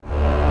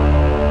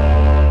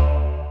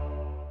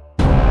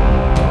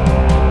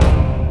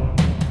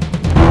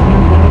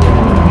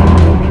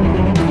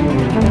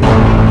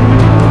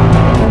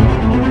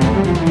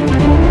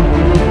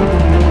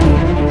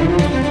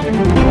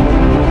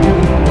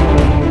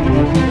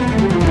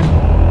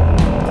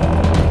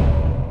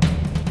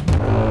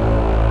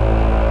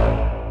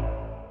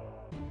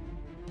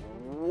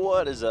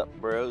is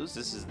up, bros?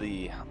 This is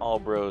the All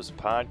Bros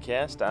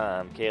podcast.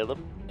 I'm Caleb.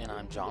 And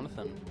I'm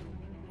Jonathan.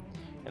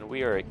 And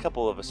we are a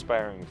couple of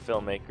aspiring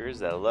filmmakers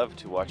that love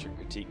to watch and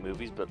critique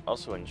movies, but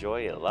also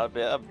enjoy a lot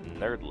bit of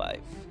nerd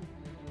life.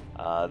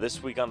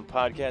 This week on the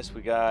podcast,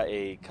 we got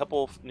a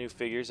couple new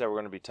figures that we're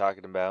going to be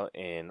talking about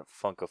in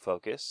Funko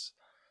Focus.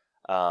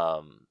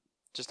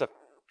 Just a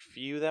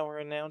few that were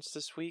announced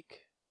this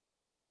week,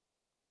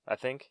 I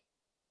think.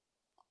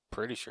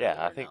 Pretty sure.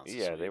 Yeah,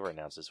 they were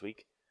announced this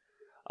week.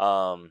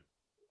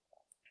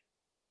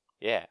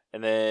 Yeah,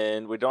 and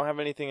then we don't have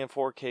anything in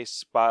 4K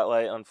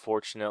Spotlight,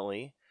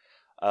 unfortunately.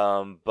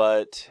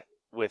 But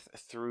with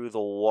Through the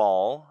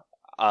Wall,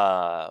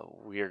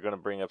 we are going to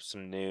bring up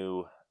some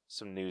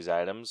news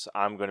items.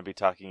 I'm going to be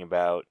talking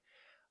about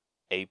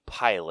a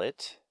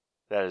pilot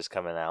that is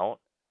coming out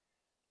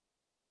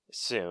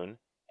soon,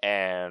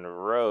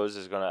 and Rose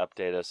is going to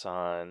update us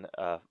on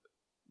a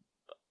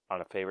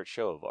favorite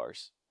show of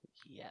ours.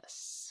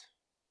 Yes.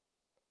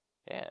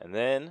 Yeah, and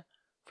then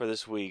for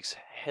this week's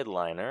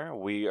headliner,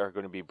 we are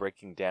going to be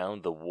breaking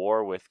down The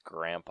War with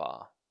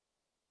Grandpa.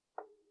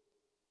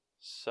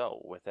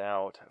 So,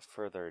 without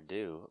further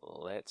ado,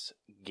 let's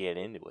get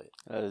into it.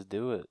 Let's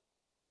do it.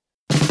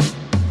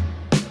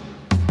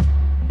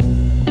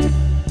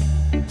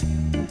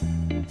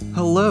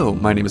 Hello,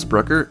 my name is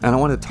Brooker, and I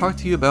want to talk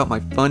to you about my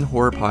fun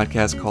horror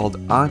podcast called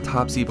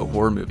Autopsy of a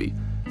Horror Movie.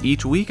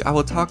 Each week, I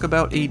will talk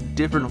about a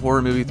different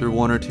horror movie through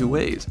one or two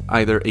ways.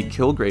 Either a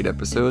kill grade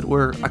episode,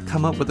 where I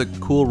come up with a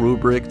cool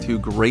rubric to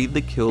grade the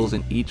kills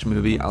in each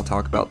movie. I'll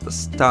talk about the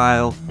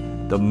style,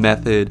 the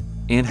method,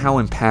 and how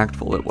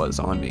impactful it was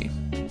on me.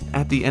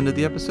 At the end of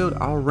the episode,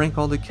 I'll rank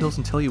all the kills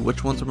and tell you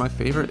which ones are my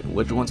favorite and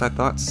which ones I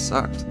thought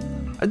sucked.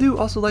 I do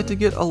also like to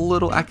get a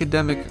little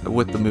academic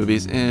with the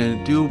movies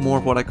and do more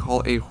of what I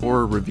call a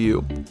horror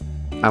review.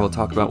 I will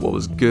talk about what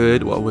was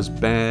good, what was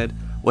bad,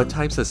 what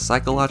types of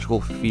psychological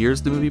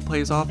fears the movie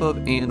plays off of,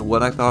 and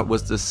what I thought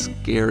was the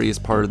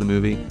scariest part of the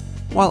movie,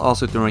 while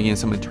also throwing in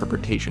some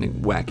interpretation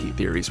and wacky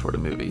theories for the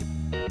movie.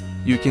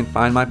 You can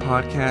find my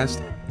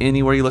podcast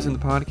anywhere you listen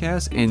to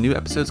podcasts, and new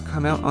episodes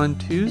come out on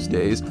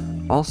Tuesdays.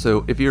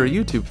 Also, if you're a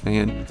YouTube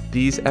fan,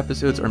 these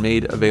episodes are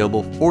made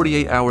available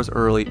 48 hours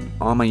early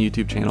on my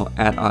YouTube channel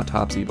at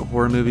Autopsy of a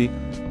Horror Movie.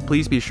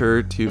 Please be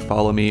sure to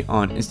follow me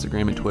on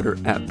Instagram and Twitter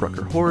at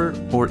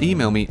BruckerHorror, or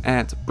email me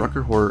at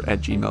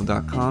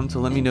bruckerhorror@gmail.com to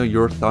let me know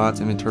your thoughts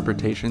and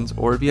interpretations,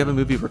 or if you have a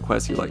movie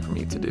request you'd like for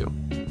me to do.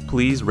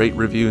 Please rate,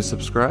 review, and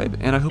subscribe,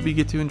 and I hope you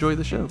get to enjoy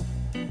the show.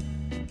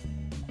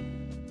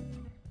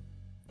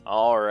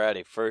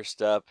 Alrighty,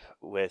 first up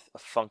with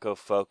Funko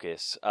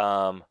Focus.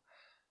 I'm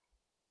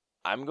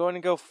going to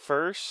go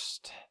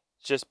first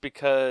just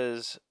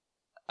because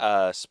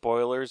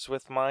spoilers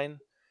with mine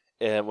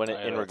in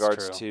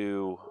regards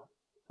to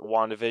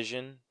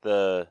WandaVision,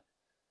 the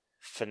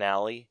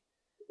finale.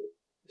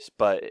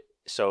 But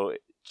so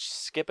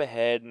skip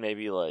ahead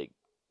maybe like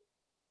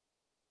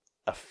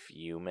a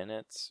few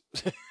minutes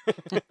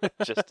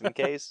just in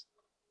case.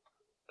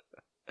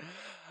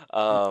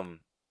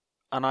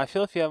 And I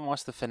feel if you haven't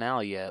watched the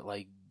finale yet,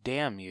 like,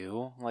 damn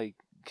you. Like,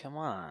 come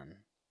on.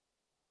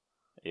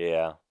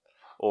 Yeah.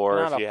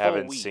 Or if you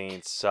haven't week.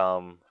 seen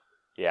some...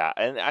 Yeah,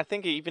 and I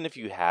think even if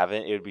you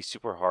haven't, it would be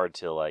super hard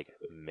to, like,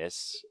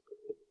 miss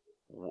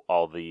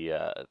all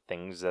the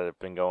things that have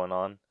been going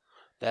on.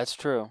 That's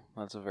true.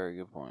 That's a very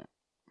good point.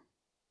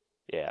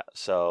 Yeah,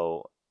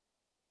 so...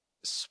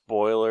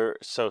 Spoiler...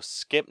 So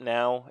skip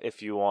now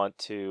if you want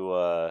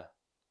to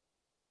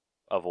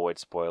avoid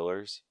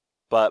spoilers.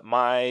 But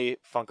my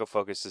Funko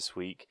Focus this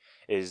week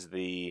is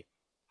the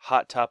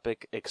Hot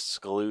Topic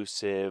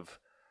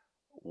exclusive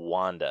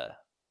Wanda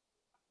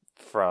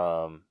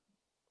from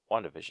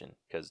WandaVision,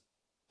 because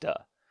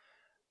duh.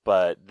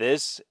 But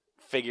this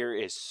figure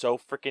is so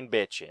freaking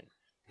bitchin'.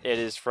 It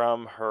is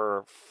from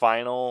her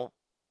final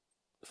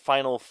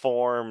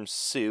form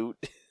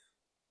suit,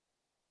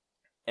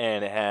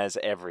 and it has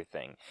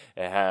everything.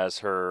 It has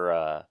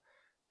her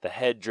the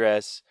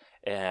headdress.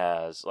 It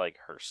has, like,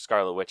 her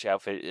Scarlet Witch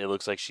outfit. It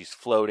looks like she's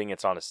floating.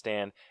 It's on a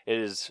stand. It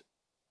is...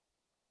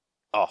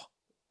 Oh,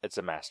 it's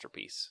a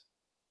masterpiece.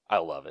 I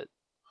love it.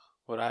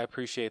 What I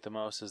appreciate the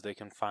most is they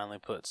can finally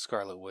put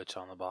Scarlet Witch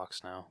on the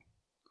box now.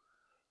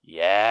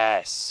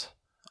 Yes!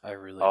 I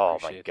really appreciate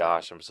that. Oh my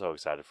gosh, I'm so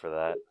excited for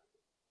that.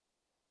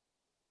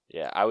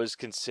 Yeah, I was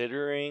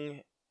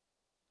considering...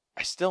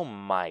 I still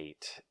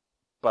might,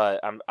 but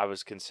I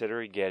was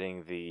considering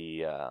getting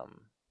the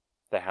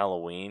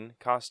Halloween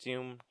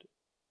costume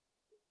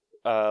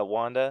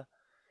Wanda,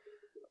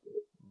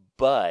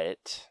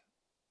 but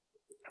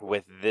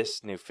with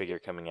this new figure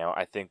coming out,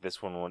 I think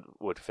this one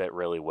would fit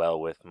really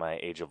well with my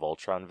Age of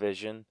Ultron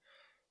vision.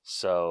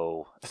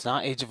 So it's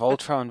not Age of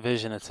Ultron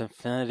vision; it's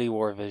Infinity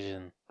War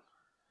vision.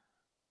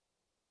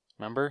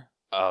 Remember?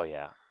 Oh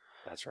yeah,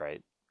 that's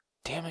right.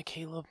 Damn it,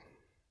 Caleb!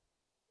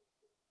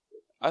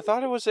 I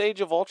thought it was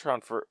Age of Ultron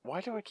for.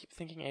 Why do I keep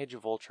thinking Age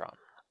of Ultron?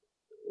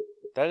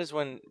 That is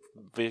when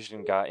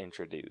Vision got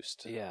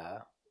introduced.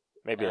 Yeah.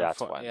 Maybe that's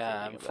why.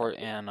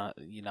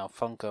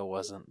 Funko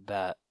wasn't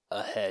that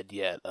ahead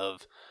yet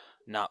of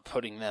not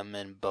putting them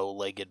in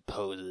bow-legged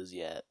poses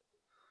yet.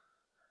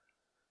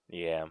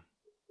 Yeah.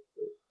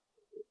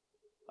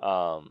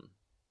 But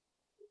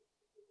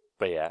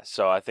yeah,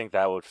 so I think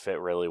that would fit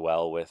really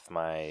well with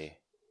my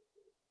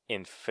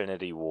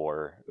Infinity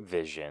War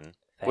vision,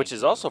 which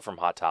is also from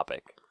Hot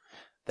Topic.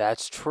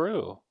 That's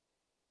true.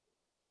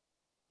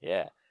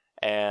 Yeah.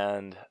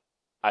 And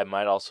I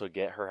might also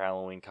get her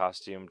Halloween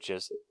costume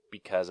just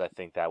because I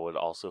think that would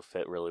also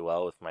fit really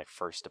well with my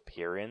first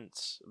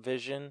appearance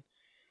vision.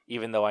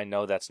 Even though I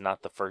know that's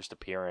not the first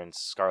appearance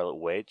Scarlet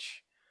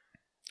Witch,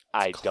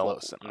 I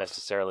don't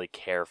necessarily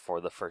care for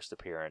the first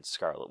appearance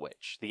Scarlet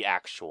Witch, the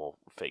actual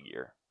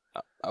figure.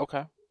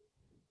 Okay.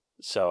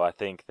 So I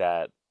think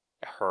that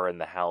her in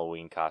the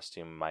Halloween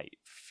costume might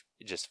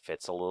just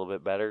fits a little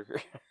bit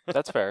better.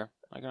 That's fair.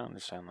 I can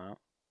understand that.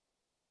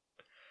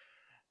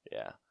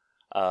 Yeah.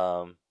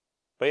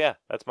 But yeah,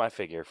 that's my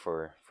figure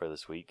for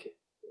this week.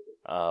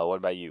 What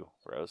about you,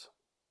 Rose?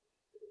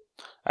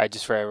 I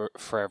just for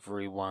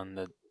everyone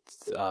that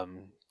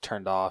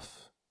turned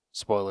off,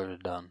 spoilers are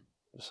done.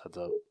 Just heads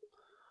up.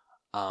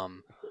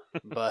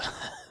 But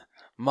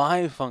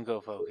my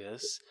Funko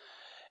Focus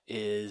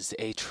is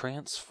a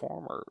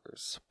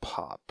Transformers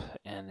pop,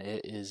 and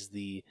it is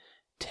the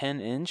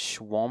 10-inch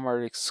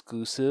Walmart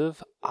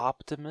exclusive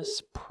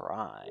Optimus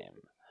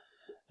Prime.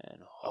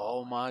 And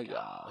oh my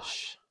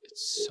gosh,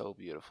 it's so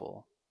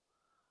beautiful.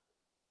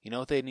 You know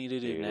what they need to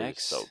do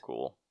next? So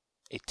cool.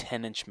 A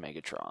 10-inch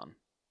Megatron.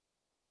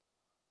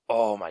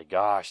 Oh my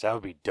gosh, that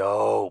would be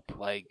dope.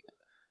 Like,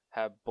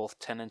 have both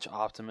 10-inch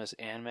Optimus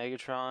and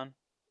Megatron.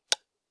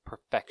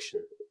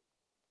 Perfection.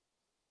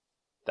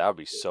 That would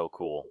be so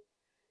cool.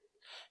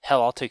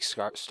 Hell, I'll take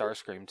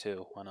Starscream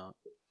too. Why not?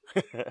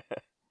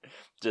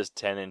 Just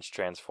 10-inch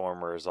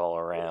Transformers all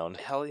around.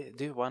 Hell yeah,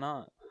 dude, why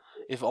not?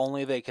 If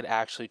only they could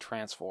actually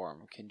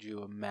transform. Could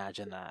you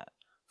imagine that?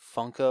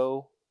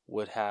 Funko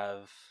would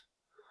have...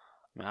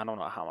 I don't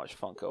know how much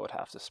Funko would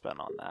have to spend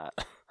on that.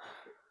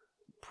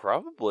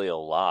 Probably a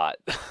lot.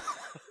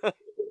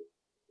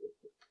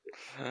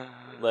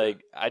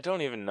 Like, I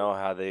don't even know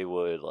how they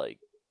would,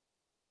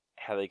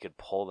 how they could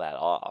pull that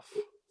off.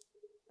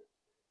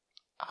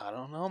 I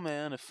don't know,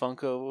 man.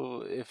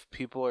 If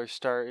people are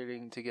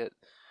starting to get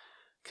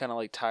kind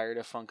of tired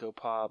of Funko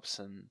Pops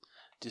and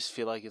just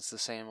feel like it's the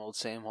same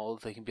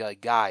old, they can be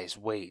like, guys,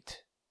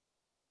 wait.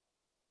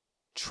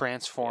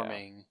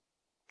 Transforming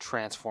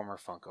Transformer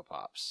Funko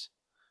Pops.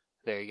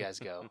 There you guys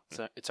go.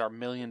 It's our $1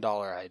 million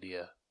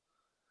idea.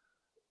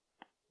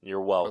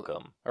 You're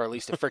welcome. Or at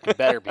least it freaking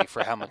better be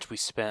for how much we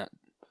spent.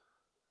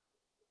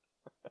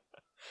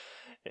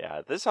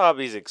 Yeah, this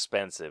hobby's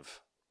expensive.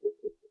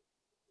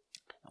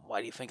 Why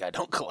do you think I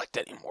don't collect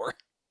anymore?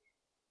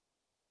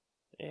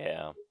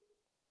 Yeah.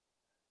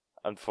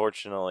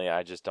 Unfortunately,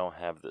 I just don't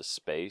have the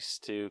space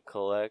to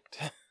collect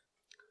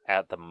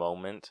at the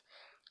moment.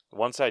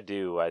 Once I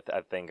do, I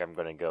think I'm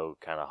going to go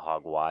kind of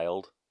hog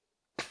wild.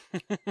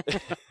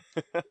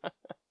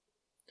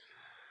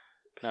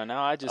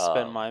 Now I just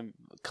spend my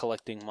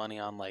collecting money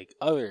on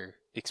other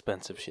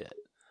expensive shit.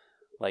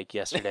 Like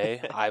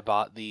yesterday, I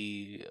bought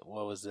the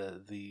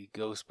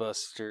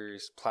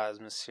Ghostbusters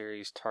Plasma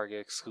Series Target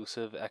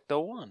exclusive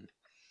Ecto-1.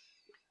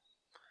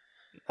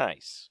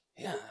 Nice.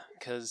 Yeah,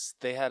 because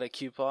they had a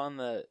coupon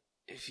that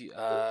if you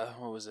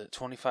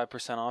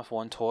 25% off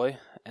one toy,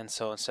 and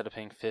so instead of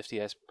paying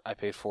 $50, I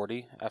paid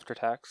 $40 after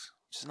tax,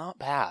 which is not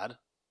bad.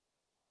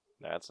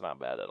 That's not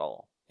bad at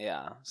all.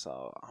 Yeah,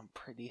 so I'm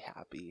pretty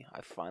happy.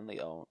 I finally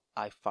own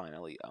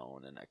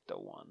an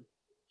Ecto-1.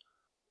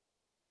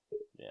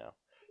 Yeah.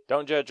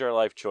 Don't judge our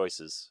life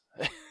choices.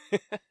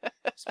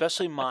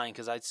 Especially mine,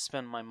 because I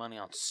spend my money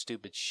on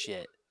stupid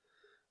shit.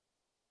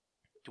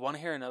 Do you want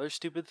to hear another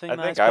stupid thing? I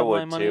think I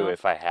would too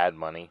if I had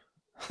money.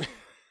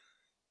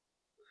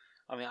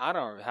 I mean, I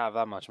don't have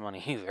that much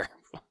money either.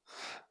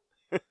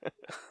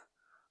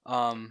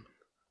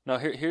 No,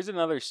 here's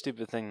another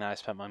stupid thing that I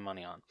spent my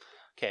money on.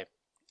 Okay,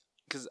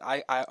 because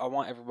I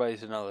want everybody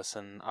to know this,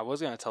 and I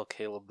was gonna tell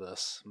Caleb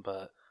this,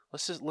 but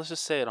let's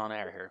just say it on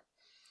air here.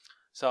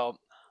 So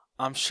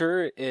I'm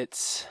sure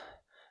it's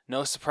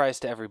no surprise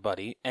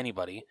to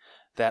anybody,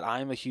 that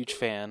I'm a huge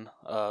fan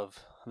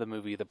of the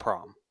movie The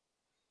Prom.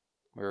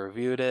 We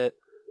reviewed it.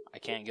 I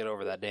can't get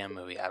over that damn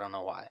movie. I don't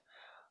know why.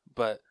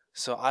 But,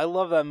 so I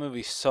love that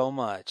movie so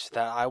much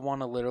that I want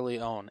to literally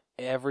own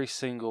every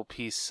single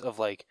piece of,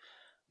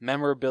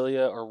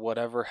 memorabilia or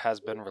whatever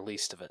has been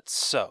released of it.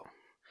 So,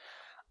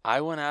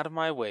 I went out of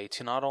my way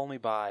to not only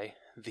buy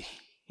the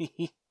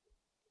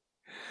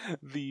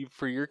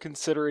For Your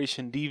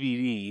Consideration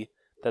DVD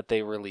that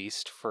they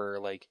released for,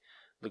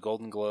 the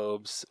Golden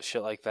Globes,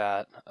 shit like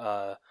that,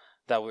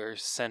 that were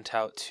sent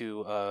out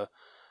to,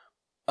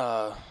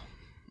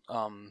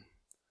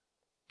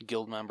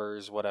 guild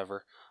members,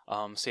 whatever.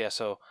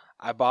 So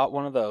I bought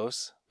one of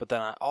those, but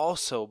then I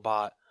also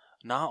bought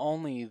not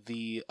only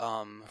the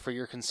For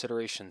Your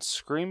Consideration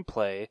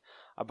screenplay,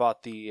 I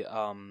bought the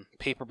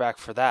paperback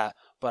for that,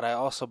 but I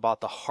also bought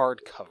the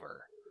hardcover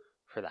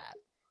for that.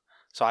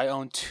 So I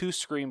own 2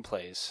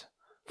 screenplays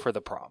for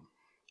The Prom.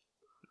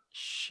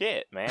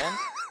 Shit, man.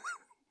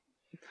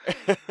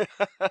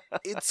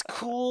 It's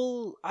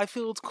cool. I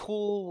feel it's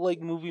cool,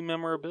 like movie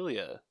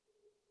memorabilia.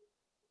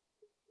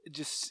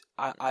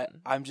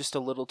 I'm just a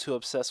little too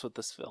obsessed with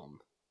this film.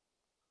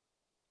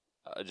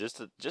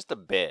 Just a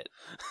bit.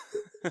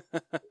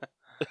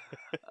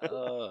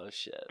 Oh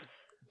shit!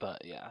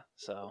 But yeah,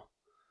 so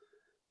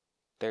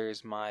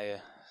there's my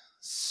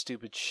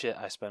stupid shit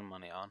I spend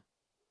money on.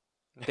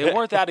 They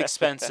weren't that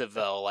expensive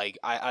though. Like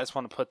I just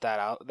want to put that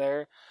out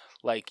there.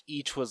 Like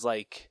each was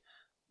like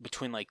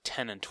between like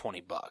 $10 and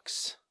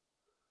 $20.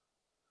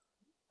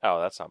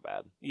 Oh, that's not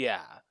bad.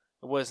 Yeah,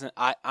 it wasn't.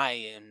 I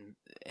am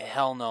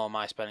hell no. Am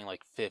I spending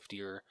like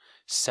 $50 or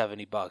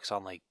 $70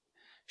 on like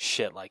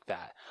shit like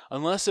that?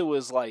 Unless it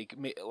was like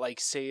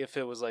say if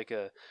it was like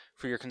a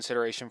for your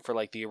consideration for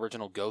like the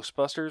original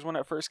Ghostbusters when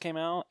it first came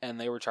out, and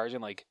they were charging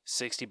like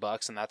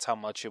 $60, and that's how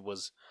much it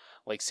was.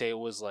 Like say it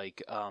was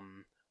like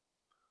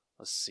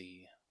let's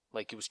see.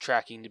 Like it was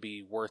tracking to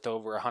be worth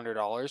over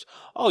 $100.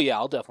 Oh yeah,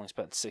 I'll definitely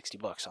spend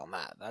 $60 on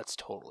that. That's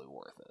totally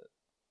worth it.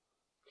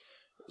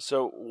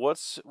 So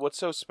what's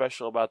so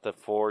special about the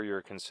For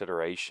Your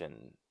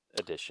Consideration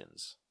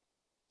editions?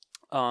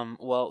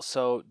 Well,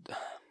 so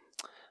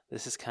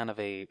this is kind of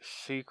a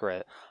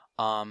secret.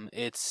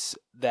 It's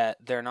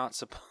that they're not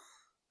supposed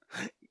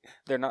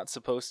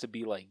to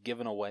be like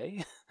given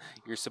away.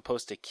 You're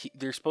supposed to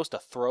they're supposed to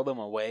throw them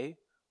away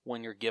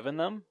when you're given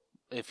them.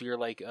 If you're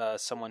like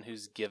someone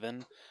who's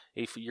given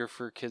a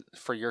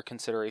for your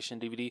consideration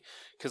DVD,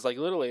 because like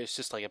literally it's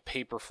just like a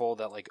paper fold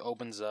that like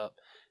opens up,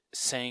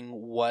 saying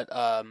what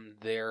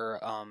their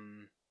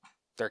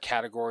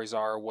categories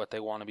are, what they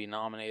want to be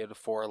nominated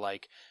for.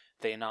 Like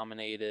they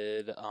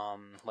nominated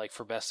like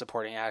for best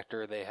supporting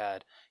actor they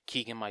had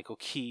Keegan-Michael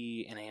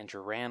Key and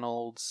Andrew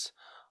Reynolds.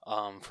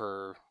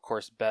 For of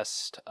course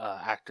best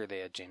actor they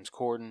had James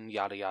Corden,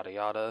 yada yada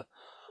yada.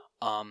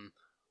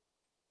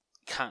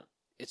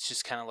 It's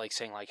just kind of like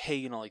saying like, hey,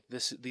 you know, like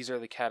these are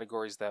the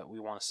categories that we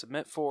want to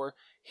submit for.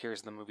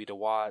 Here's the movie to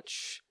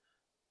watch.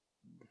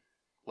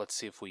 Let's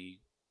see if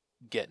we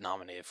get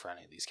nominated for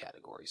any of these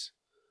categories.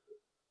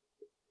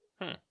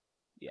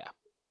 Yeah.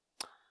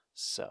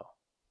 So.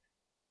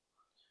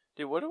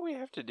 Dude, what do we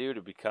have to do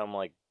to become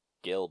like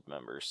guild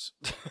members?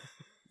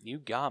 You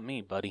got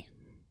me, buddy.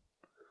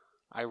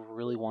 I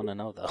really want to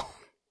know though.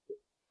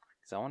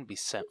 Because I want to be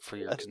sent for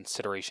your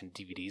consideration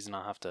DVDs and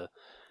not have to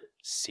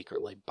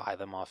secretly buy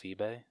them off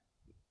eBay.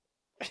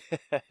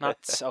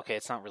 Okay,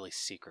 it's not really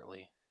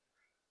secretly.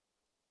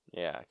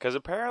 Yeah, because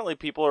apparently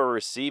people are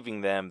receiving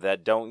them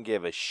that don't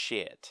give a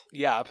shit.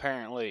 Yeah,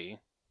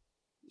 apparently.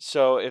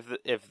 So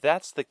if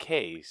that's the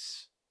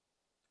case,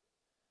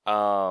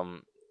 I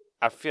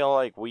feel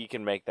like we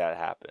can make that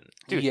happen.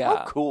 Dude, Yeah.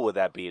 how cool would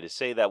that be to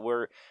say that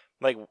we're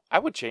like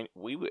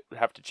we would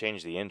have to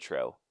change the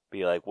intro.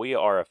 Be like, we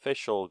are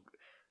official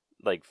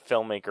like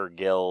filmmaker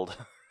guild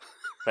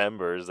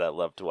members that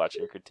love to watch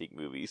and critique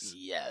movies.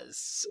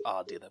 Yes.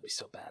 Oh, dude, that'd be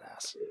so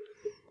badass.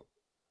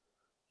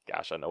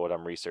 Gosh, I know what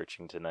I'm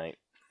researching tonight.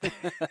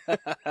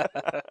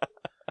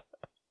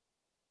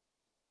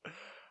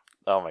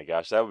 Oh my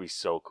gosh, that would be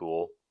so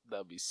cool.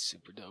 That'd be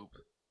super dope.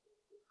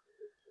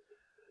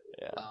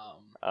 Yeah.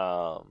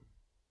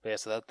 Yeah,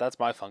 so that's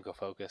my Funko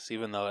Focus,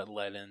 even though it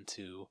led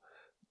into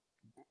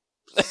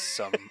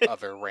some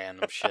other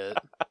random shit.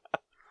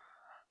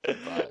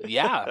 But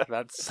yeah,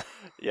 that's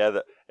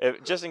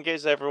just in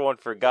case everyone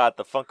forgot,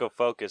 the Funko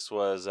Focus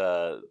was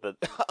the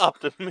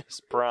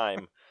Optimus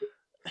Prime.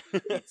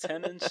 the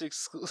 10-inch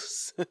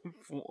exclusive.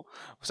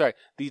 Sorry,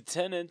 the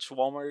 10-inch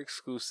Walmart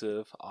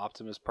exclusive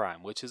Optimus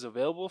Prime, which is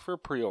available for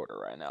pre-order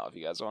right now. If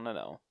you guys want to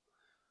know,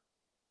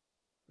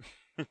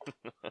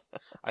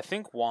 I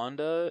think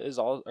Wanda is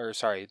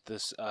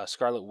this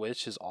Scarlet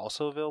Witch is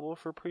also available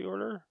for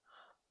pre-order.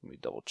 Let me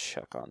double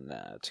check on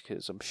that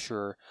because I'm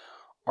sure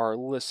our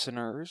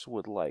listeners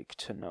would like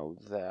to know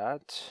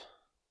that.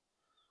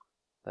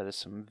 That is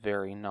some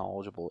very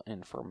knowledgeable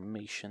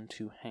information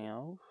to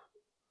have.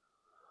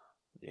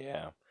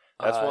 Yeah,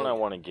 that's one I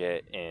want to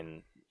get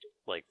in,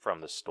 like from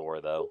the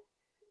store though.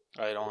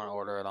 I don't want to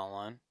order it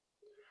online.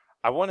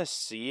 I want to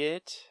see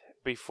it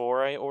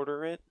before I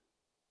order it.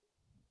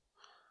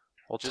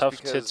 Well,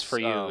 tough tits for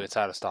you. It's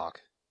out of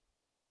stock.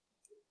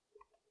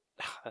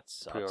 That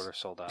sucks. Pre-order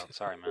sold out.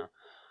 Sorry, man.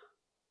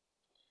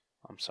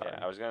 I'm sorry.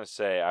 Yeah, I was gonna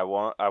say I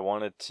want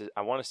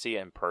to see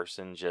it in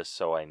person just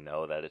so I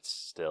know that it's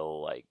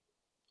still like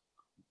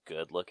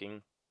good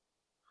looking.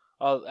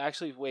 Oh,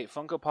 actually, wait.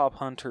 Funko Pop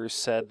Hunters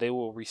said they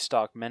will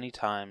restock many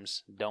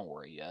times. Don't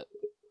worry yet.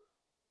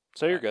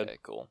 So you're good. Okay,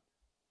 cool.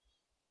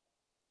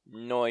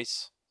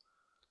 Nice.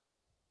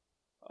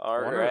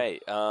 All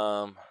right.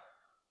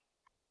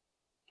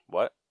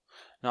 What?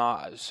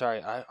 No,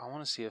 sorry. I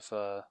want to see if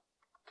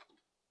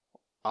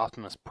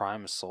Optimus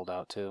Prime is sold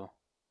out too.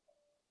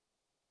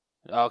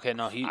 Okay,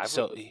 no,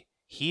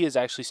 he is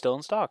actually still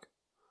in stock.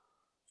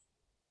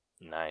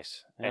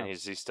 Nice. Yeah. And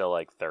is he still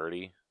like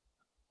 30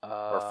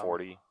 or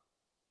 40?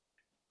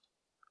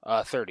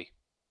 30.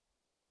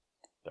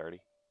 30.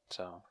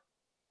 So,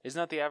 isn't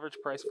that the average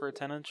price for a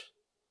 10-inch?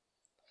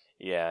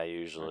 Yeah,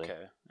 usually.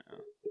 Okay. Yeah.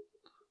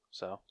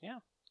 So, yeah.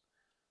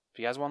 If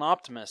you guys want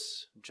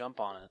Optimus,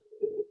 jump on it.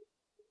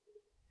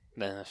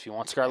 Then if you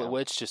want Scarlet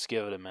Witch, just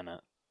give it a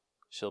minute.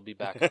 She'll be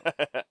back.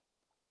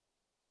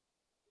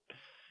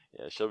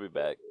 Yeah, she'll be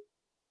back.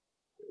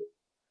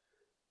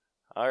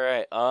 All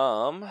right.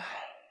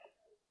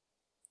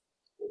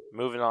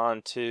 Moving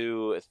on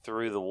to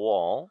Through the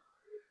Wall.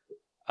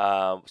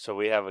 So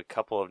we have a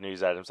couple of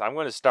news items. I'm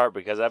going to start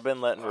because I've been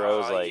letting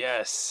Rose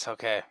yes.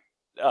 Okay.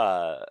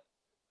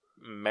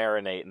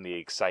 marinate in the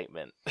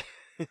excitement.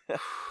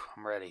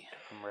 I'm ready.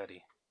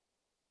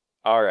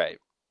 All right.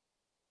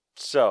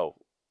 So,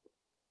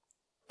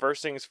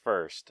 first things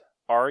first.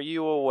 Are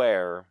you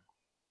aware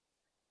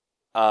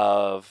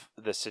of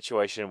the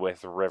situation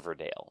with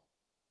Riverdale?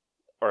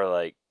 Or,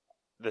 like,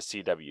 the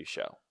CW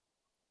show?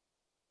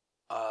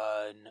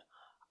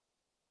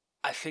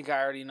 I think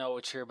I already know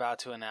what you're about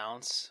to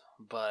announce,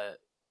 but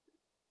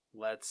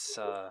let's,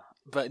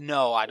 but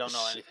no, I don't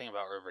know anything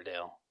about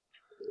Riverdale.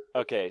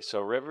 Okay, so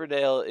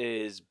Riverdale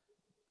is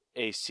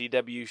a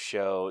CW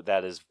show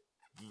that is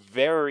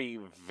very,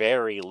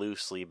 very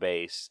loosely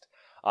based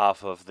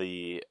off of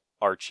the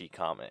Archie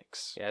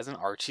comics. Yeah, isn't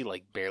Archie,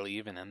 like, barely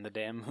even in the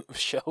damn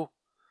show?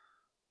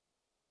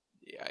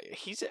 Yeah,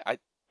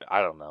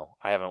 I don't know.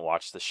 I haven't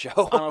watched the show.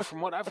 I don't know,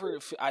 from what I've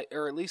heard,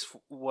 or at least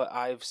what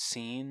I've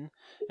seen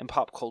in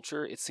pop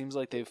culture, it seems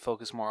like they've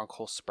focused more on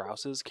Cole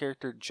Sprouse's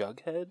character,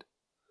 Jughead.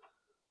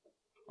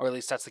 Or at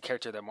least that's the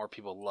character that more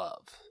people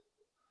love.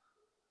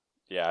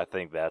 Yeah, I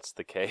think that's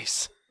the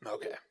case.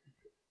 Okay.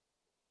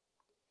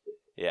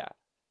 Yeah.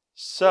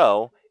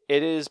 So,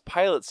 it is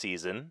pilot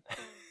season.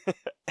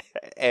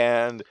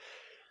 And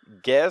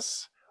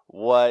guess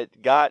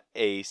what got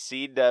a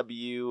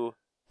CW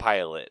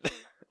pilot?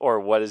 Or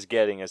what is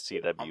getting a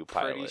CW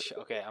pilot?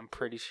 I'm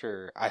pretty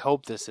sure. I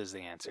hope this is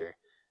the answer.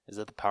 Is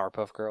it the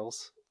Powerpuff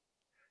Girls?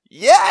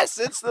 Yes,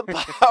 it's the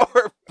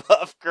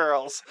Powerpuff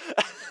Girls.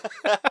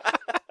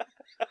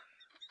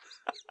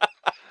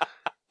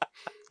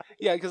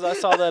 Yeah, because I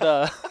saw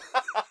that.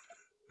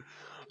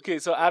 Okay,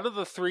 so out of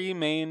the three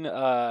main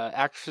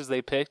actresses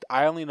they picked,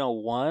 I only know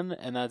one,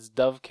 and that's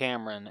Dove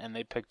Cameron, and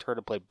they picked her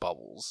to play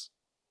Bubbles.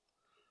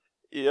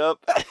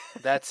 Yep.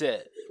 That's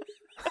it.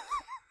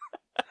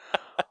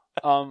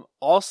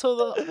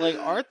 Also,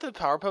 aren't the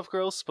Powerpuff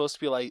Girls supposed to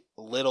be like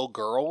little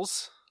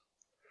girls?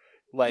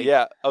 Like,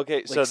 yeah. Okay.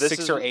 like So this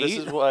 6 is or 8? This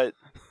is what.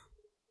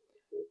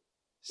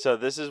 So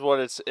this is what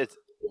it's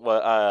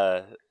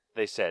what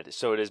they said.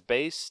 So it is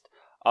based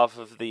off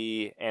of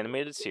the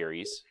animated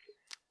series,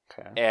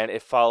 okay, and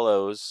it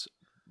follows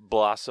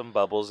Blossom,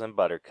 Bubbles, and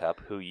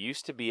Buttercup, who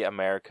used to be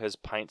America's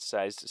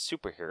pint-sized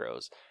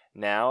superheroes.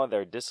 Now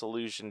they're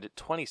disillusioned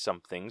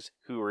 20-somethings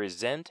who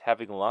resent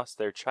having lost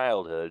their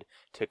childhood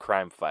to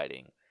crime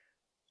fighting.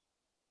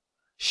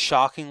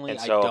 Shockingly,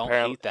 And so I don't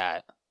hate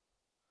that.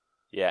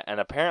 Yeah, and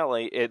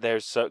apparently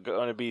there's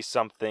going to be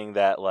something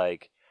that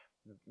like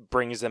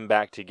brings them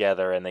back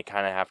together, and they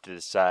kind of have to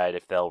decide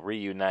if they'll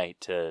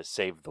reunite to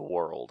save the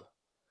world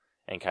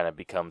and kind of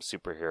become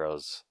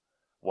superheroes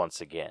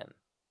once again.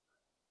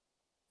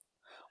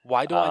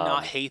 Why do I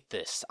not hate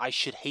this? I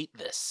should hate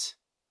this.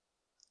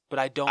 But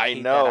I don't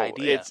hate know, that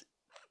idea.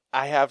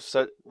 I have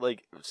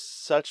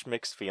such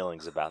mixed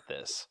feelings about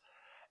this.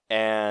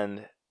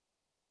 And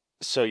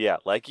so yeah,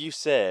 like you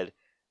said,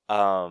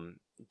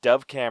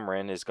 Dove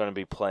Cameron is going to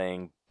be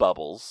playing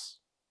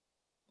Bubbles.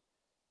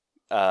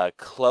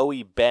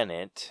 Chloe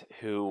Bennett,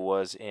 who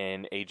was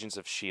in Agents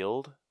of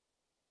S.H.I.E.L.D.,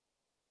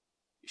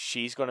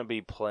 she's going to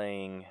be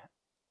playing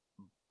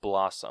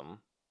Blossom.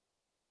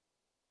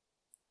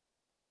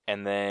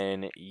 And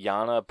then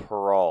Yana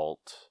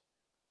Peralt,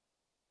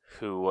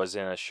 who was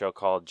in a show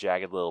called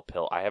Jagged Little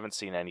Pill. I haven't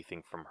seen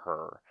anything from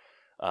her,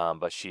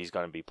 but she's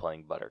going to be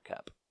playing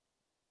Buttercup.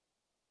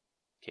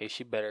 Okay,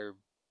 she better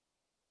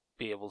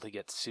be able to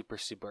get super,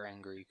 super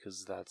angry,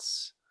 because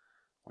that's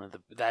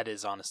that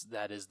is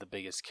the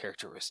biggest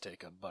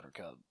characteristic of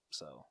Buttercup.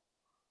 So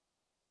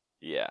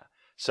yeah,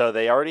 so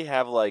they already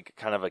have like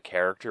kind of a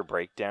character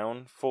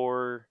breakdown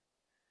for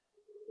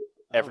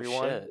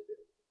everyone. Shit.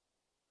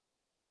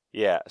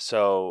 Yeah,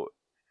 so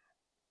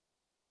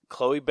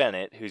Chloe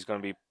Bennett, who's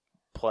going to be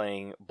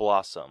playing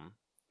Blossom,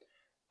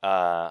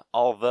 I'm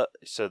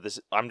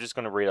just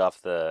going to read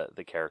off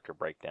the character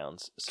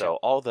breakdowns. So,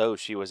 although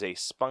she was a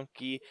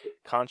spunky,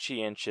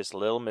 conscientious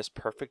little Miss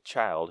Perfect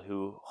child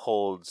who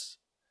holds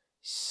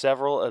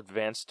several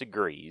advanced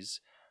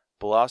degrees,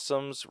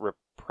 Blossom's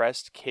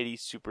repressed kitty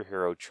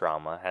superhero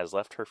trauma has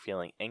left her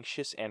feeling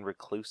anxious and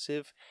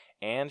reclusive,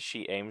 and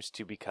she aims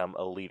to become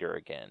a leader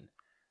again,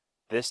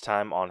 this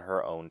time on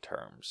her own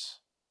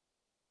terms.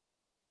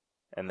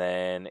 And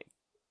then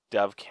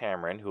Dove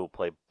Cameron, who will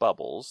play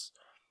Bubbles,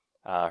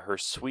 her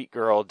sweet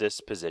girl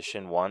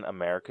disposition won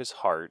America's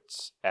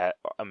hearts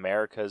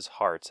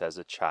as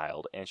a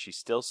child, and she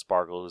still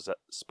sparkles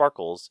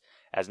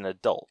as an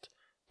adult.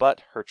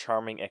 But her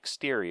charming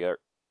exterior,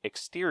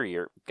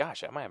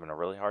 gosh, I'm having a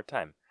really hard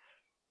time.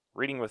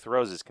 Reading with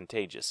Rose is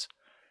contagious.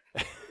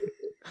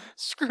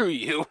 Screw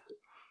you.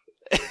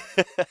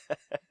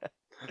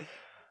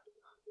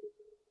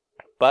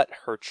 but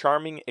her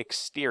charming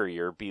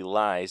exterior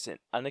belies an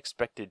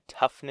unexpected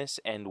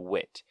toughness and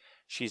wit.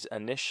 She's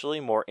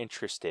initially more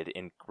interested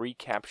in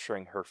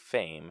recapturing her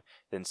fame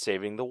than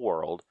saving the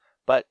world,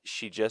 but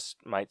she just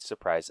might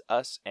surprise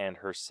us and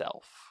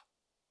herself.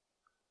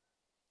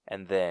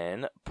 And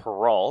then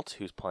Perrault,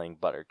 who's playing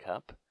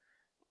Buttercup,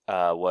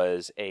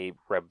 was a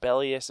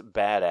rebellious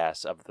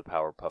badass of the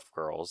Powerpuff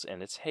Girls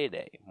in its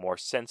heyday. More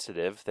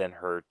sensitive than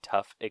her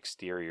tough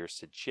exterior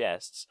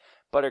suggests,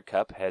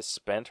 Buttercup has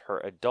spent her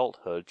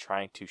adulthood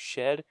trying to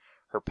shed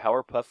her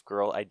Powerpuff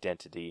Girl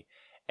identity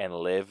and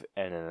live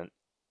in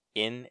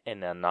an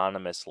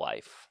anonymous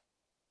life.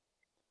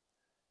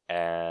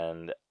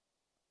 And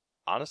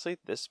honestly,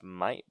 this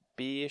might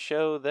be a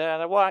show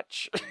that I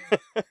watch.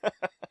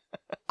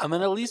 I'm going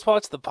to at least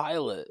watch the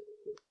pilot.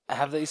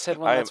 Have they said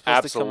when I am that's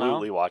supposed to come out?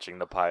 absolutely watching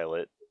the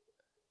pilot.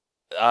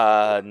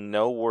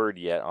 No word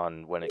yet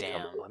on when it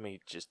comes. Let me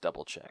just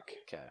double check.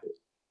 Okay.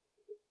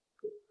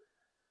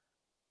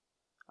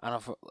 I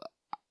don't know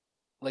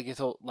if,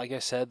 like I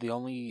said, the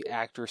only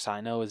actress I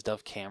know is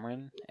Dove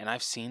Cameron, and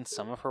I've seen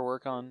some of her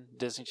work on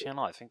Disney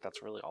Channel. I think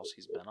that's really all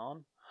she's been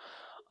on.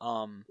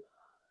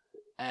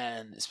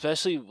 And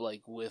especially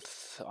like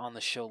with on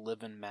the show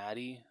Liv and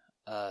Maddie,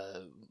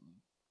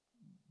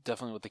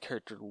 definitely with the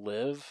character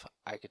Liv,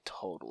 I could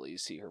totally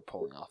see her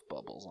pulling off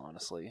Bubbles,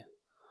 honestly.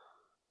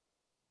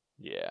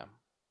 Yeah.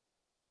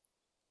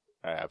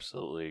 I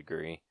absolutely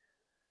agree.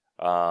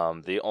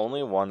 The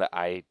only one that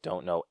I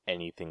don't know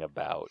anything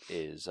about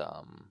is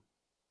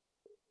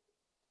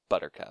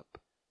Buttercup.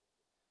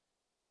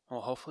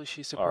 Well, hopefully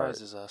she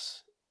surprises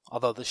us.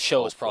 Although the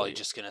show is probably Hopefully.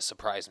 just going to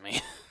surprise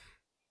me.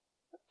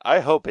 I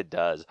hope it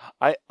does.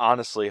 I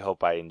honestly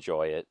hope I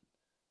enjoy it.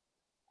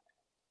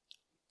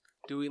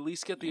 Do we at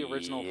least get the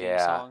original theme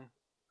Yeah. song?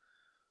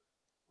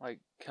 Like,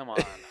 come on.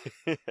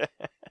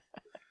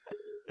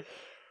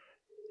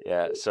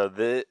 Yeah, so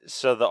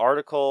this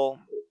article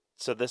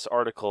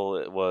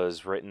it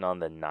was written on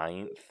the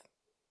 9th.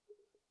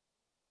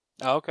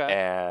 Oh, okay.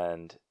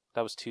 And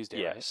That was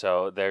Tuesday, yeah, right?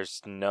 so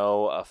there's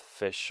no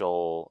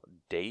official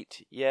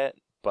date yet,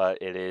 but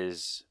it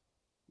is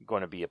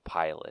going to be a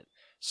pilot.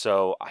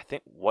 So I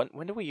think when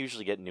do we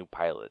usually get new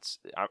pilots?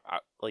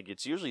 Like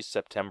it's usually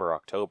September,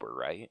 October,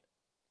 right?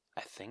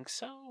 I think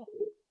so.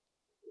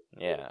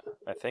 Yeah,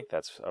 I think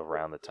that's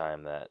around the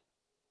time that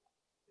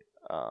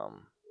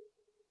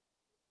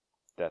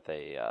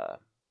they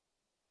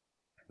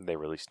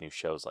release new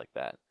shows like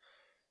that.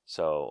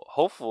 So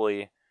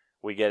hopefully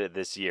we get it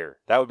this year.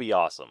 That would be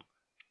awesome.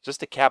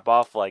 Just to cap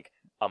off like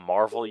a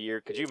Marvel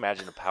year. Could you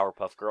imagine a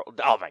Powerpuff Girl?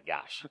 Oh my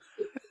gosh.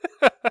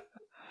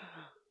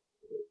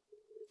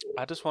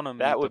 I just want to meet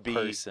That the would be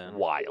person.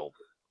 wild.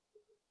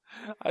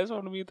 I just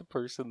want to meet the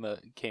person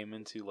that came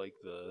into like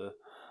the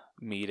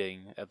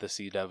meeting at the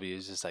CW.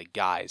 Is just like,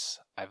 guys,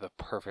 I have a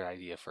perfect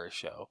idea for a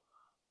show.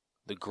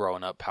 The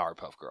growing up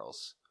Powerpuff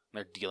Girls.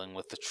 They're dealing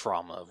with the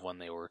trauma of when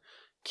they were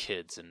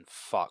kids and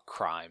fought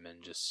crime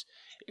and just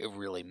it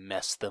really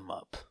messed them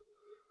up.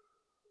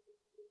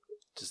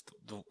 Just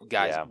the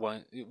guys, Yeah.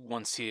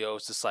 one CEO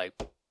is just like,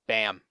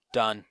 bam,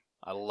 done.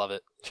 I love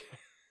it.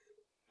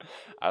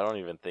 I don't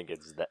even think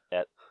it's that.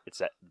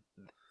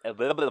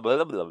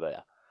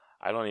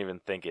 I don't even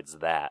think it's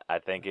that. I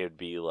think it'd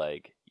be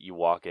like you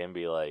walk in, and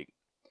be like,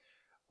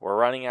 "We're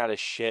running out of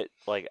shit.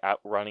 Like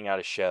running out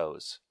of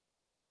shows.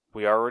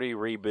 We already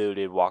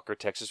rebooted Walker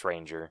Texas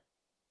Ranger.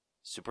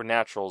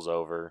 Supernatural's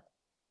over.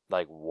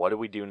 Like, what do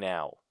we do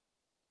now?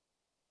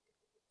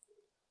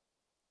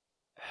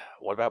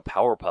 What about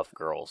Powerpuff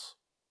Girls?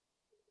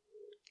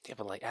 Yeah,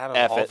 but like out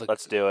F it,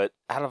 let's do it.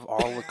 Out of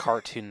all the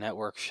Cartoon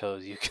Network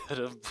shows you could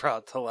have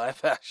brought to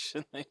live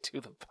action, they do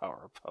the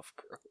Powerpuff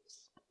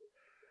Girls.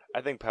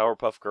 I think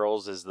Powerpuff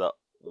Girls is the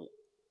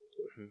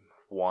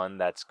one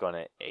that's going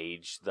to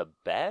age the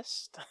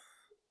best.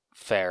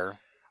 Fair.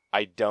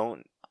 I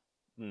don't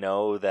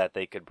know that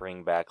they could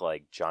bring back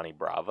like Johnny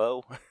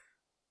Bravo.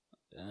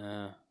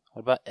 What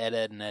about Ed,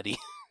 Ed, and Eddie?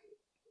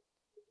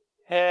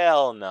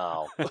 Hell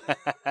no.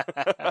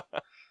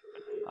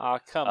 Aw,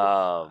 come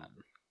on.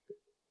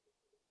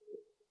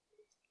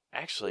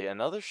 Actually,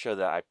 another show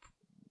that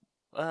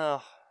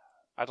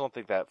I don't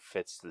think that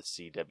fits the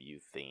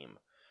CW theme.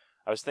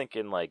 I was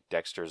thinking like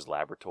Dexter's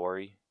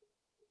Laboratory,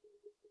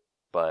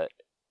 but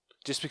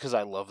Just because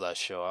I love that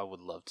show, I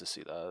would love to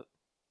see that.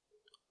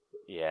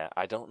 yeah,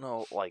 I don't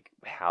know like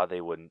how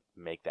they would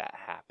make that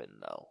happen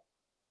though.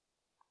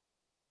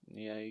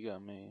 Yeah, you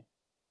got me.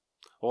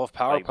 Well, if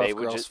Like, Powerpuff they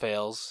would Girls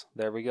fails,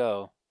 there we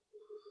go.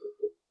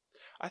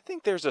 I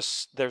think there's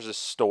a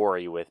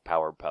story with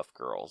Powerpuff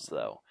Girls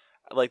though.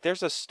 Like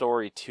there's a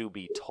story to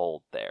be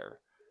told there.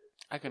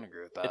 I can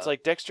agree with that. It's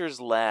like Dexter's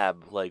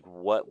Lab. Like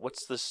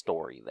what's the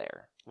story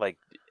there? Like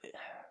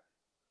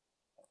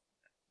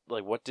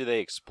what do they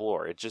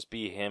explore? It'd just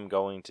be him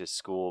going to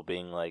school,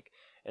 being like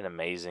an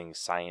amazing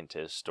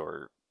scientist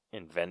or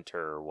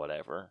inventor or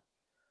whatever.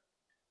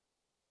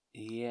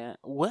 Yeah.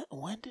 When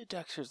did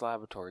Dexter's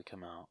Laboratory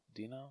come out?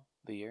 Do you know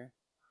the year?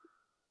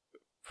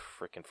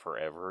 Freaking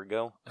forever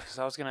ago. Because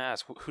I was gonna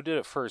ask, who did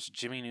it first,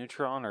 Jimmy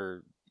Neutron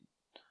or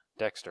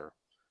Dexter.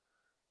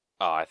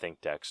 Oh, I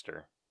think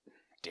Dexter.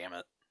 Damn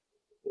it.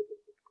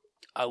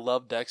 I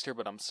love Dexter,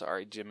 but I'm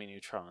sorry, Jimmy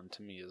Neutron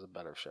to me is a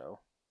better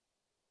show.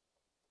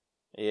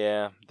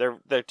 Yeah,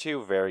 they're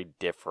two very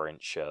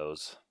different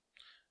shows.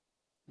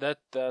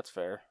 That's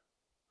fair.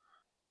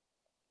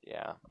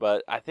 Yeah,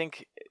 but I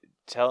think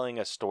telling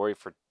a story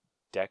for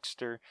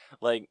Dexter,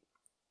 like,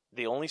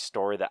 the only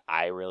story that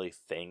I really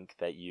think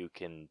that you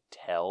can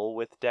tell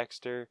with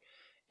Dexter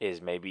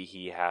is maybe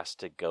he has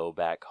to go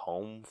back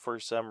home for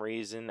some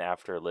reason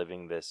after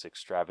living this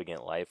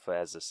extravagant life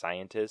as a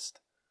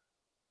scientist.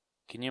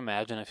 Can you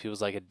imagine if he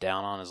was like a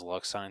down on his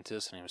luck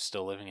scientist and he was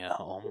still living at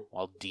home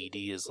while Dee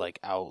Dee is like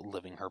out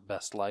living her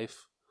best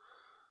life?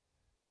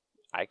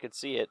 I could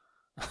see it.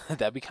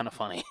 That'd be kind of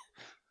funny.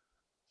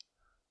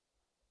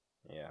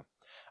 Yeah.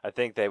 I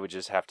think they would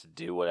just have to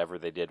do whatever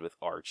they did with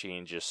Archie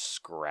and just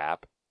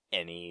scrap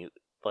any,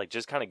 like,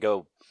 just kind of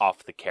go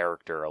off the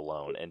character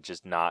alone and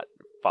just not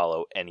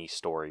follow any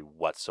story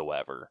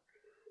whatsoever.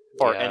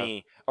 Or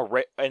Yeah.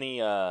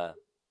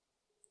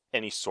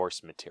 any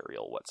source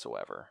material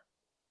whatsoever.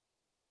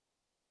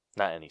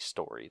 Not any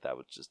story. That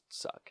would just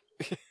suck.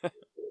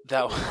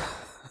 That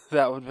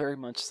would very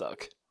much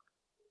suck.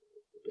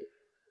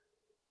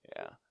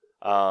 Yeah.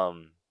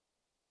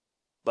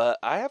 But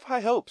I have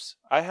high hopes.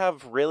 I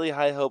have really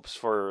high hopes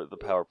for the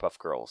Powerpuff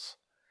Girls.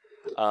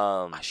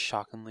 I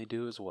shockingly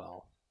do as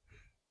well.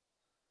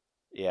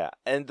 Yeah,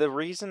 and the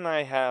reason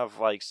I have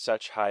like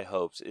such high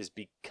hopes is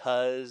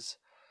because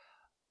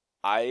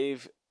I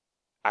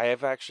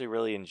have actually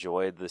really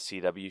enjoyed the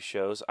CW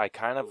shows. I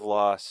kind of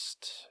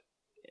lost.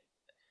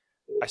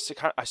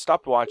 I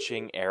stopped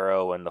watching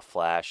Arrow and The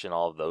Flash and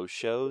all of those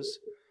shows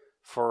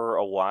for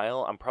a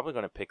while. I'm probably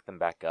going to pick them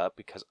back up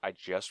because I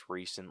just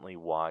recently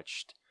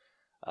watched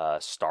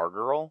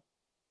Stargirl,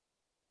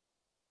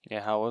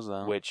 Yeah, how was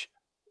that? which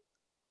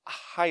I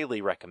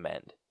highly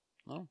recommend.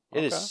 Oh,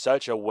 It is okay.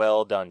 such a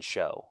well done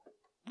show.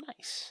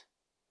 Nice.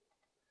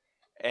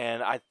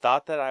 And I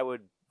thought that I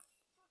would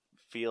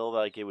feel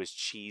like it was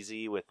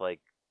cheesy with like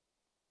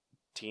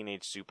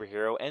teenage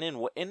superhero, and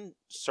in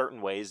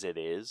certain ways it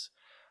is,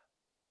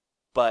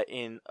 but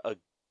in a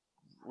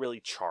really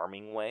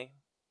charming way.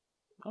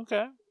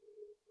 Okay.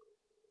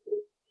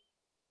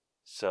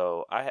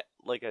 So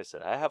like I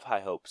said, I have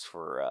high hopes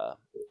for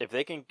if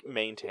they can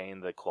maintain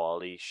the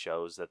quality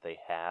shows that they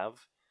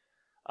have.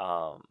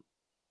 I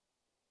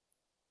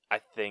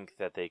think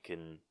that they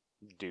can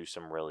do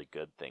some really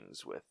good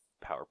things with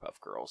Powerpuff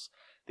Girls.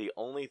 The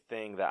only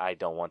thing that I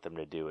don't want them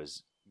to do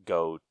is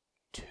go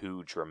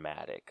too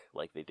dramatic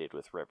like they did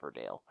with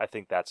Riverdale. I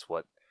think that's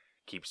what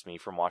keeps me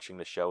from watching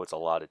the show. It's a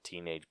lot of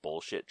teenage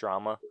bullshit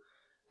drama.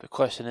 The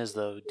question is,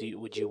 though,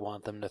 would you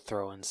want them to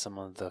throw in some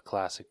of the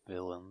classic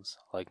villains,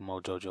 like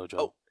Mojo Jojo?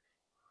 Oh.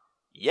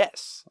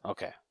 Yes.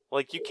 Okay.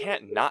 Like, you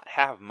can't not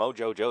have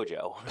Mojo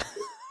Jojo.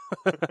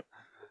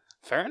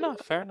 Fair enough,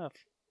 fair enough.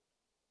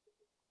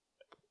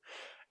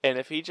 And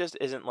if he just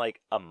isn't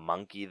like a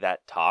monkey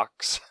that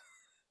talks,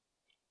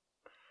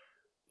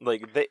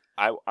 like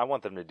I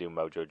want them to do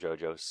Mojo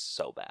Jojo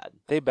so bad.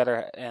 They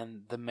better,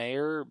 and the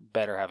mayor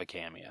better have a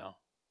cameo.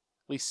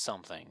 At least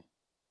something.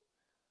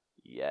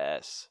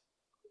 Yes.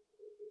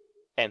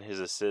 And his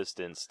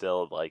assistant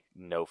still like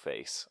no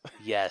face.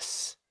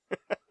 Yes.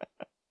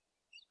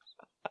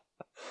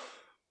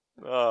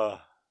 That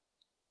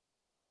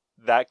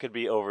could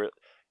be over.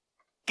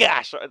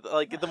 Gosh,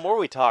 like the more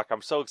we talk,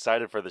 I'm so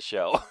excited for the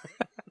show.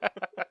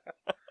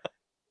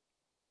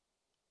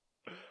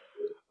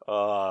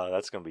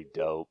 That's gonna be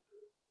dope.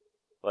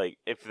 Like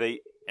if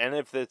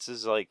this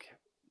is like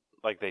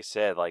they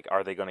said, like,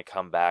 are they gonna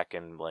come back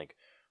and like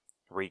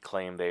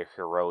reclaim their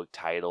heroic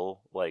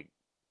title, like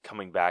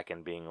coming back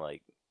and being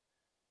like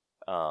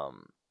updated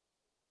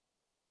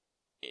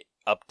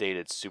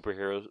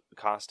superhero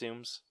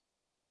costumes?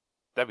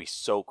 That'd be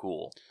so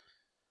cool.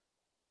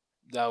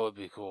 That would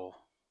be cool,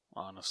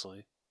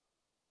 honestly.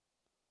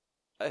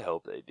 I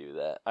hope they do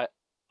that.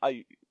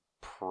 I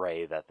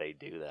pray that they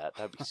do that.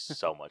 That'd be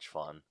so much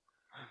fun.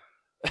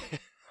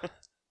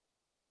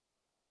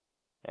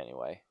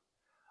 Anyway,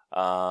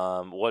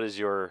 what is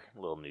your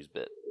little news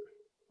bit?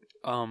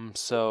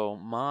 So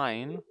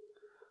mine,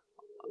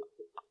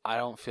 I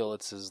don't feel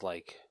it's as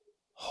like,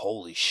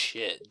 holy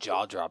shit,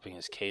 jaw dropping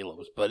as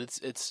Caleb's, but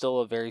it's still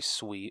a very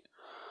sweet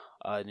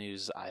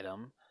news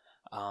item.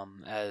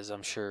 As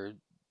I'm sure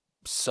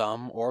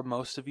some or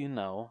most of you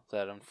know,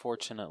 that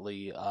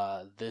unfortunately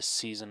this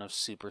season of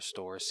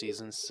Superstore,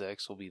 season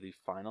 6, will be the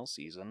final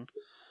season.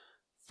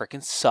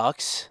 Freaking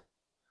sucks.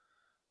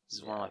 This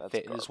is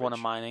this is one of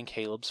mine and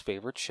Caleb's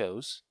favorite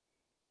shows.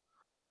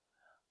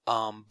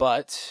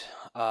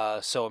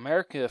 So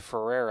America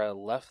Ferrera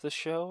left the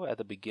show at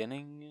the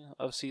beginning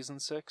of season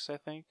 6, I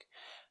think,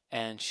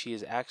 and she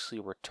is actually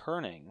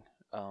returning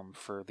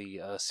for the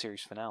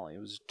series finale.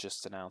 It was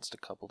just announced a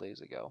couple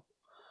days ago.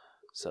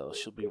 So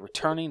she'll be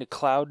returning to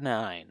Cloud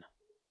 9.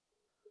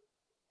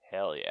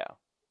 Hell yeah.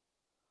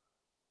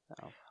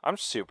 Oh. I'm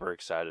super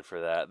excited for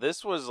that.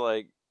 This was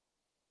like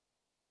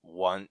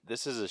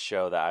This is a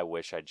show that I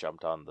wish I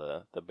jumped on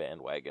the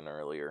bandwagon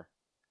earlier.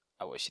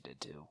 I wish you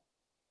did too.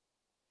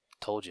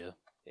 Told you.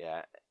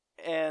 Yeah,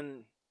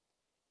 and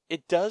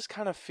it does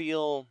kind of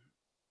feel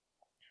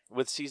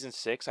with season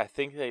 6. I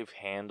think they've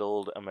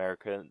handled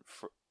America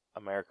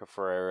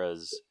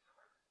Ferrera's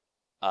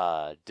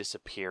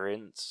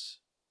disappearance.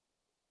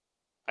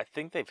 I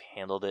think they've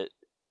handled it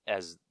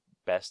as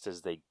best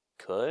as they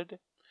could.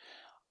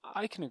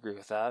 I can agree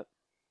with that.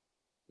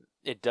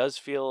 It does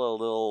feel a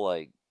little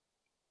like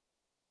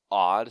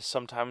odd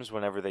sometimes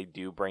whenever they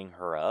do bring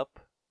her up.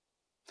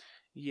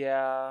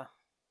 Yeah.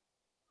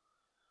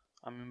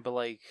 I mean, but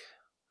like,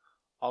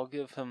 I'll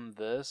give him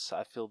this.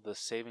 I feel the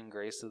saving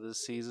grace of this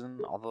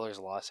season, although there's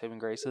a lot of saving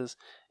graces,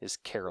 is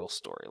Carol's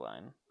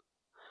storyline.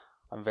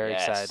 I'm very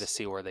excited to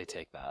see where they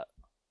take that.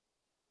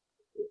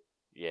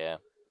 Yeah.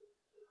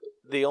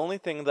 The only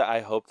thing that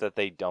I hope that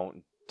they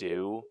don't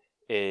do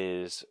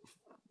is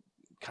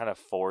kind of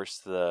force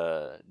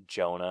the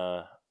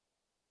Jonah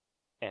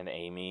and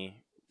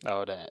Amy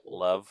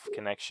love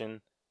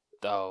connection.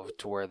 Oh,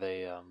 to where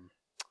they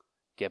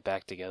get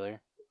back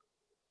together.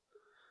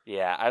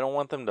 Yeah, I don't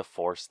want them to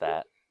force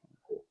that.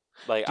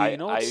 Like, Do you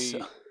know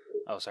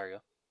Oh, sorry,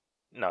 go.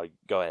 No,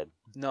 go ahead.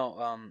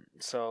 No,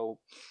 so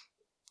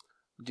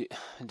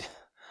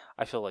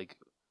I feel like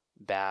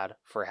bad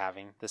for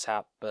having this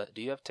app, but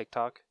do you have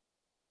TikTok?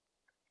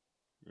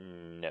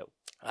 No.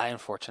 I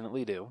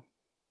unfortunately do.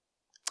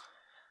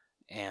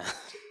 And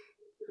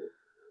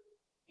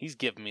he's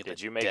giving me the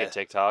Did you make a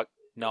TikTok?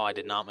 No, I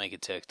did not make a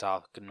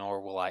TikTok,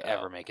 nor will I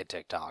ever make a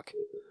TikTok.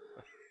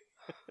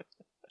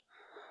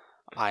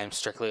 I am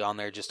strictly on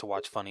there just to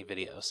watch funny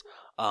videos.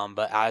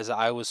 But as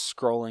I was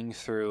scrolling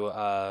through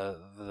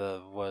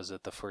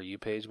the For You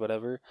page,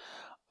 whatever,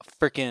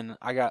 freaking,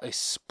 I got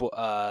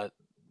the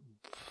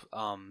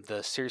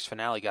series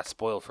finale got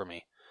spoiled for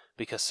me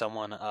because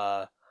someone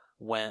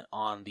went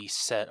on the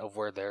set of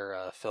where they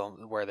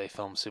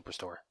filmed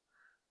Superstore.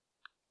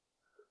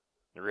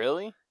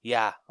 Really?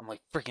 Yeah, I'm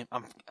like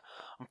I'm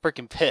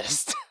freaking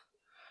pissed.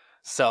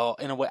 So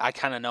in a way, I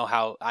kind of know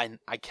how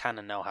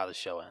the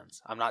show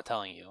ends. I'm not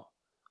telling you,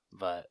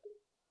 but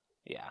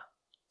yeah.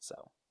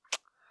 So,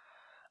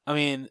 I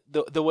mean,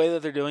 the way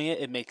that they're doing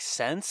it makes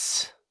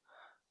sense,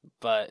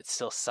 but it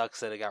still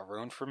sucks that it got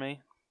ruined for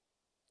me.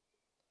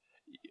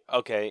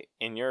 Okay,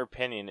 in your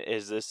opinion,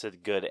 is this a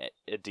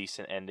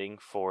decent ending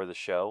for the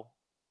show?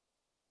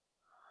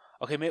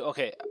 Okay,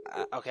 okay.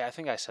 I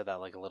think I said that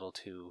like a little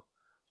too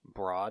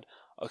broad.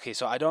 Okay,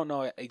 so I don't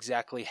know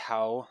exactly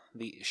how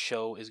the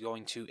show is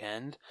going to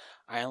end.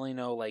 I only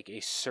know like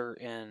a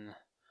certain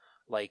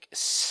like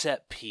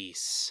set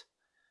piece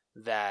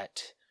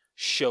that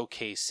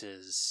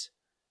showcases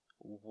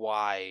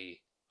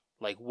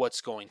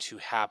what's going to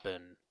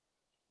happen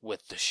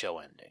with the show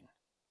ending,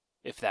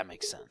 if that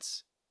makes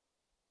sense.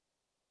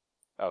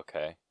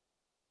 Okay.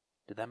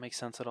 Did that make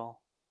sense at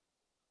all?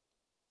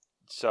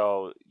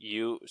 So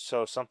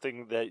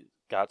something that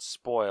got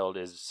spoiled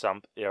is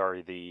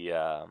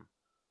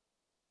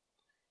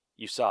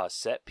you saw a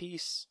set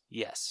piece?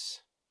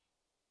 Yes.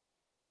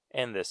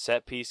 And the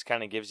set piece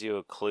kind of gives you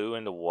a clue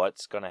into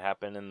what's going to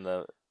happen in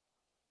the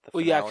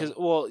well, finale? yeah, because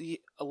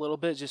a little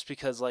bit, just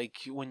because like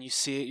when you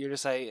see it, you're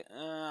just like,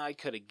 I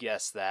could have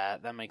guessed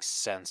that. That makes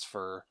sense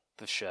for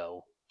the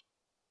show.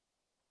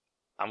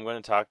 I'm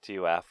going to talk to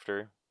you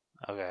after.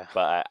 Okay.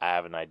 But I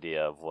have an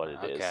idea of what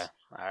it is. Okay.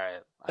 All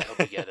right. I hope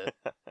you get it.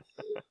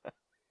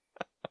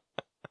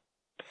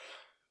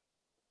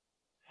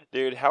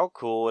 Dude, how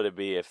cool would it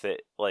be if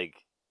it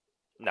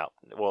no,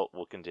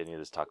 we'll continue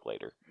this talk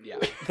later. Yeah.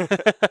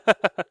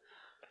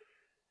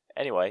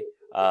 Anyway,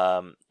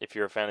 if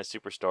you're a fan of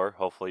Superstore,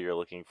 hopefully you're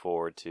looking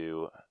forward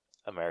to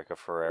America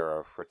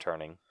Ferrera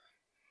returning.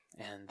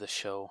 And the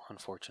show,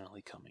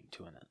 unfortunately, coming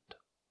to an end.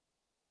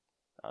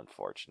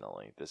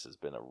 Unfortunately, this has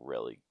been a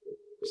really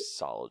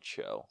solid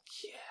show.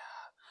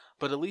 Yeah.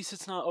 But at least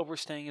it's not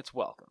overstaying its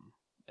welcome.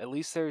 At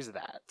least there's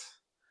that.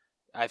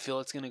 I feel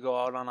it's going to go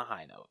out on a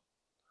high note.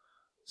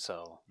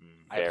 So,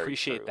 I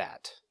appreciate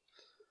that.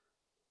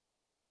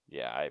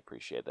 Yeah, I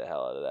appreciate the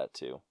hell out of that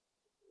too.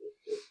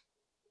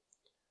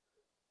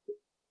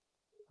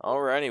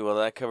 Alrighty, well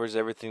that covers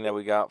everything that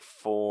we got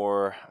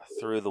for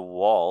Through the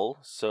Wall.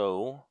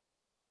 So,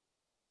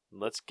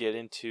 let's get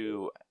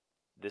into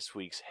this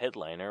week's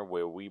headliner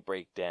where we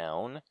break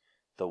down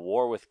The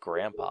War with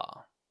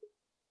Grandpa.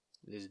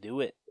 Let's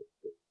do it.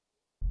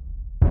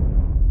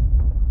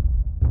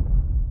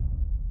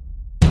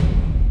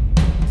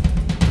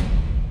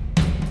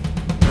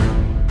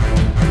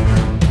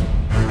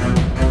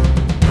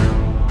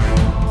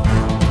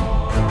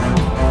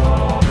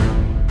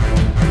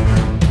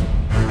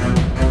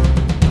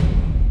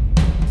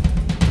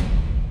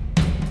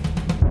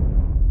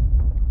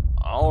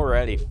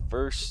 Alrighty,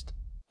 first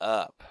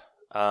up.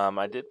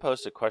 I did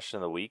post a question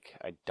of the week.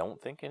 I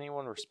don't think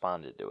anyone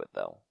responded to it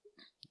though.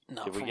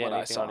 Did we get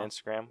anything on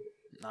Instagram?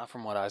 Not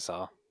from what I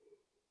saw.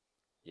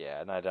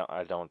 Yeah, and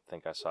I don't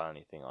think I saw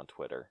anything on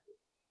Twitter.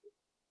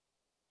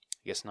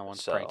 I guess no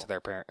one's praying to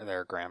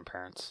their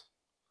grandparents.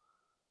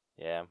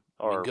 Yeah.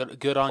 I mean, Or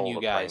good on pulled you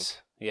a guys.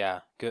 prank. Yeah,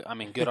 good. I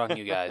mean, good on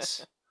you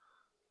guys.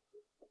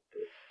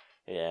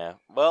 Yeah.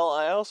 Well,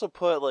 I also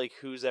put like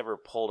who's ever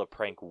pulled a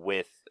prank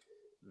with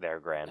their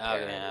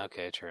grandparent. Yeah,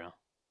 okay, true.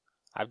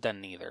 I've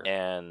done neither.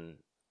 And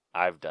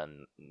I've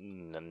done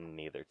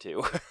neither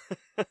too.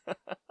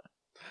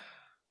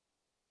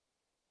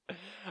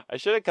 I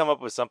should have come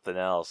up with something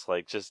else,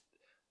 like just.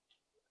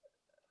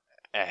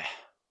 Yeah,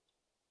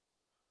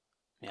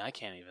 I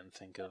can't even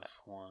think of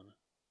one.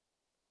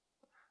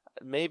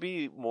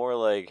 Maybe more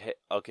like, hey,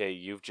 okay,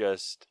 you've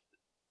just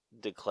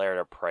declared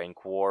a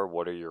prank war.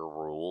 What are your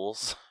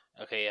rules?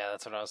 Okay, yeah,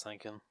 that's what I was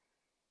thinking.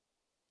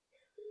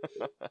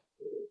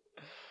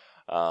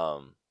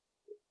 But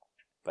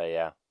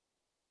yeah.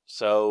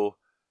 So,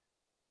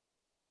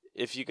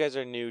 if you guys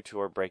are new to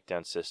our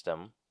breakdown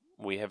system,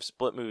 we have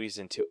split movies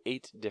into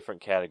 8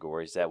 different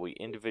categories that we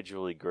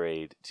individually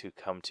grade to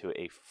come to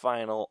a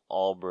final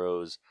All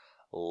Bros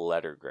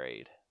letter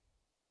grade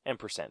and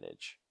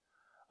percentage.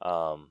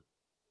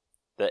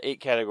 The 8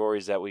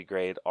 categories that we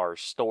grade are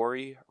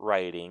story,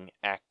 writing,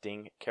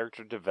 acting,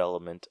 character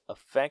development,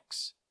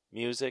 effects,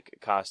 music,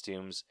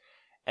 costumes,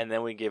 and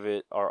then we give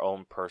it our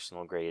own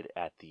personal grade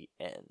at the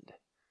end.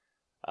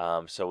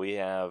 So we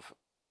have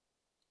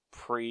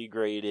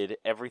pre-graded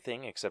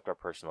everything except our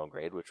personal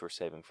grade, which we're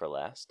saving for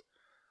last.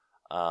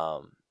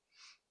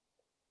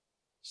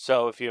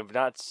 So if you have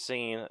not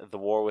seen The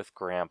War with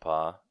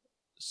Grandpa,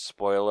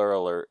 spoiler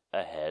alert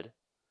ahead,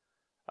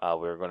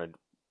 we're going to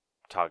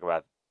talk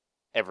about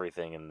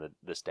everything in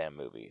this damn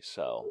movie.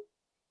 So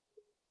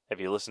if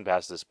you listen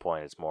past this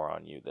point, it's more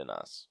on you than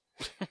us.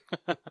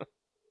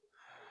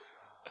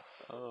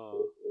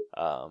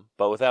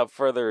 But without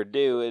further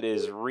ado, it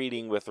is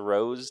Reading with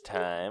Rose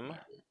time.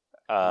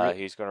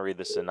 He's going to read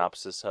the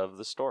synopsis of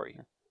the story.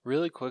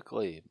 Really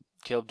quickly,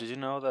 Caleb, did you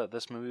know that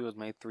this movie was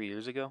made 3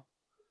 years ago?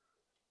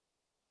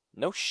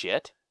 No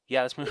shit.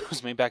 Yeah, this movie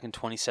was made back in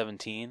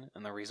 2017,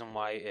 and the reason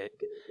why it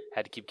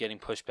had to keep getting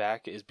pushed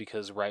back is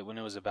because right when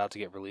it was about to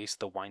get released,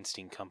 the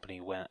Weinstein Company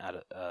went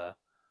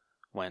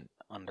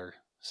under,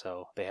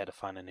 so they had to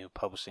find a new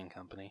publishing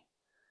company.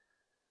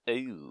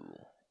 Ooh.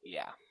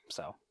 Yeah,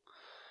 so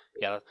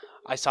yeah,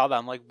 I saw that.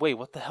 I'm like, wait,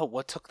 what the hell?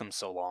 What took them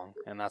so long?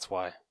 And that's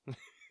why.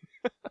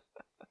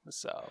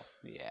 So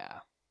yeah.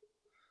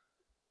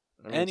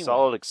 I mean, Anyway.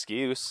 solid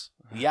excuse.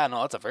 Yeah,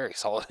 no, that's a very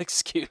solid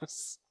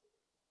excuse.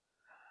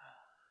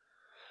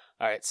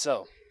 Alright,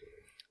 so,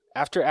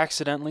 after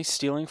accidentally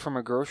stealing from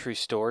a grocery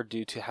store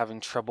due to having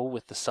trouble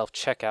with the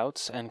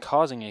self-checkouts and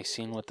causing a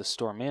scene with the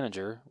store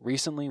manager,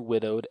 recently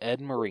widowed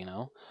Ed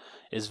Marino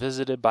is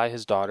visited by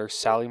his daughter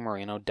Sally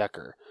Marino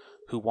Decker,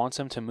 who wants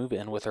him to move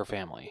in with her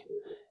family.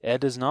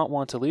 Ed does not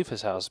want to leave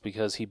his house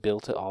because he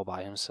built it all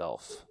by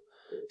himself.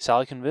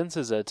 Sally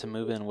convinces Ed to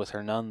move in with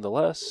her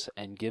nonetheless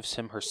and gives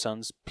him her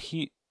son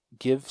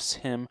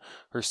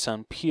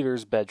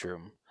Peter's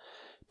bedroom.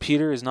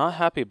 Peter is not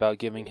happy about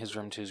giving his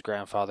room to his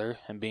grandfather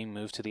and being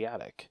moved to the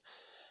attic.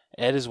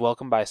 Ed is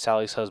welcomed by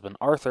Sally's husband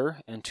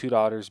Arthur and 2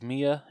 daughters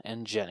Mia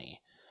and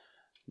Jenny.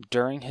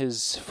 During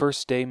his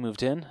first day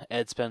moved in,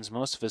 Ed spends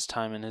most of his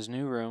time in his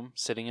new room,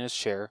 sitting in his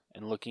chair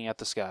and looking at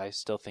the sky,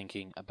 still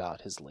thinking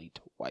about his late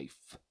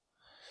wife.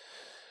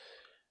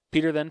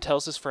 Peter then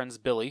tells his friends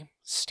Billy,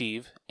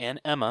 Steve, and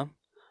Emma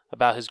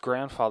about his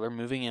grandfather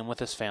moving in with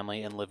his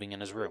family and living in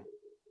his room.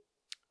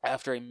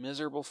 After a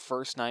miserable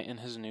first night in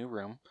his new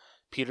room,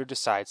 Peter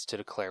decides to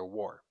declare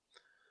war.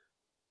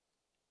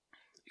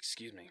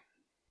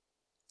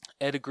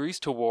 Ed agrees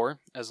to war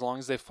as long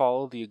as they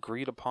follow the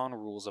agreed-upon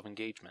rules of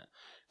engagement.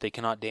 They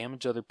cannot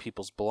damage other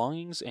people's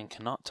belongings and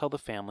cannot tell the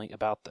family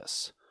about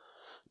this.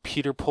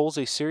 Peter pulls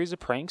a series of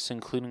pranks,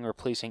 including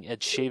replacing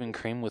Ed's shaving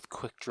cream with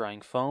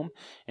quick-drying foam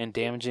and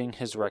damaging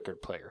his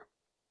record player.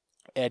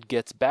 Ed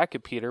gets back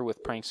at Peter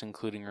with pranks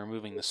including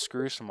removing the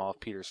screws from all of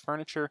Peter's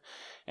furniture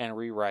and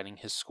rewriting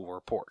his school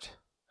report.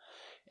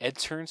 Ed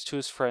turns to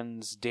his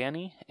friends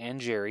Danny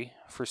and Jerry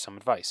for some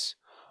advice.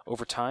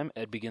 Over time,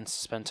 Ed begins to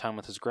spend time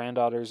with his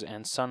granddaughters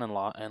and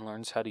son-in-law and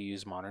learns how to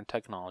use modern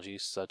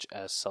technologies such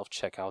as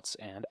self-checkouts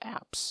and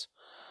apps.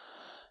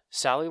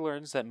 Sally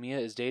learns that Mia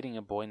is dating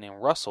a boy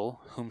named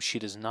Russell, whom she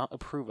does not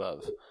approve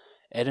of.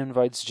 Ed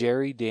invites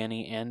Jerry,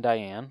 Danny, and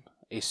Diane,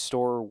 a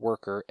store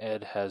worker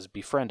Ed has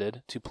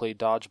befriended, to play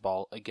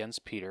dodgeball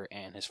against Peter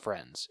and his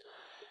friends.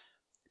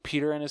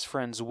 Peter and his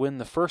friends win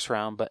the first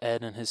round, but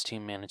Ed and his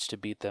team manage to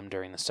beat them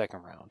during the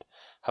second round.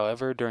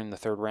 However, during the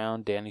third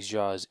round, Danny's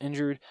jaw is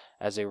injured.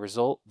 As a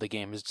result, the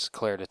game is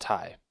declared a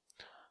tie.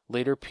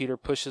 Later, Peter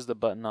pushes the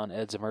button on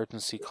Ed's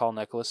emergency call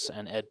necklace,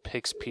 and Ed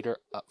picks Peter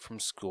up from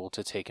school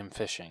to take him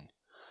fishing.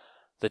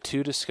 The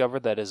two discover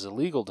that it is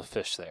illegal to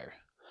fish there.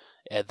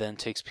 Ed then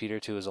takes Peter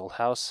to his old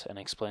house and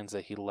explains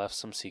that he left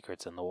some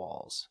secrets in the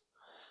walls.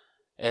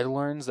 Ed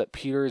learns that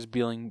Peter is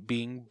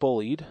being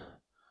bullied,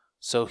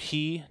 so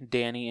he,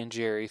 Danny, and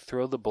Jerry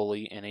throw the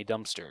bully in a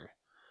dumpster.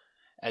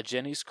 At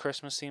Jenny's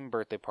Christmas-themed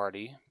birthday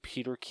party,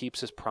 Peter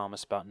keeps his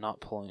promise about not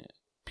pulling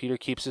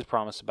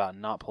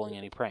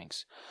any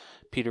pranks.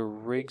 Peter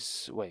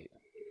rigs... Wait.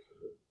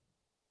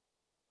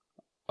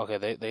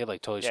 Okay, they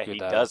like totally Yeah, screwed he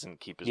that up. doesn't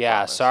keep his Yeah,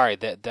 promise. sorry.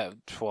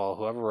 Well,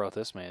 whoever wrote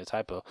this made a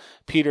typo.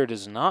 Peter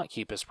does not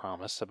keep his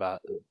promise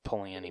about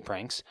pulling any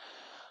pranks.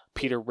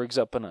 Peter rigs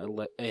up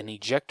an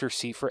ejector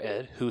seat for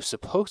Ed, who's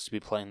supposed to be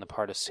playing the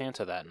part of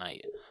Santa that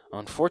night.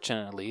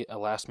 Unfortunately, a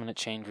last-minute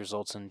change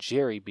results in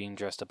Jerry being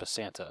dressed up as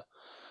Santa.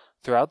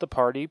 Throughout the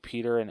party,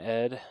 Peter and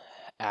Ed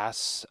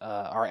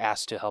are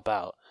asked to help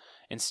out.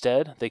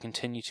 Instead, they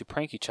continue to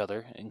prank each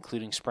other,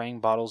 including spraying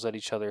bottles at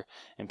each other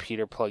and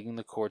Peter plugging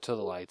the cord to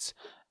the lights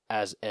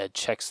as Ed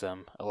checks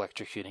them,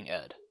 electrocuting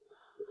Ed.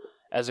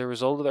 As a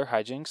result of their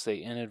hijinks, they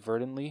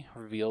inadvertently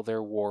reveal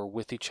their war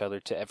with each other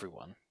to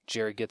everyone.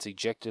 Jerry gets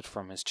ejected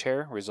from his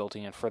chair,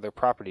 resulting in further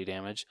property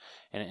damage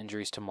and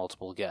injuries to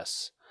multiple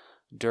guests.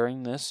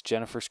 During this,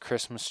 Jennifer's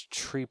Christmas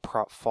tree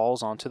prop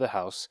falls onto the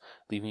house,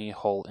 leaving a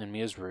hole in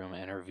Mia's room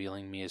and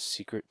revealing Mia's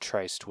secret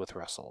tryst with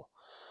Russell.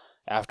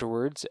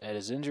 Afterwards, Ed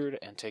is injured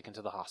and taken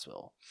to the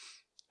hospital.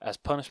 As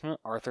punishment,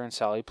 Arthur and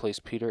Sally place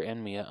Peter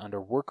and Mia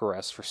under work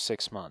arrest for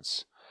 6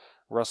 months.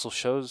 Russell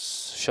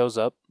shows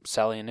up.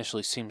 Sally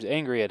initially seems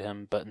angry at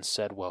him, but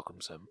instead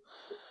welcomes him.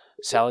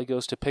 Sally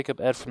goes to pick up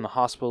Ed from the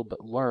hospital,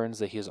 but learns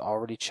that he is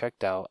already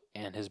checked out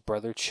and his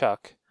brother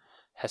Chuck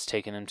has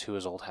taken him to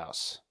his old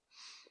house.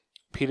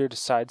 Peter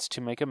decides to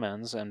make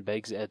amends and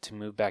begs Ed to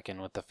move back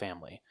in with the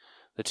family.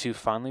 The two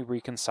finally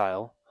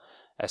reconcile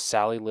as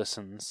Sally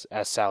listens.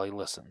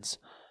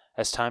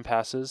 As time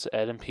passes,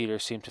 Ed and Peter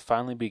seem to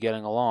finally be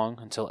getting along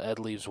until Ed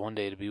leaves one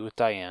day to be with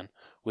Diane,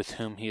 with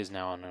whom he is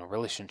now in a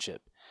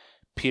relationship.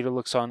 Peter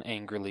looks on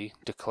angrily,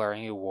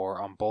 declaring a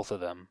war on both of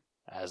them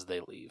as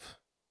they leave.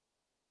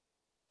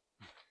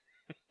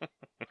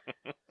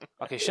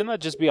 Okay, shouldn't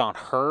that just be on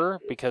her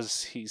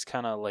because he's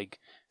kind of like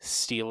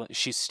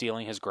she's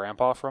stealing his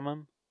grandpa from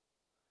him?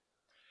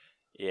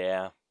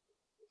 Yeah.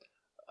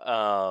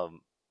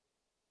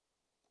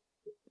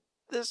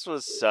 This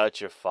was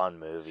such a fun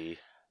movie.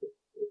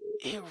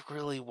 It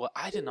really was.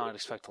 I did not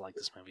expect to like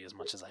this movie as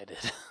much as I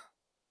did.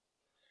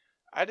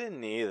 I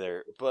didn't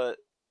either, but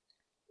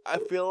I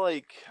feel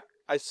like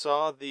I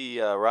saw the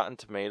Rotten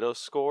Tomatoes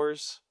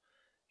scores,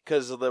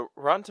 because the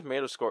Rotten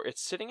Tomatoes score,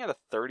 it's sitting at a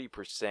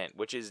 30%,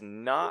 which is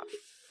not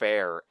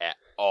fair at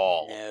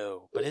all.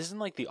 No, but isn't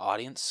like the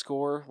audience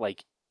score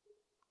like?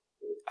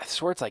 I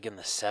swear it's like in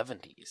the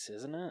 70s,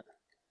 isn't it?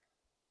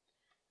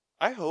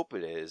 I hope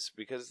it is,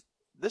 because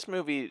this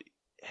movie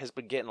has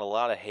been getting a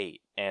lot of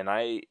hate, and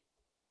I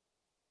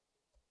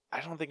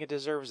don't think it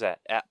deserves that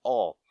at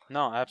all.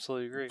 No, I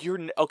absolutely agree.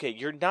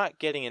 You're not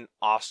getting an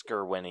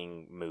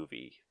Oscar-winning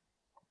movie.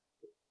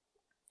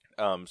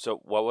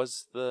 So what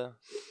was the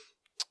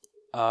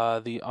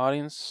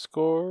audience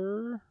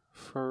score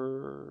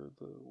for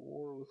The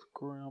War with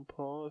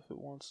Grandpa, if it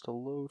wants to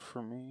load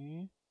for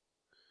me.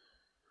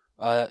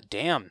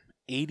 Damn,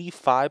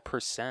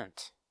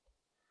 85%.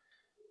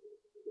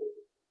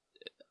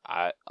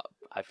 I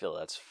feel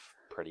that's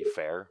pretty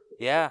fair.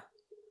 Yeah.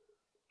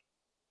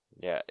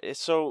 Yeah.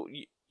 So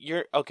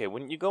you're okay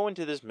when you go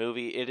into this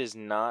movie. It is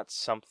not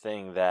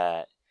something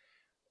that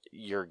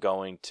you're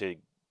going to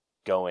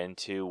go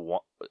into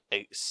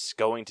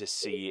going to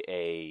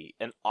see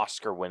an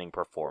Oscar-winning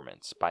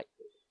performance by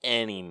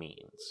any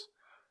means.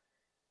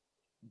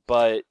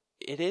 But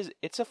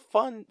it's a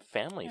fun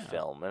family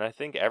film, and I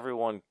think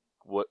everyone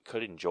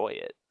could enjoy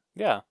it.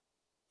 Yeah.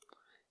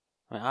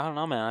 I mean, I don't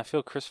know, man. I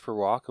feel Christopher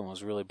Walken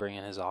was really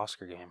bringing his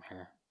Oscar game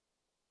here.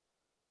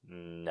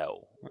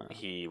 No.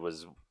 He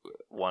was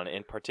one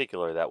in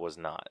particular that was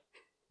not.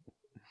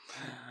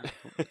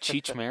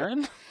 Cheech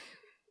Marin?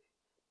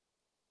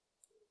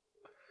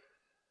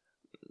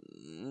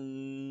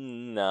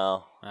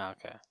 No.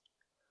 Okay.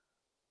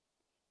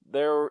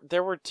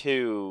 There were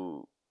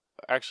two,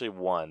 actually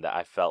one that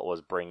I felt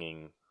was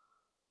bringing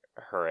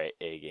her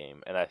A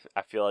game, and I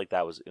feel like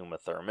that was Uma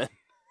Thurman.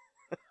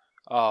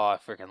 Oh, I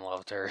freaking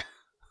loved her.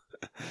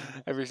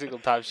 Every single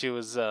time she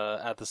was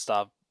at the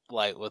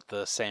stoplight with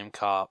the same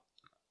cop,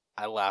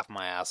 I laughed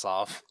my ass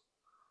off.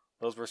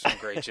 Those were some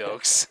great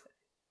jokes.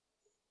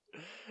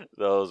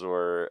 Those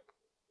were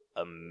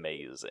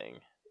amazing.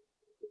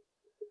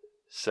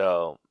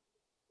 So,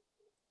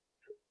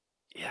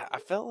 yeah, I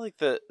felt like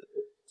the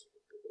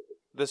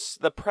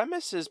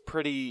premise is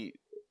pretty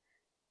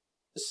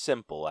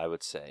simple, I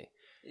would say.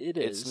 It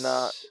is.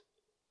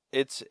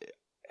 It's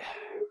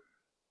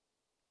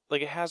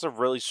like it has a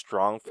really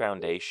strong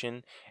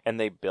foundation, and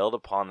they build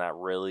upon that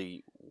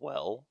really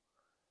well.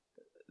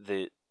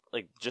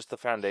 Just the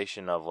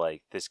foundation of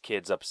like this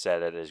kid's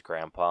upset at his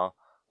grandpa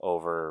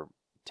over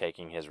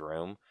taking his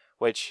room,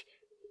 which,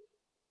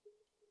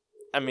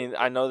 I mean,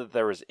 I know that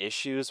there was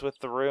issues with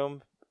the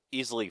room,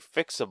 easily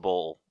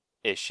fixable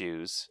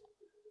issues.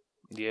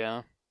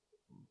 Yeah.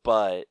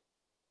 But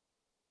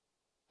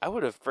I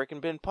would have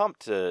freaking been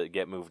pumped to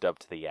get moved up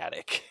to the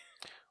attic.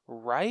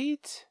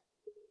 Right?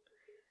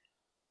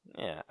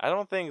 Yeah, I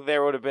don't think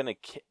there would have been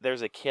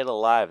there's a kid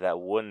alive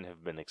that wouldn't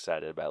have been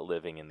excited about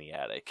living in the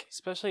attic.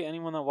 Especially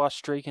anyone that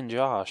watched Drake and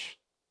Josh.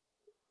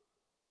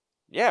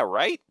 Yeah,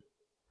 right?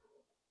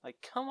 Like,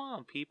 come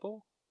on,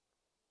 people.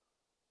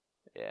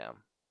 Yeah.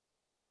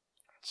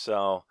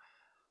 So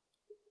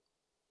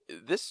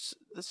this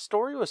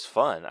story was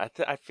fun.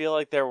 I feel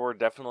like there were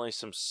definitely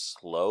some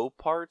slow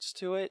parts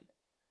to it.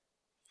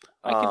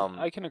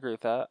 I can agree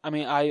with that. I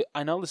mean,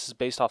 I know this is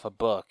based off a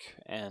book,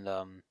 and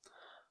I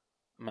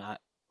mean,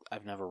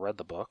 I've never read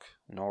the book,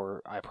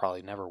 nor I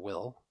probably never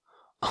will.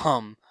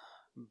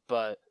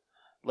 But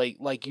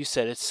like you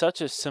said, it's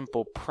such a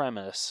simple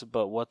premise,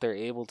 but what they're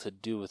able to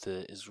do with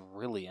it is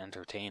really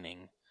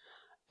entertaining.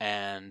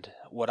 And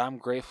what I'm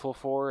grateful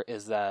for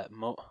is that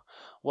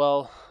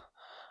well,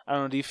 I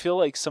don't know. Do you feel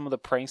like some of the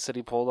pranks that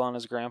he pulled on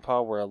his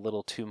grandpa were a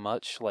little too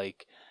much?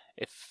 Like,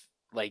 if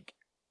like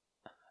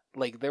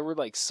there were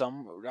like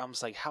some. I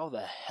was like, how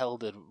the hell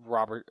did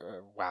Robert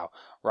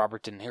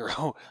De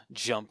Niro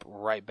jump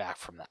right back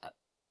from that?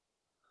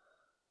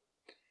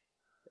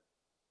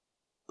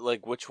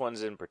 Like, which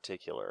ones in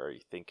particular are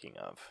you thinking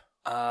of?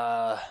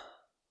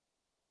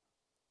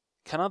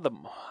 Kind of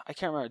I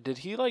can't remember. Did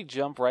he like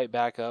jump right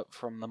back up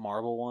from the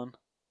marble one?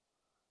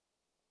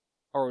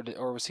 Or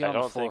was he on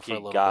the floor for a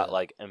little bit? I don't think he got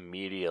like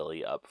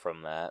immediately up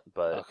from that,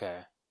 but okay.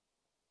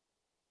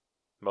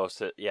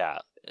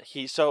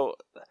 So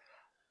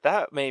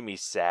that made me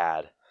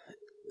sad.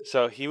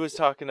 So he was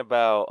talking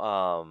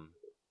about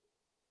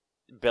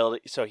building.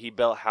 So he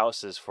built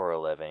houses for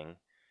a living,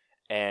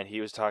 and he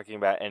was talking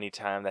about any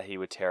time that he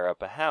would tear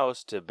up a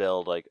house to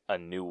build like a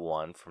new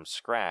one from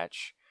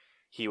scratch,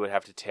 he would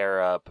have to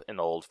tear up an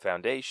old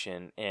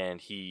foundation,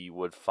 and he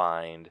would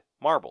find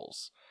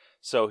marbles.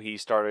 So he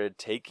started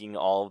taking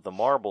all of the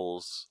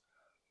marbles,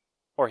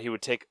 or he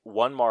would take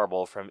one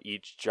marble from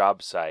each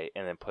job site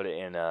and then put it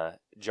in a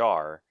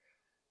jar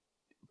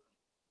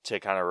to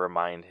kind of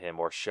remind him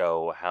or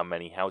show how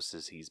many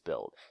houses he's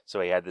built.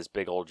 So he had this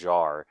big old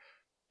jar,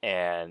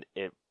 and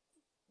it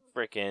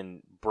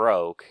freaking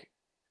broke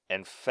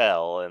and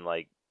fell, and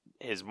like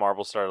his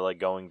marble started like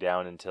going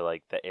down into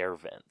like the air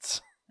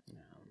vents.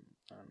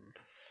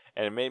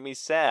 And it made me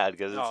sad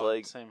because it's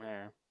like same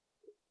here.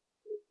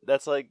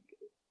 That's like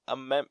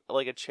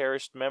a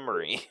cherished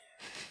memory.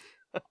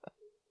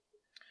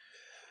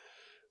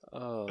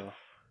 Oh,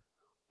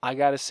 I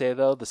gotta say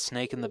though, the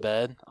snake in the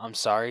bed. I'm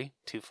sorry,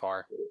 too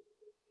far.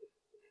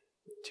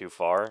 Too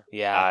far?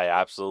 Yeah, I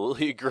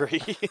absolutely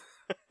agree.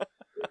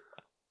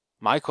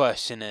 My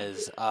question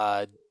is,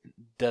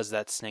 does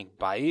that snake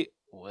bite?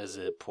 Was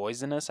it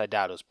poisonous? I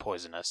doubt it was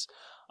poisonous.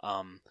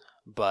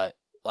 But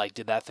like,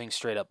 did that thing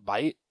straight up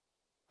bite?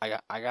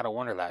 I gotta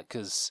wonder that,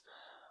 because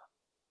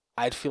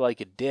I'd feel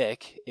like a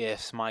dick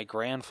if my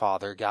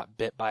grandfather got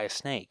bit by a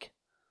snake.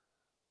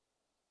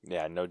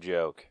 Yeah, no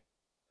joke.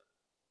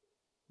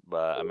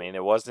 But I mean,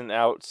 it wasn't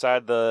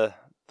outside the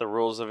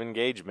rules of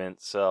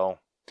engagement, so.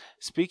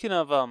 Speaking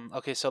of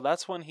okay, so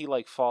that's when he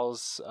like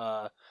falls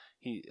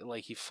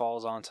he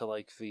falls onto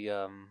like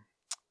the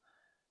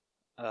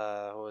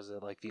what was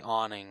it, like the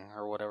awning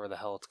or whatever the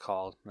hell it's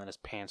called, and then his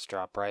pants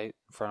drop right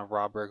in front of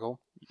Rob Riggle.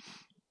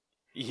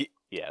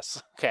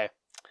 Yes. Okay.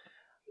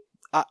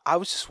 I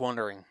was just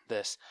wondering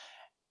this.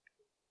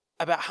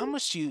 About how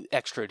much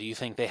extra do you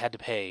think they had to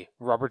pay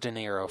Robert De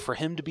Niro for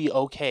him to be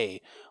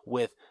okay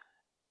with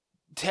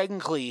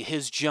technically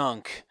his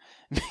junk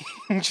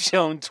being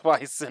shown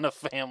twice in a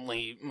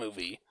family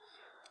movie?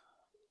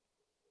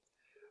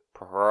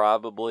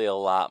 Probably a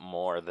lot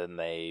more than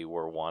they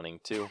were wanting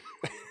to.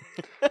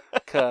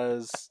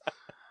 Because,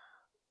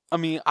 I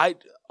mean,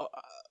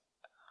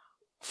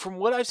 from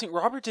what I've seen,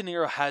 Robert De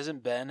Niro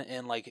hasn't been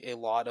in like a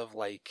lot of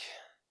like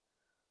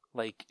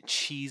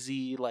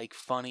cheesy, like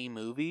funny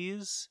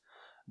movies.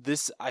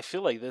 I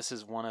feel like this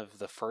is one of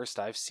the first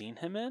I've seen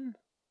him in.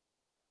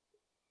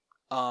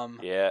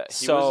 Yeah,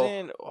 he was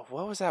in,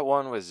 what was that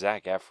one with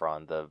Zac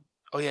Efron?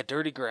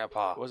 Dirty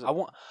Grandpa. Was it?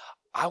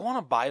 I want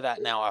to buy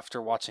that now after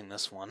watching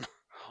this one.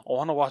 I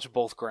want to watch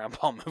both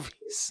Grandpa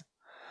movies.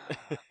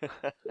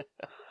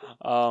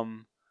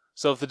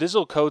 So if the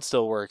digital code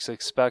still works,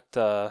 expect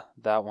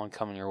that one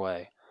coming your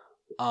way.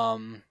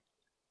 But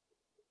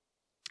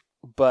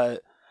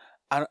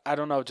I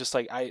don't know, just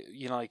like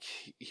like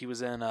he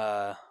was in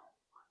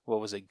what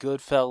was it,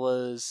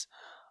 Goodfellas,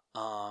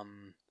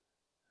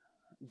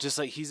 just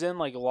like he's in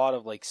like a lot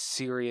of like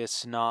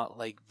serious, not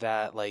like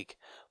that like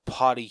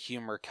potty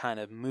humor kind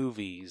of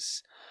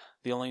movies.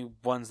 The only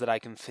ones that I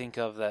can think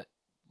of that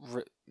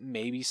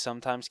maybe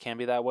sometimes can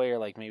be that way are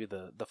like maybe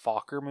the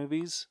Fokker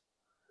movies,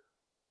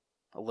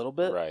 a little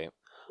bit, right?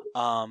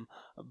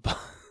 But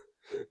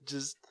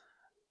just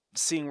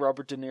seeing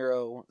Robert De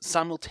Niro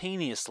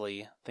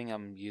simultaneously, I think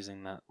I'm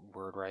using that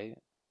word right,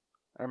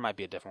 or it might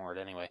be a different word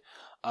anyway,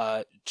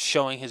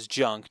 showing his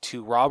junk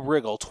to Rob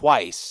Riggle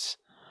twice.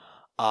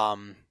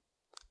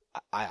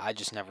 I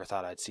just never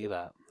thought I'd see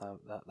that.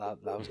 That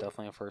was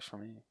definitely a first for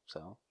me.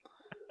 So,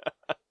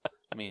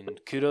 I mean,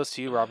 kudos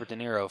to you, Robert De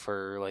Niro,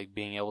 for like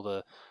being able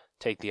to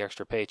take the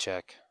extra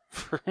paycheck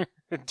for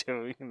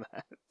doing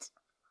that.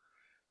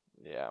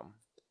 Yeah.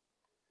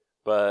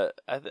 But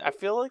I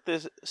feel like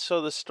this.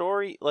 So the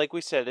story, like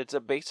we said, it's a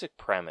basic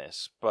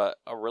premise, but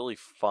a really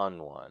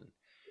fun one.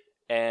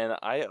 And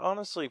I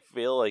honestly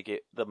feel like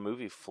the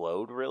movie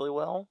flowed really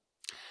well.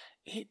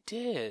 It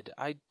did.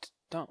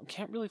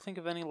 can't really think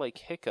of any like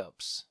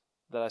hiccups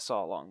that I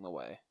saw along the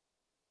way.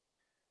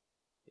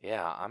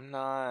 Yeah, I'm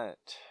not.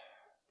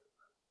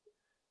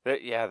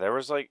 There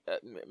was like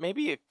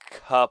maybe a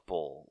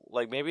couple.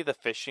 Like maybe the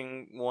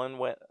fishing one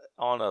went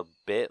on a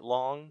bit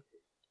long.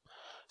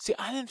 See,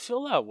 I didn't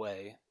feel that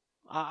way.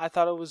 I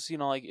thought it was,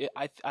 like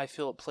I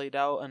feel it played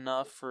out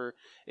enough for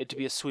it to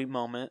be a sweet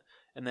moment,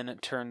 and then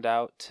it turned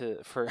out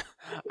for.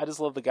 I just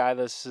love the guy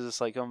that's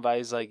just like going by.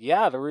 He's like,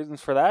 yeah, the reason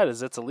for that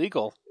is it's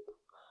illegal.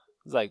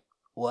 He's like,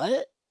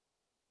 what?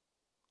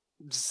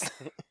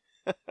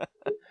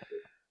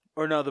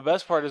 Or no, the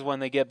best part is when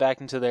they get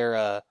back into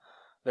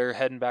they're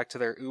heading back to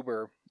their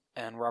Uber,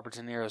 and Robert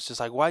De Niro's just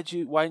like, why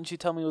didn't you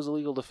tell me it was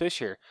illegal to fish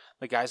here?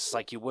 The guy's just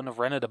like, you wouldn't have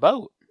rented a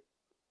boat.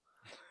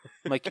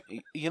 I'm like,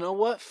 you know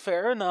what?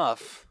 Fair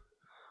enough.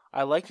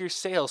 I like your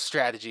sales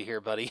strategy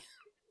here, buddy.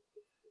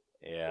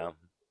 Yeah.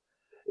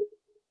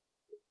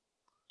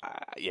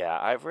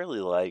 I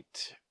really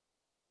liked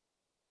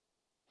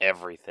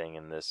everything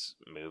in this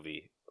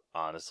movie,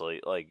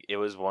 honestly. Like, it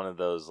was one of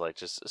those, like,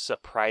 just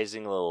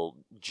surprising little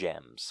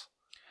gems.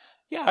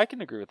 Yeah, I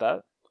can agree with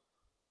that.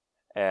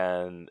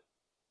 And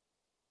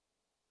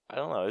I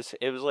don't know,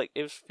 it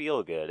was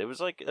feel good. It was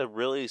like a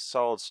really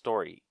solid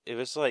story. It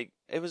was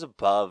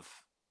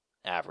above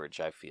average,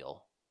 I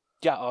feel.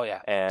 Yeah, oh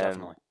yeah, and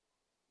definitely.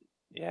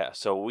 Yeah,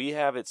 so we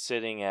have it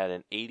sitting at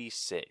an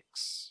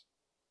 86.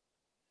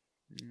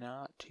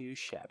 Not too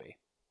shabby.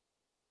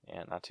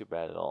 Yeah, not too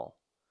bad at all.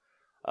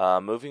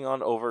 Moving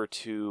on over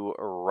to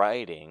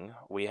writing,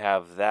 we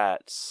have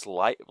that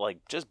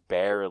just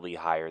barely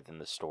higher than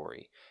the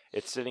story.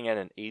 It's sitting at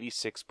an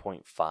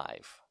 86.5.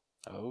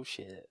 Oh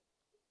shit.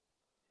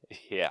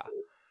 Yeah.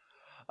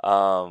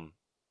 I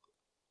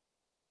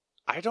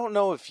don't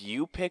know if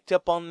you picked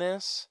up on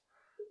this,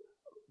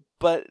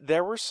 but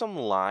there were some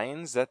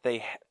lines that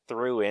they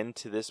threw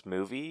into this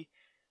movie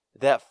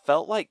that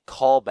felt like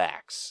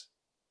callbacks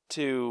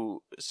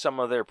to some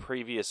of their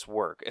previous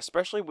work,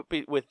 especially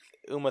with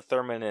Uma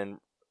Thurman and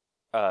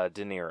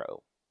De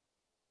Niro.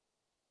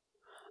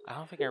 I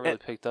don't think I really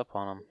picked up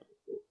on them.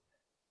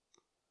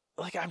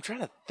 Like, I'm trying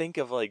to think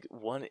of like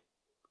one.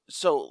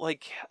 So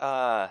like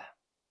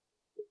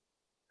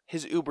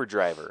his Uber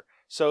driver.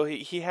 So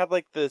he had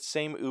like the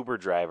same Uber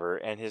driver,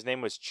 and his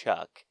name was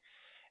Chuck,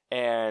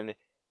 and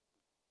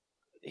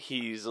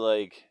he's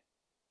like,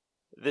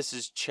 this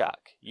is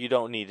Chuck. You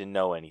don't need to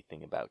know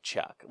anything about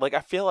Chuck. Like, I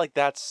feel like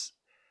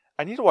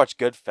I need to watch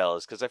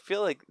Goodfellas, because I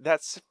feel like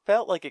that's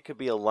felt like it could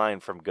be a line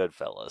from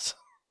Goodfellas.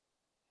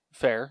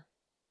 Fair.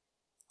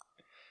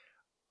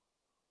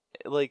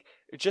 Like,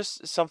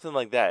 just something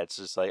like that. It's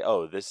just like,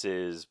 oh, this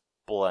is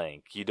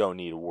blank. You don't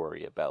need to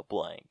worry about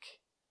blank.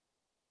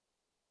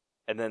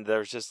 And then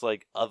there's just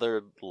like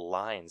other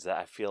lines that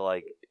I feel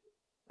like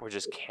were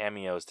just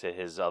cameos to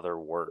his other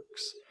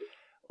works.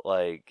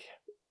 Like,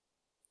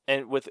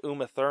 and with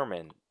Uma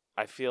Thurman,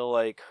 I feel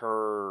like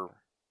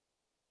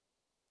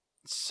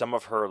some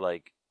of her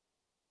like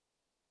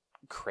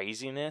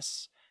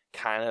craziness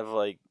kind of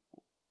like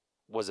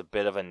was a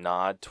bit of a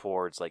nod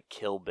towards like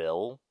Kill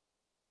Bill,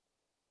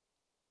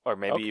 or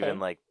maybe even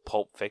like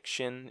Pulp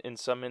Fiction in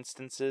some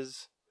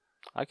instances.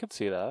 I could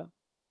see that.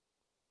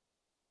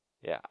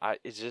 Yeah,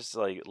 it's just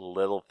like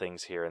little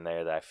things here and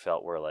there that I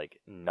felt were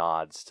like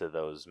nods to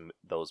those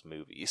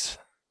movies.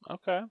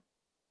 Okay.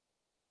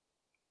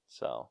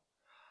 So,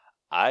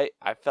 I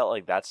felt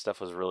like that stuff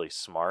was really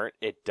smart.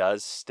 It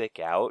does stick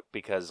out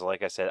because,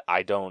 like I said,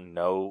 I don't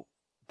know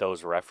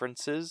those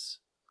references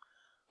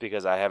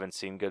because I haven't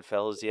seen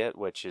Goodfellas yet,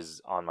 which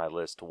is on my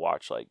list to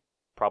watch like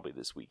probably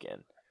this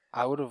weekend.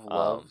 I would have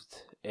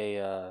loved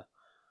a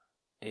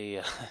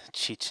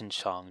Cheech and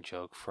Chong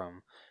joke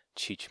from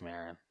Cheech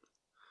Marin.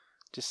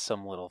 Just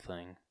some little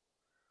thing.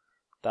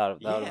 That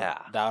would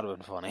have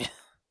been funny.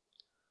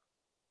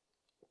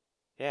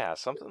 Yeah,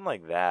 something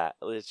like that.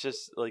 It's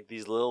just like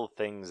these little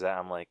things that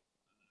I'm like,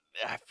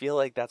 I feel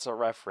like that's a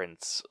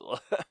reference.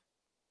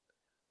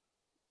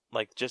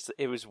 Like, just,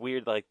 it was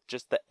weird, like,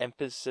 just the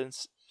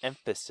emphasis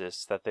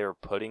that they were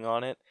putting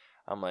on it.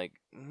 I'm like,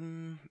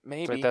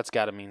 maybe. It's like, that's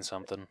got to mean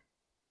something.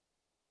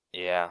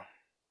 Yeah.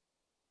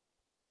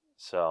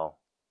 So,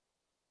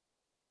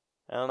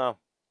 I don't know.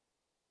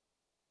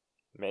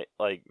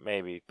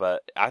 Maybe,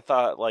 but I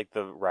thought like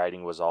the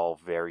writing was all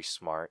very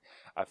smart.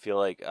 I feel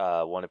like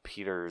one of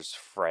Peter's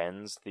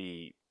friends,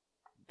 the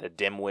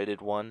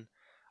dim-witted one,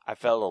 I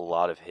felt a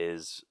lot of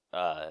his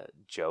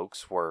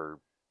jokes were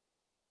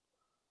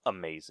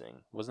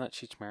amazing. Wasn't that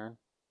Cheech Marin?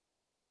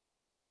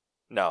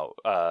 No,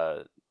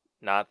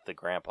 not the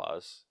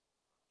grandpas.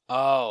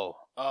 Oh,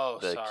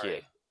 the sorry.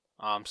 Kid.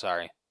 Oh, I'm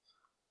sorry.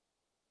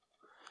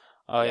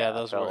 Oh yeah,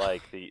 those I felt were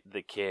like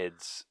the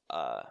kids.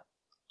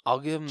 I'll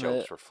give him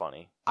jokes were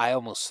funny. I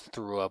almost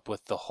threw up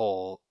with the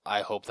whole I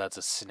hope that's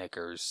a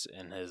Snickers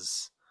in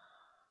his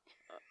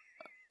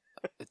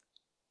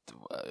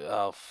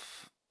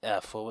F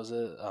what was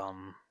it?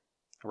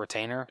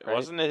 Retainer, right?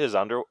 Wasn't it his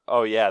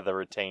Oh yeah, the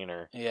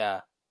retainer.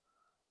 Yeah.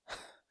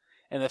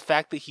 And the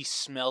fact that he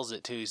smells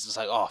it too, he's just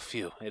like, oh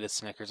phew, it is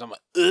Snickers. I'm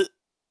like, ugh.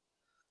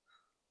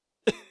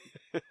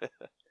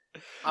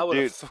 I would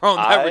have Dude, thrown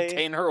that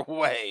retainer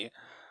away.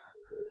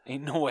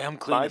 Ain't no way I'm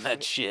cleaning My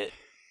that shit.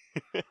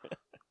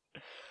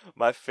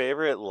 My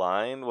favorite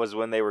line was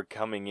when they were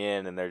coming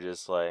in and they're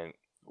just like,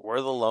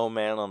 we're the low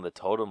man on the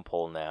totem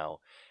pole now.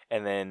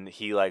 And then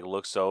he like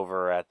looks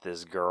over at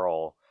this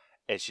girl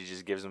and she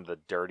just gives him the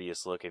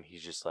dirtiest look and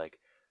he's just like,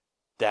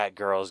 that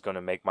girl's going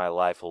to make my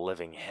life a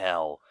living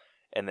hell.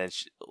 And then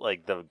she,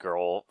 like the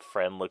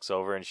girlfriend looks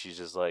over and she's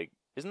just like,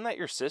 isn't that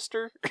your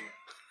sister?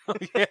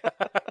 Yeah.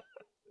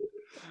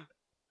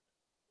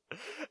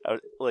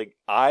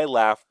 I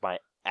laughed my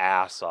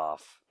ass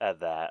off at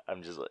that.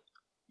 I'm just like,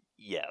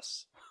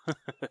 yes.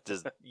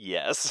 Just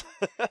yes.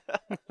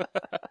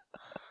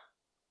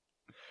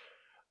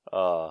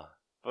 Oh,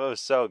 but it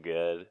was so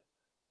good.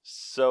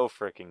 So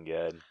freaking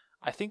good.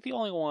 I think the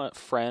only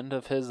friend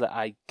of his that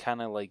I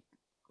kind of like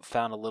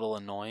found a little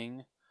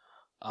annoying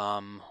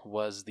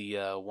was the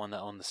one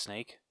that owned the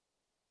snake.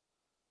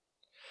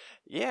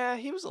 Yeah,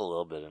 he was a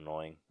little bit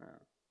annoying.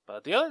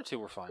 But the other two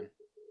were fine.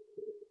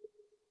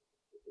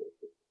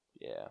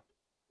 Yeah.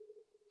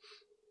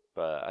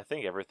 But I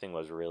think everything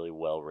was really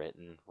well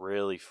written,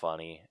 really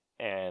funny,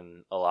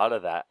 and a lot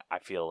of that I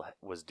feel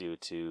was due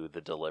to the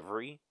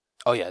delivery.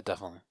 Oh yeah,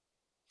 definitely.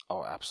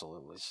 Oh,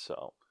 absolutely.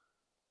 So,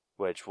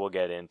 which we'll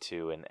get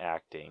into in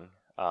acting.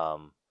 But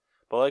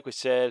like we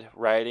said,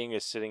 writing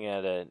is sitting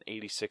at an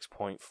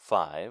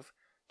 86.5,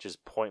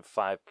 just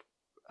 0.5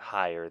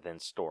 higher than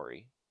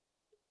story.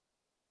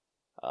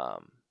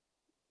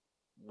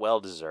 Well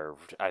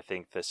deserved, I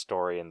think, the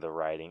story and the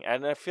writing,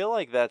 and I feel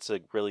like that's a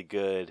really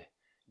good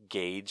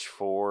gauge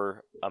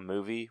for a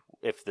movie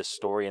if the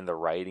story and the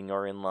writing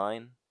are in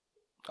line.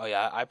 Oh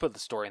yeah, I put the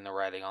story and the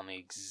writing on the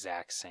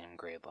exact same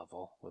grade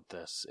level with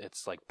this.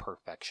 It's like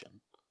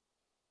perfection.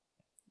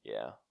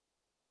 Yeah.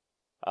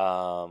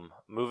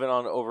 Moving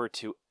on over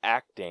to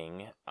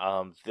acting.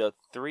 The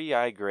three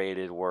I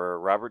graded were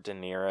Robert De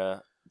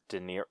Niro. De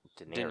Niro.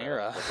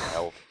 What the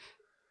hell?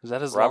 Is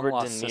that his Robert De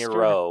long-lost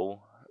Niro.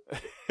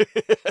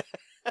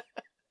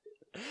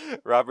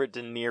 Robert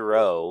De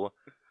Niro,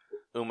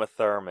 Uma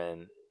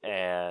Thurman,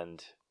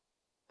 and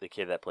the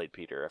kid that played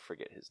Peter. I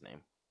forget his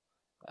name.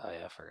 Oh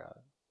yeah, I forgot.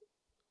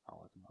 I'll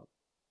look him up.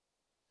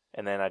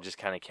 And then I just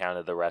kind of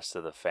counted the rest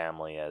of the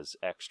family as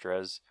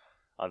extras,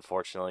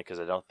 unfortunately, because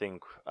I don't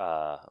think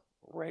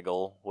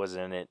Riggle was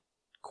in it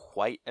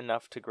quite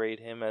enough to grade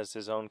him as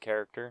his own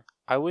character.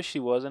 I wish he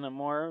was in it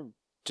more,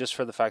 just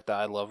for the fact that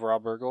I love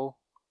Rob Riggle.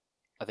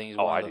 I think he's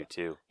I do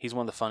too. He's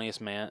one of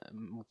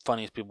the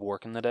funniest people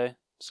working today.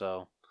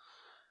 So,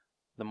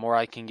 the more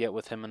I can get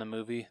with him in a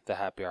movie, the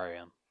happier I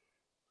am.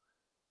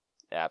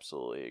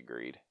 Absolutely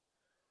agreed.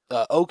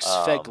 Oaks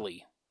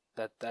Fegley,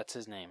 that's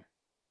his name.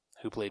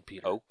 Who played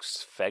Peter?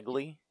 Oaks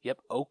Fegley?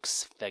 Yep,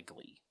 Oaks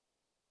Fegley.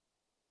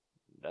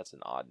 That's an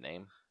odd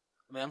name.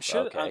 I mean, I'm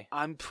sure. Okay.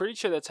 I'm pretty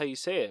sure that's how you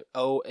say it.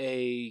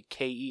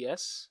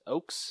 Oakes.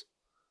 Oaks.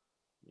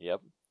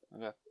 Yep.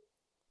 Okay.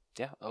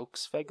 Yeah,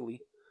 Oaks Fegley.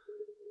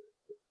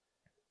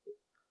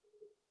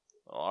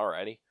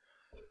 Alrighty.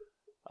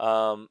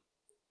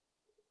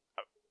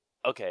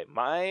 Okay,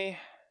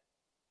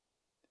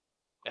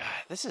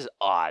 this is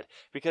odd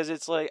because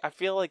it's like I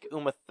feel like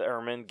Uma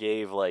Thurman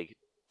gave like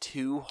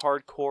too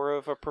hardcore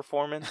of a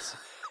performance.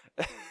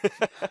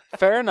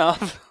 Fair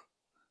enough.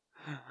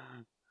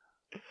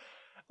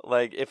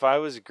 Like if I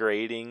was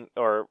grading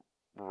or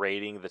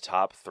rating the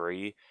top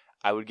three,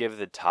 I would give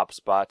the top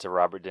spot to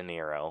Robert De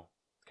Niro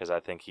because I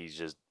think he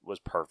just was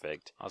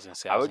perfect. I was gonna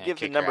say I would give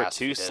the number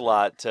 2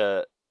 slot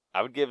to.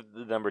 I would give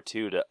the number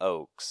 2 to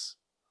Oaks.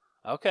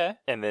 Okay.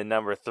 And then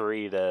number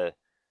 3 to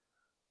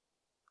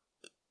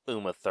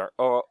Uma Thurman.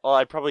 Or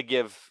I'd probably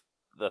give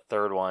the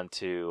third one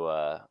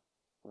to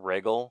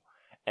Riggle,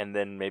 and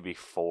then maybe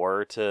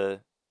 4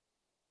 to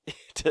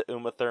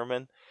Uma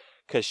Thurman,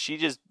 because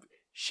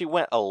she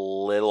went a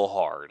little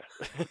hard.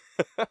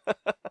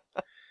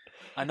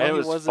 I know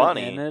he wasn't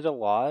funny. in it a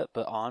lot,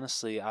 but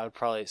honestly, I would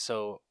probably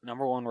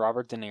number 1,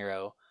 Robert De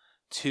Niro,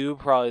 2,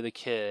 probably the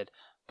kid,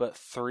 but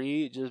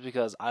 3, just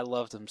because I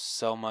loved him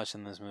so much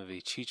in this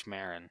movie, Cheech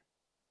Marin.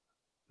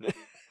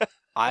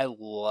 I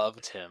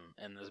loved him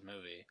in this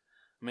movie.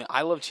 I mean,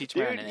 I love Cheech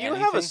Marin in anything. You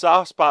have a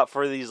soft spot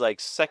for these like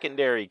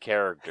secondary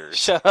characters.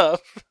 Shut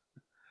up.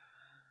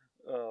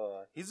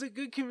 He's a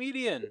good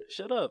comedian.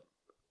 Shut up.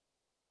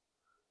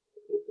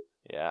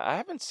 Yeah, I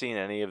haven't seen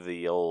any of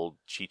the old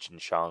Cheech and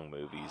Chong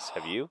movies.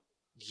 Have you?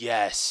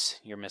 Yes,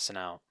 you're missing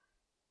out.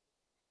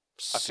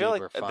 I feel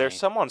like funny. there's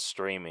some on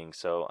streaming,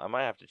 so I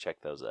might have to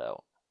check those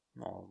out.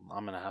 Well,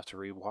 I'm gonna have to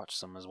rewatch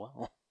some as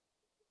well.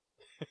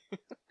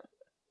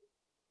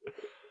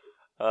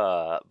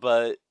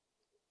 But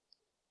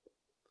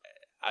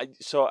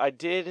I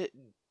did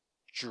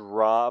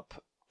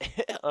drop.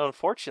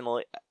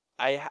 Unfortunately,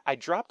 I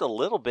dropped a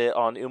little bit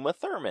on Uma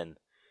Thurman.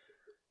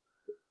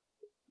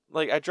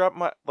 Like I dropped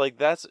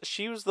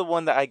she was the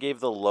one that I gave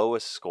the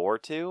lowest score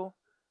to.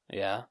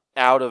 Yeah.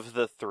 Out of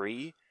the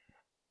 3.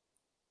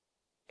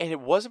 And it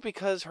wasn't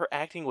because her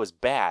acting was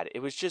bad. It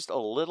was just a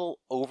little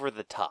over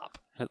the top.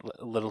 A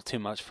little too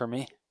much for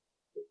me.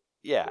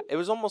 Yeah, it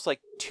was almost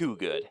like too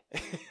good.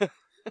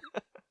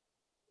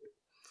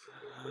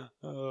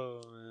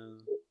 Oh man.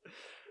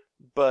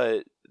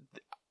 But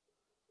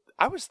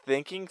I was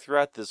thinking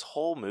throughout this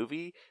whole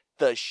movie,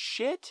 the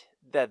shit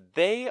that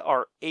they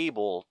are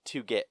able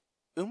to get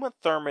Uma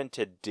Thurman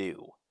to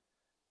do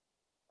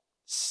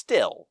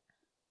still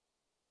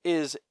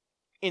is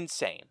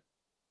insane.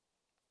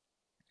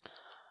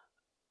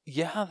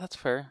 Yeah, that's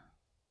fair.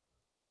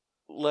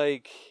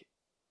 Like,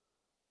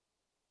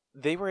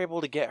 they were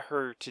able to get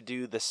her to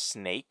do the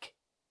snake.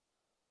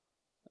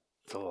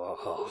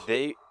 Ugh.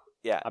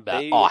 Yeah, I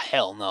bet. Oh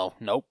hell no.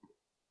 Nope.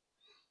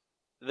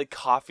 the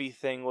coffee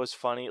thing was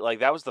funny. Like,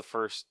 that was the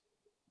first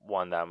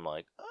one that I'm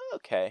like, oh,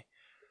 okay.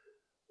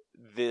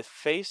 The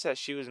face that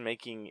she was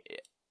making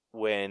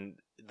when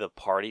the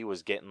party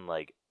was getting,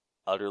 like,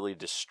 utterly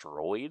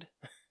destroyed.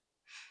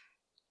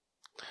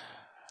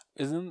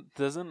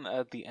 Doesn't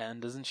at the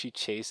end, doesn't she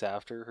chase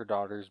after her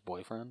daughter's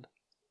boyfriend?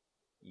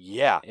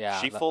 Yeah,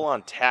 Yeah, she full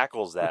on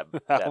tackles that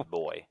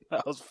boy.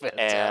 That was fantastic.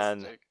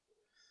 And,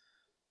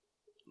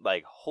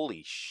 like,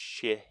 holy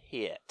shit.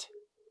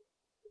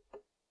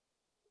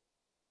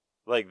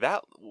 Like,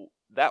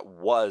 that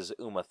was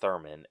Uma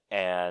Thurman,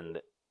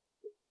 and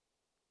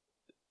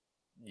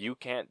you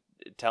can't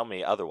tell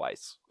me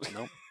otherwise.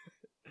 Nope.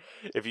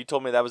 If you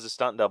told me that was a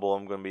stunt double,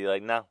 I'm going to be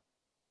like, no,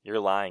 you're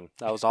lying.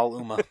 That was all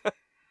Uma.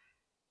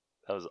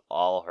 That was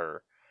all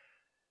her.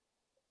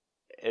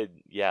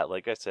 And yeah,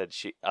 like I said,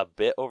 she a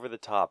bit over the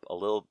top, a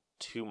little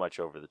too much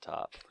over the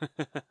top.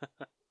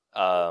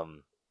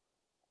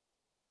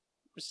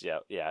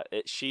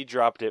 She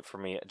dropped it for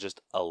me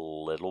just a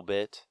little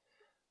bit,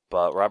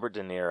 but Robert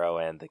De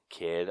Niro and the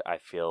kid, I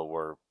feel,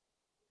 were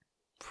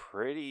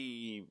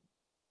pretty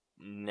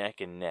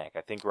neck and neck.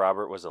 I think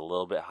Robert was a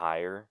little bit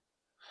higher.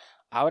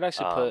 I would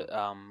actually put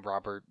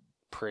Robert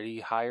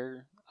pretty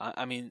higher.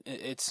 I mean,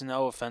 it's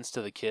no offense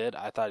to the kid.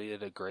 I thought he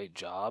did a great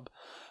job.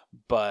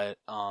 But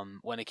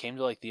when it came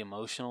to like the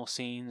emotional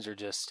scenes or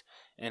just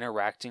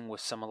interacting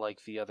with some of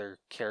like the other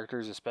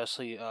characters,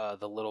 especially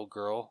the little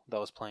girl that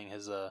was playing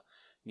his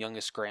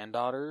youngest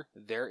granddaughter,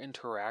 their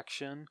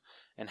interaction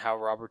and how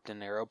Robert De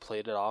Niro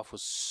played it off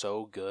was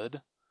so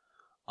good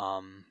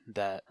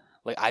that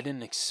like I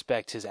didn't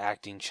expect his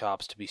acting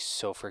chops to be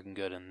so freaking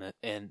good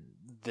in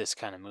this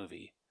kind of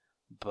movie.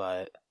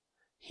 But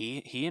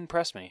he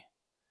impressed me.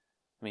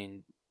 I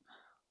mean,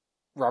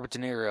 Robert De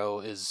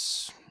Niro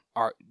is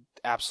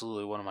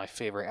absolutely one of my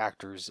favorite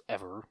actors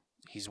ever.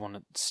 He's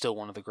still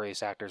one of the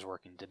greatest actors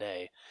working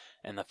today,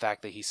 and the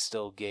fact that he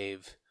still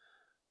gave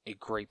a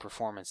great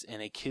performance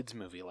in a kids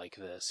movie like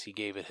this, he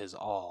gave it his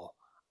all.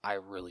 I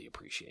really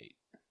appreciate.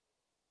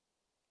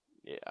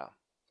 Yeah,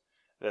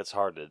 that's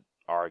hard to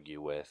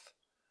argue with.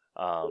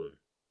 Yeah,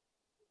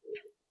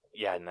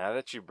 now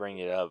that you bring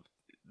it up,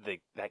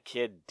 that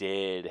kid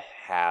did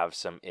have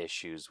some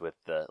issues with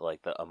the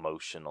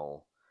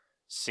emotional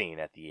scene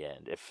at the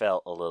end. It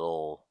felt a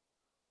little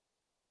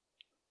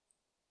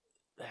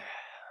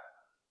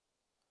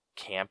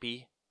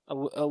campy. A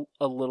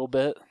little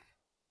bit.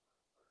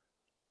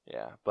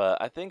 Yeah, but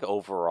I think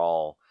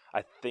overall,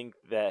 I think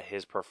that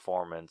his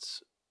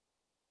performance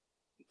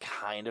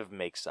kind of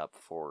makes up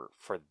for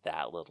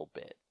that little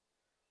bit.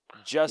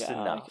 Just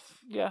enough.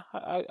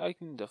 I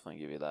can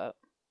definitely give you that.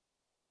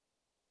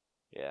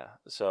 Yeah,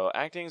 so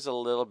acting's a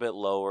little bit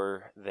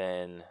lower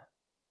than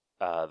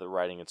the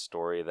writing and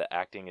story. The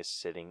acting is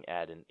sitting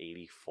at an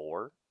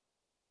 84.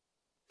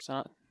 It's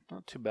not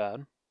too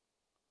bad.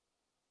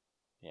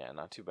 Yeah,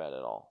 not too bad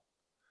at all.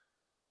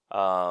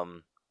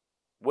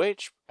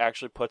 Which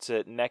actually puts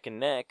it neck and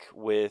neck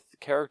with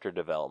character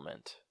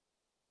development.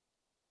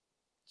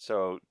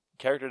 So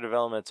character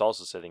development's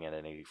also sitting at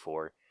an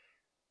 84,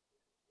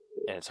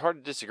 and it's hard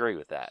to disagree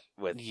with that.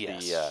 With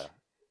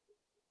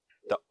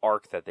the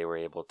arc that they were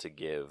able to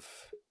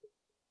give,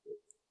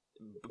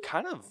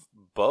 kind of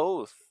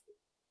both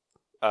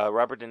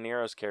Robert De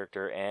Niro's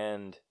character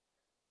and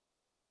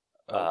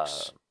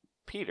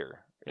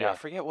Peter. Yeah, I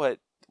forget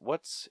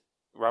what's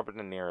Robert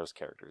De Niro's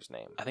character's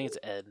name. I think it's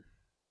Ed.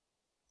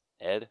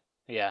 Ed?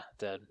 Yeah,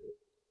 it's Ed.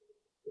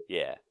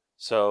 Yeah.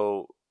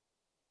 So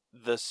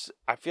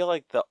I feel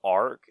like the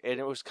arc, and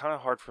it was kind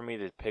of hard for me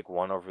to pick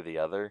one over the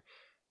other,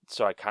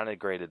 so I kind of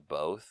graded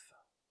both.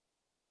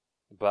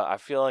 But I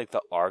feel like the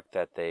arc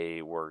that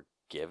they were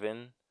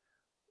given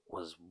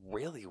was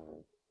really,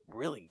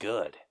 really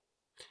good.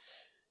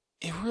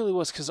 It really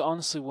was, because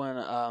honestly, when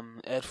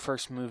Ed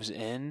first moves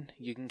in,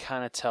 you can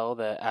kind of tell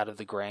that out of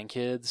the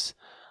grandkids,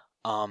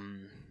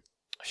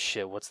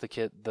 what's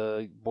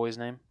the boy's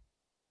name?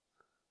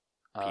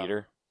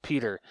 Peter.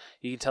 Peter.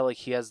 You can tell like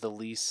he has the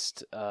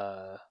least.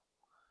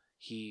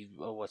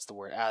 What's the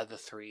word? Out of the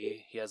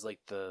three, he has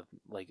like the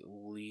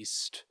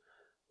least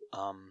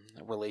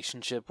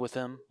relationship with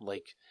him.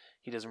 Like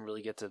he doesn't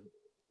really get to.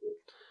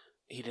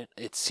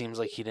 It seems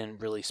like he didn't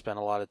really spend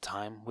a lot of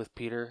time with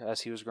Peter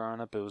as he was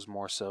growing up. It was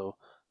more so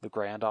the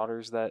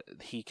granddaughters that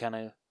he kind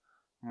of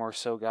more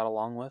so got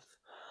along with.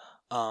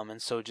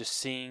 And so just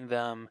seeing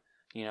them,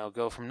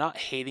 go from not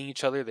hating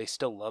each other, they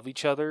still love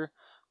each other,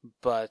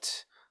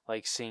 but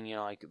like seeing,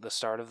 like the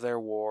start of their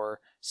war,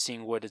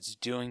 seeing what it's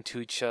doing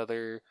to each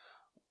other,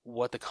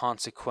 what the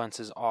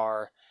consequences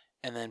are,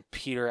 and then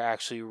Peter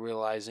actually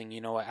realizing,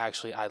 what,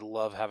 actually I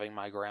love having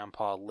my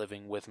grandpa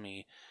living with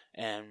me.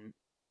 And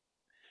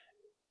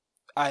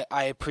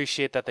I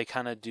appreciate that they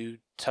kind of do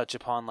touch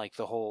upon like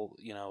the whole,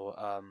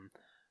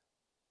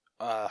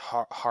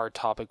 hard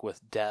topic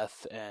with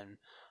death, and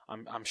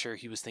I'm sure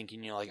he was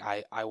thinking, like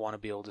I want to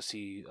be able to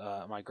see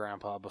my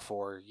grandpa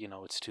before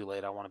it's too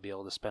late. I want to be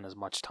able to spend as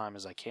much time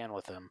as I can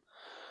with him,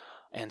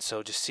 and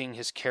so just seeing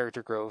his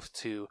character growth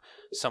to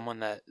someone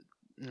that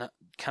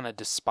kind of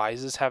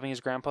despises having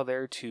his grandpa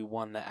there to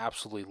one that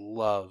absolutely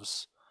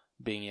loves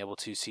being able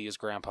to see his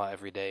grandpa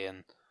every day.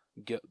 And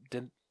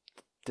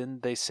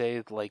didn't they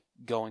say like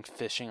going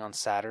fishing on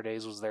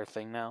Saturdays was their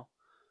thing now?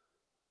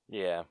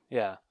 Yeah.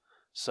 Yeah.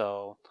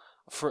 So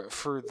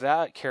for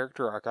that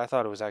character arc, I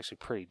thought it was actually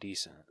pretty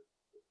decent.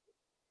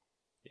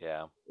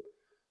 Yeah.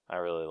 I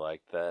really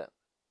liked that.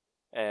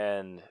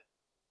 And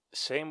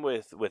same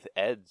with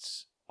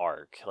Ed's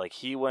arc. Like,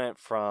 he went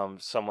from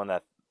someone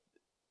that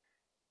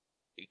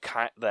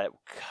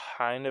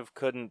kind of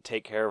couldn't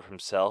take care of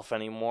himself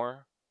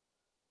anymore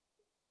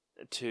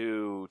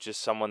to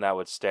just someone that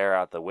would stare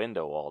out the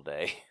window all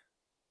day.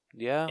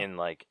 Yeah. In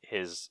like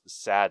his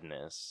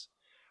sadness,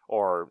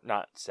 or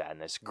not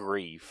sadness,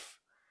 grief,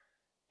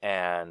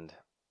 and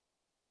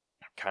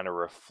kind of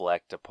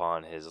reflect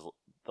upon his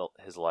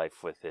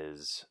life with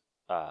his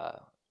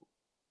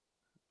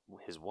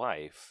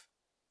wife,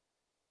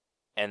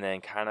 and then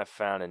kind of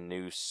found a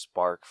new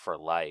spark for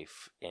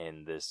life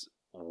in this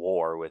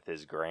war with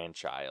his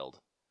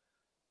grandchild.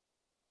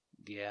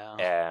 Yeah.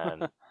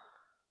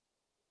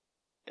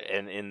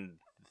 And in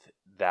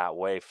that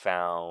way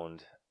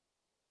found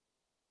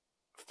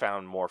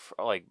more,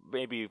 like,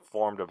 maybe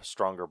formed a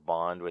stronger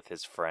bond with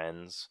his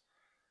friends,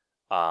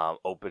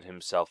 opened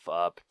himself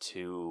up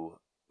to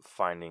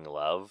finding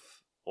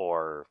love,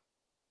 or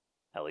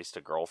at least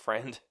a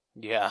girlfriend.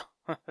 Yeah.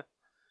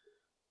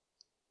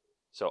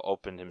 So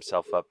opened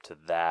himself up to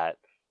that.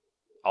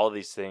 All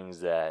these things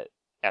that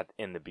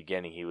in the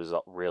beginning he was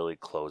really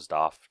closed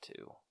off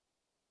to.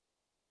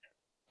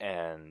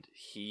 And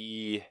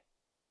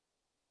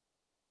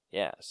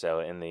so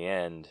in the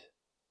end,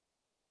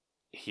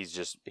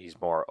 he's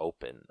more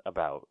open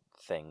about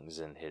things,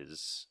 and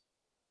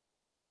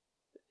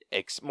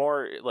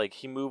more like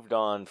he moved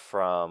on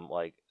from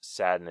like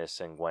sadness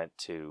and went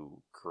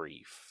to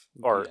grief,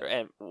 what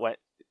am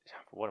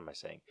I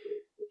saying?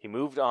 He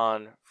moved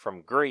on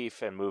from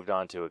grief and moved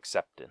on to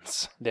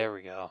acceptance. There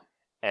we go.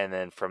 And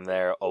then from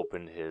there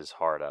opened his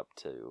heart up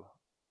to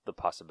the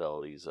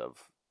possibilities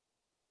of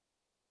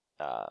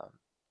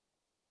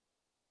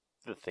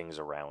the things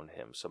around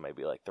him. So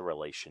maybe like the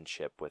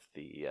relationship with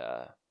the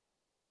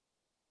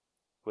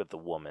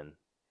woman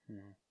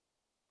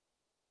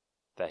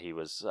that he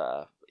was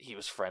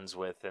friends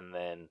with, and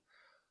then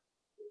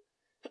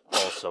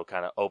also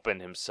kind of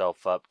opened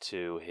himself up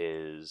to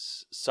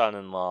his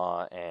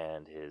son-in-law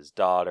and his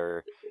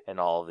daughter and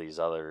all of these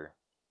other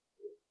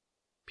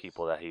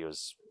people that he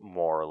was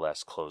more or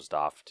less closed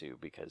off to,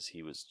 because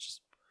he was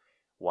just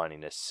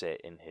wanting to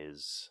sit in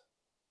his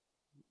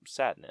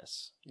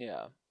sadness.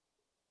 Yeah.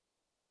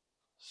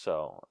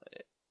 So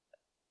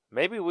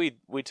maybe we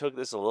took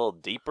this a little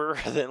deeper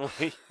than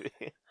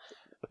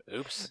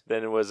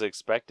than it was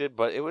expected,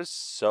 but it was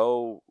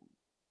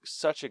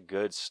such a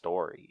good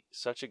story,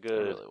 such a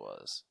good It really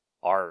was.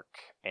 arc,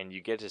 and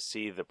you get to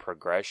see the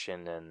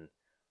progression and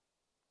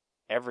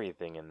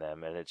everything in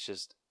them, and it's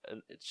just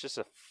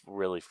a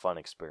really fun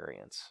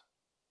experience.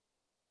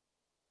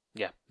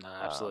 Yeah, no,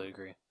 I absolutely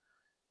agree.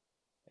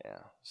 Yeah.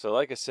 So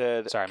like I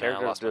said, sorry, man,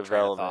 I lost my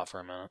train of thought for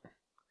a minute.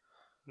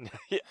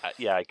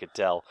 yeah, I could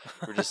tell.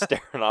 We're just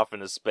staring off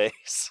into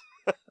space.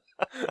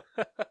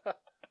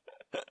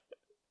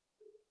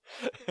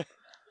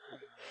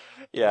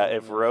 Yeah,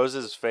 if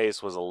Rose's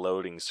face was a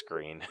loading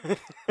screen.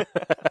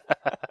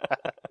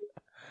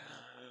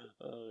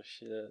 Oh,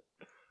 shit.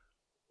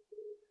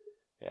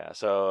 Yeah,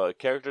 so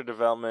character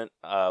development,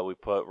 we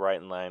put right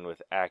in line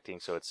with acting,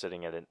 so it's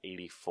sitting at an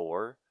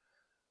 84.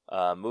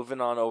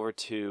 Moving on over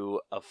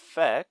to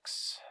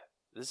effects,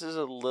 this is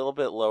a little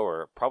bit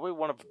lower. Probably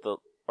one of the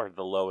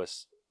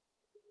lowest.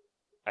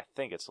 I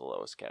think it's the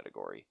lowest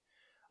category.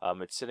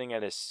 It's sitting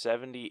at a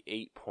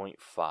 78.5.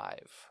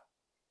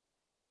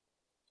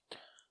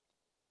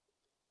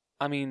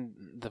 I mean,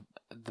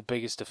 the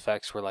biggest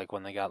effects were like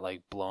when they got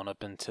like blown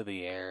up into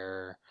the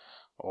air,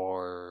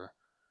 or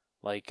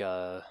like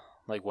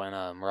when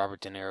Robert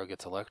De Niro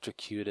gets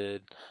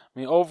electrocuted. I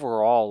mean,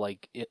 overall,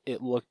 like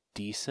it looked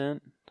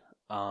decent,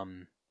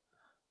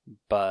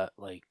 but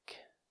like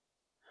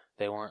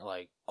they weren't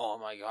like, oh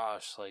my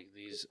gosh, like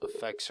these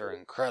effects are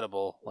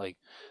incredible. Like,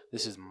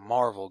 this is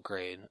Marvel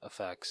grade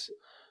effects.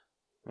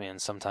 I mean,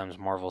 sometimes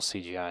Marvel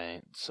CGI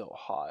ain't so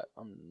hot.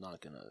 I'm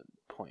not gonna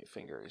point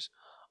fingers.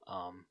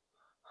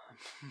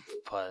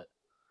 But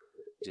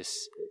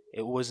just,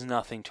 it was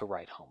nothing to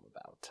write home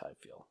about, I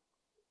feel.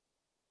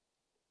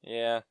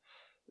 Yeah.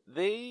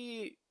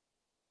 They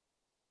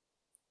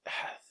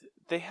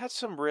they had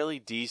some really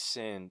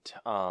decent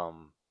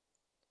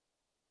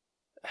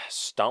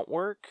stunt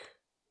work,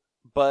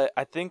 but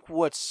I think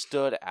what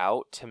stood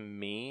out to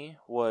me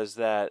was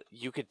that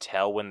you could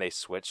tell when they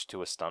switched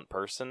to a stunt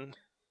person.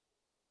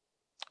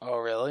 Oh,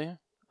 really?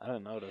 I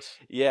didn't notice.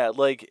 Yeah,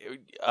 like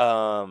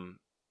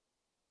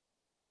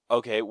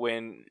okay,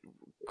 when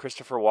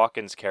Christopher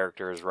Walken's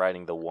character is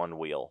riding the one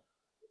wheel.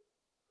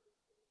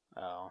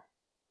 Oh.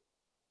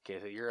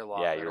 Okay, so you're a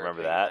lot Yeah, better you at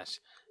remember picking that?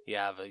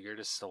 Yeah, but you're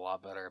just a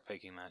lot better at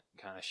picking that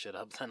kind of shit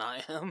up than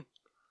I am.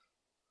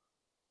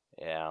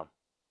 Yeah.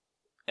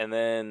 And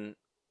then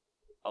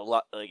a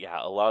lot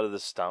of the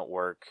stunt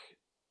work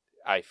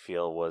I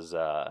feel was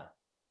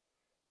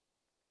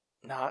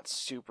not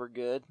super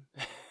good.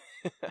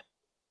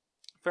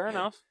 Fair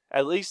enough.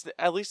 At least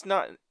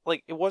not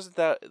like it wasn't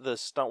that the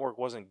stunt work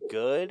wasn't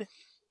good.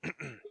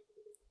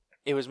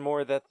 It was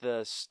more that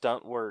the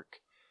stunt work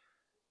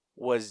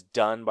was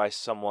done by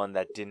someone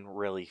that didn't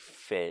really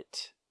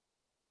fit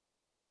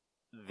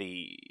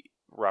the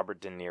Robert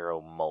De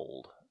Niro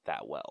mold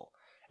that well.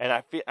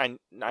 And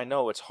I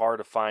know it's hard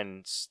to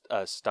find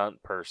a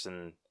stunt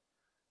person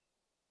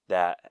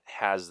that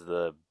has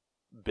the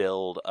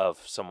build of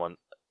someone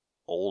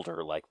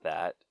older like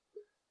that.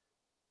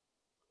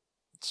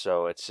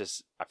 So it's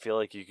just I feel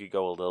like you could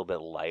go a little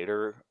bit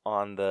lighter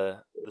on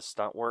the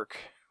stunt work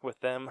with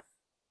them.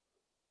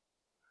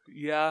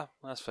 Yeah,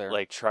 that's fair.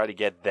 Like try to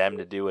get them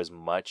to do as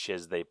much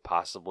as they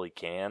possibly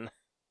can.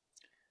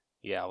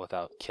 Yeah,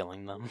 without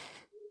killing them.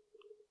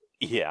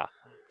 Yeah.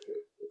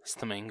 That's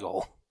the main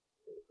goal.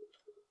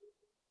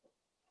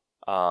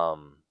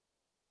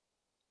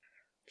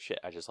 Shit,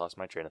 I just lost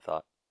my train of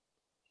thought.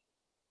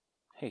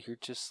 Hey, you're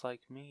just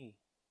like me.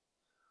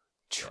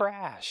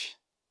 Trash.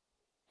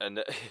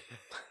 And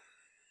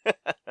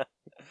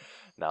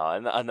no,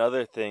 and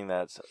another thing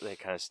that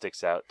kind of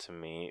sticks out to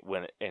me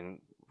when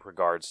in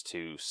regards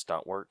to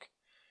stunt work.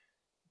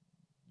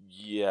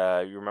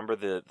 Yeah, you remember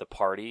the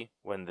party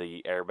when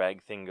the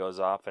airbag thing goes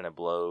off and it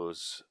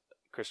blows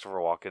Christopher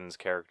Walken's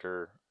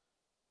character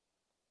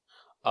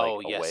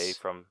away yes.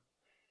 from.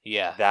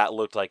 Yeah. That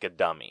looked like a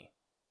dummy.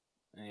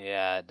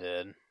 Yeah, it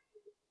did.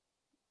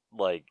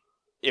 Like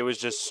it was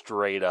just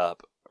straight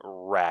up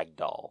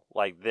ragdoll.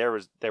 Like there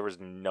was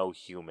no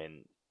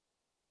human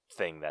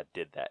thing that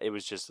did that. It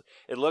was just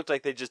it looked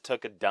like they just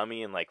took a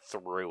dummy and like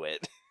threw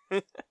it.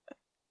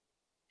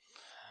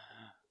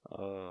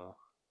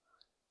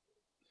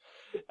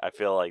 I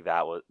feel like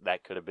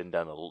that could have been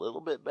done a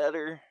little bit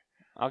better.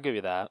 I'll give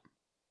you that.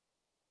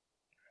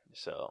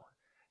 So,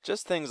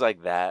 just things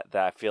like that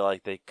I feel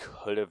like they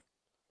could have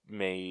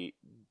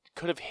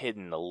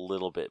hidden a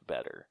little bit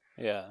better.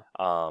 Yeah.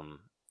 And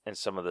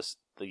some of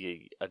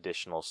the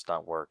additional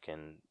stunt work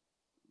and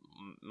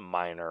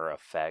minor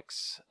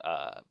effects,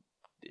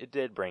 it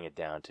did bring it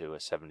down to a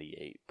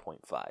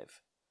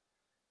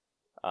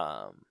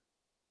 78.5.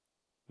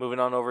 Moving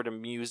on over to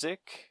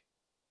music.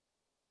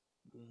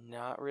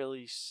 Not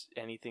really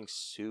anything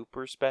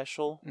super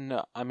special.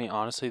 No, I mean,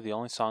 honestly, the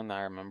only song that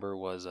I remember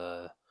was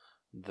the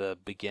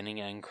beginning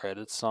end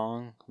credits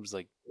song. It was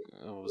like,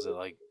 what was it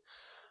like?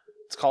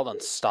 It's called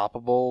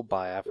Unstoppable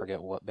by I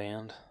forget what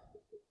band.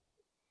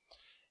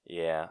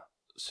 Yeah,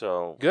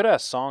 so... Good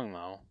ass song,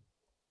 though.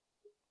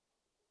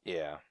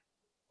 Yeah.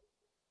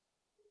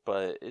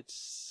 But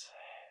it's...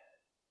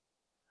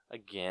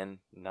 Again,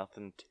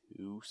 nothing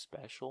too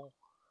special.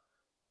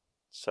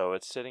 So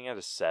it's sitting at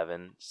a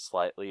 7,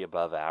 slightly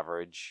above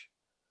average.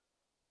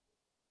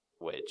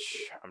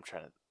 Which I'm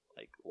trying to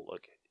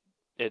look.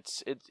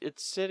 It's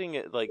sitting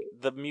at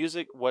the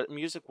music. What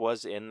music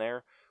was in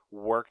there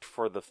worked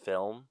for the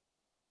film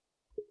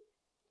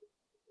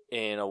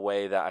in a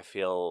way that I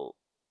feel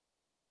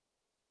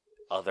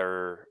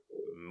other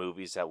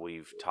movies that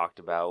we've talked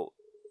about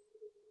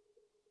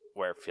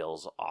where it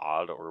feels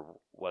odd or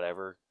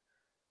whatever.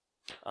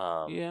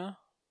 Yeah.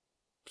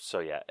 So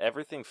yeah,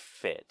 everything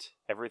fit.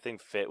 Everything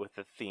fit with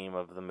the theme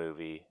of the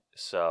movie.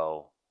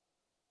 So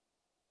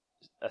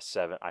a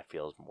 7, I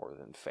feel, is more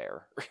than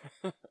fair.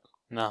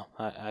 No,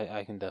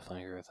 I can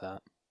definitely agree with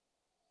that.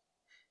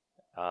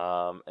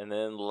 And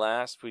then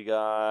last we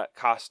got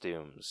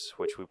costumes,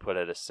 which we put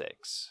at a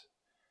 6.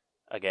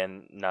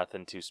 Again,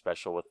 nothing too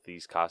special with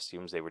these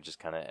costumes. They were just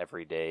kind of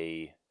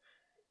everyday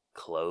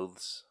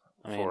clothes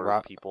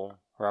for people.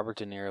 Robert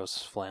De Niro's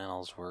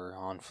flannels were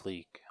on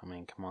fleek. I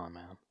mean, come on,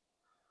 man.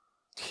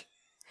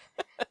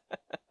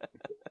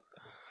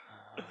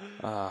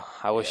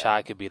 I wish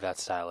I could be that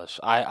stylish.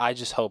 I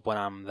just hope when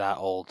I'm that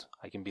old,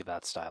 I can be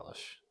that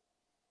stylish.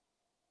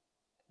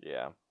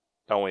 Yeah.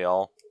 Don't we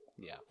all?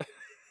 Yeah.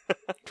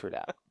 True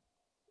that.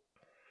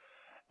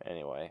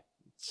 Anyway,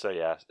 so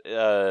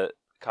yeah,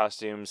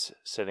 costumes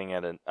sitting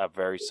at a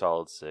very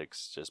solid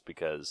 6 just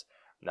because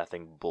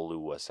nothing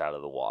blew us out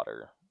of the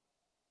water.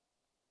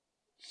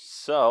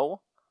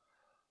 So,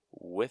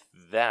 with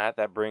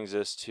that brings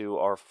us to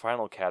our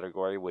final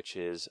category, which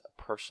is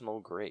personal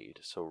grade.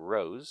 So,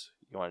 Rose,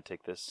 you want to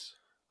take this?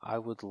 I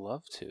would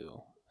love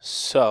to.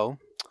 So,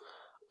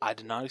 I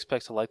did not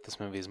expect to like this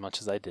movie as much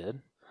as I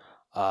did.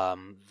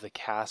 The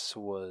cast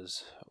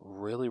was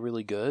really,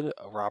 really good.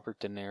 Robert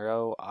De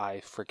Niro,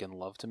 I freaking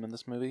loved him in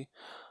this movie.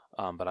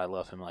 But I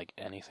love him like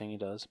anything he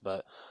does.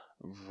 But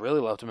really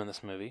loved him in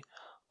this movie.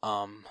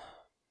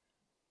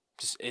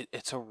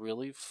 It's a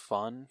really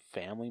fun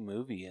family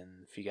movie,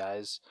 and if you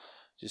guys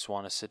just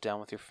want to sit down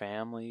with your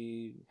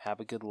family, have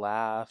a good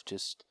laugh,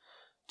 just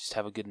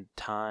have a good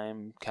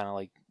time, kind of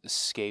like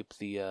escape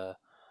the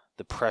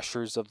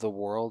pressures of the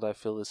world, I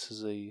feel this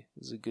is a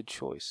good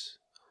choice.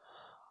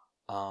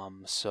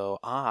 So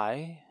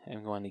I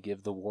am going to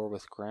give The War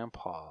with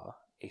Grandpa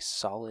a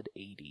solid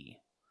 80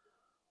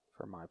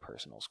 for my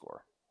personal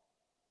score.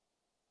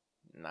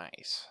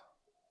 Nice.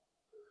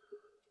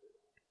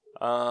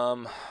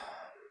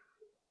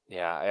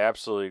 Yeah, I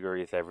absolutely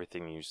agree with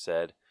everything you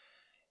said.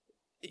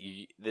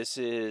 This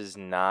is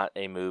not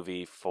a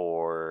movie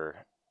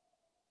for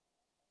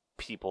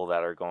people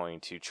that are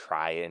going to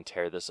try and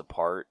tear this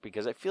apart,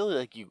 because I feel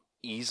like you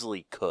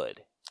easily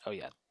could. Oh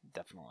yeah,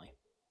 definitely.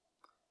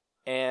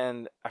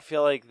 And I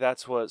feel like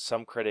that's what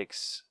some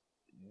critics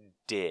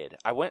did.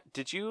 I went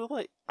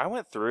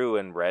through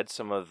and read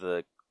some of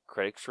the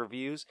critics'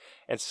 reviews,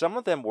 and some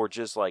of them were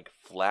just like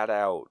flat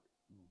out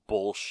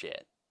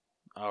bullshit.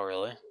 Oh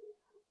really?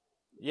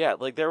 Yeah,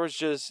 like there was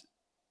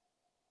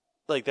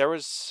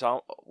some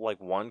like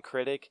one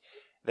critic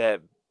that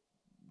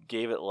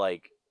gave it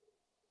like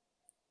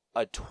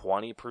a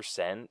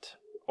 20%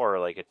 or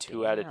like a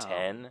 2 out of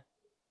 10,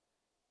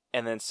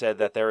 and then said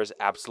that there is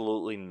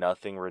absolutely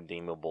nothing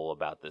redeemable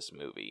about this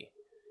movie.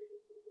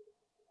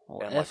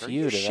 Well, F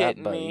you to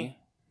that, buddy.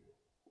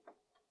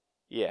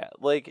 Yeah,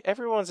 like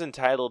everyone's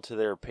entitled to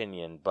their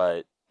opinion,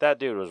 but that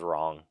dude was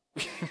wrong.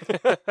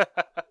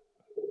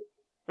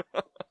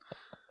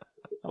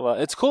 Well,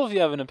 it's cool if you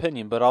have an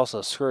opinion, but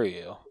also screw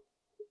you.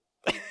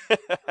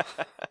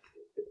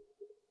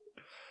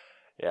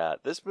 Yeah,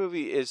 this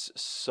movie is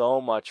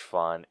so much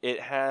fun. It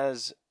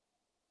has,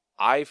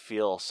 I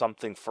feel,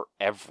 something for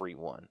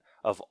everyone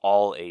of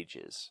all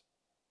ages.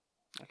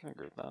 I can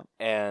agree with that.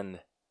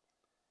 And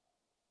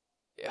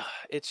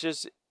it's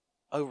just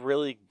a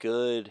really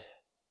good,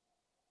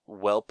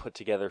 well put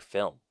together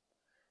film.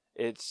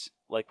 It's,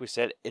 like we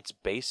said, it's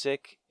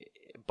basic,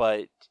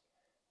 but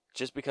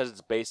just because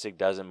it's basic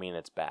doesn't mean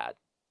it's bad.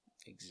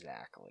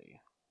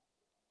 Exactly.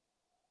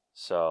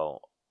 So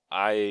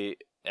I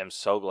am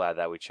so glad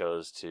that we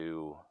chose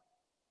to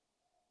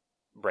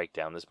break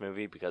down this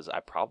movie, because I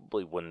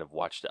probably wouldn't have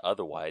watched it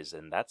otherwise,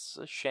 and that's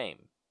a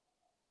shame.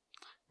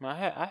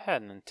 I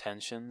had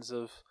intentions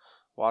of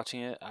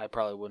watching it. I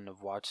probably wouldn't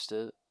have watched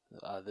it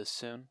this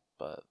soon,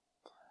 but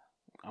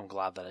I'm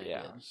glad that I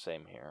did.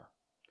 Same here.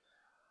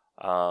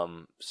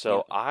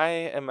 So I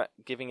am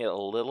giving it a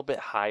little bit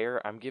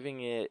higher. I'm giving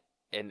it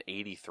an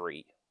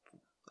 83.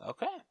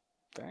 Okay.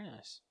 Very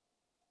nice.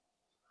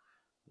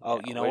 Oh,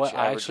 you know what?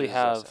 I actually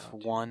have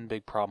one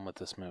big problem with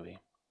this movie.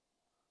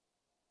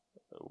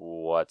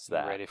 What's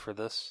that? You ready for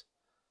this?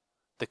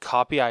 The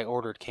copy I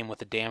ordered came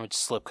with a damaged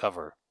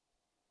slipcover.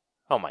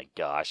 Oh my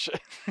gosh.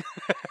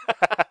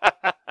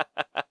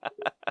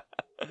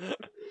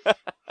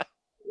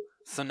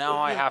 So now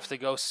I have to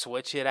go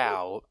switch it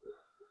out.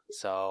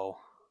 So,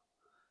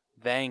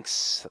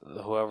 thanks,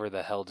 whoever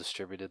the hell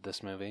distributed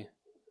this movie.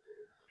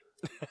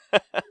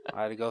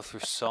 I had to go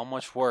through so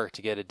much work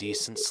to get a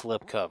decent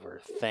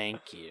slipcover.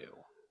 Thank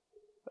you.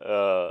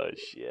 Oh,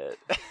 shit.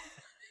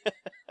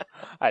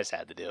 I just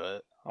had to do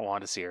it. I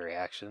wanted to see a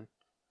reaction.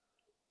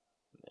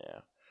 Yeah.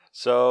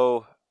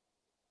 So,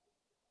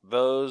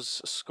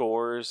 those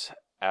scores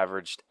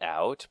averaged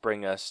out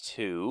bring us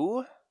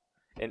to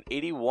an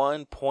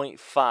 81.5.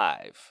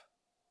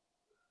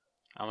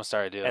 I'm going to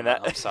start doing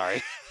that. I'm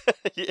sorry.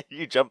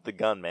 You jumped the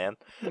gun, man.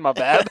 My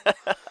bad.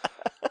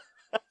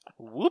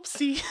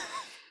 Whoopsie.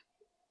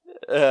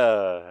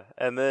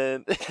 And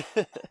then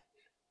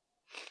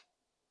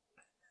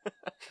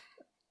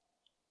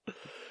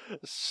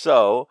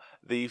so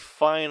the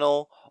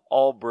final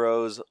All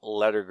Bros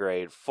letter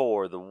grade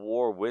for The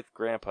War with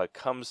Grandpa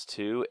comes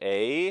to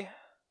a...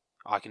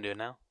 I can do it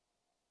now?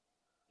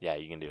 Yeah,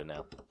 you can do it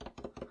now.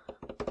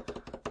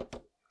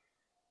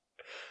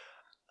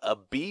 A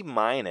B-.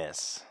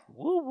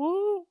 Woo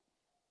woo.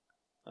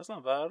 That's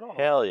not bad at all.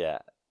 Hell yeah.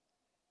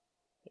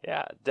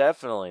 Yeah,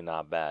 definitely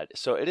not bad.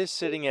 So it is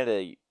sitting at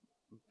a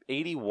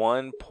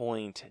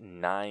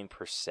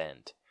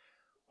 81.9%,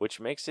 which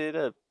makes it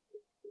a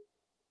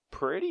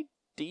pretty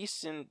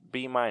decent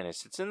B-.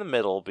 It's in the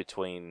middle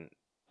between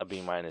a B-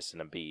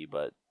 and a B,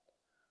 but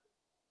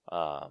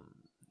I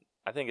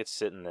think it's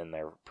sitting in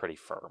there pretty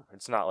firm.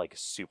 It's not like a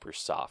super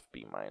soft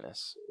B-.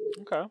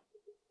 Okay.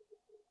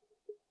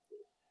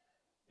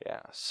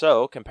 Yeah.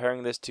 So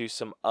comparing this to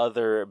some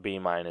other B-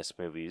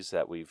 movies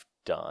that we've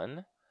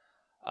done,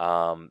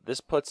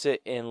 this puts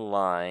it in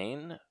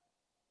line,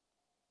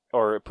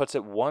 or it puts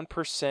it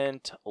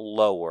 1%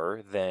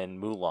 lower than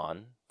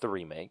Mulan, the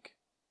remake.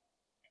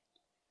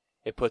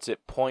 It puts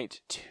it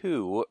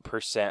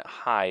 0.2%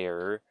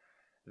 higher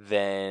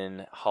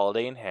than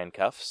Holiday in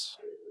Handcuffs.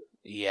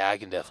 Yeah, I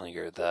can definitely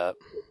agree with that.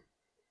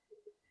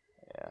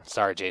 Yeah.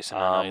 Sorry, Jason.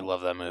 I know you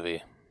love that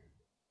movie.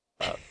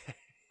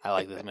 I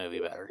like this movie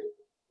better.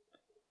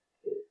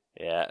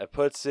 Yeah, it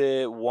puts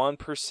it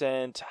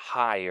 1%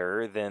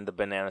 higher than the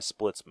Banana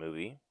Splits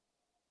movie.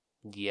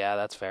 Yeah,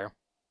 that's fair.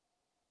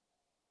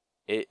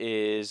 It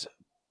is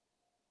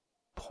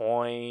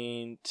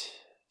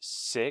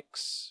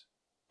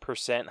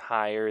 0.6%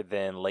 higher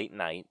than Late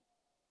Night.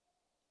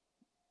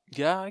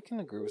 Yeah, I can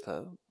agree with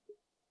that.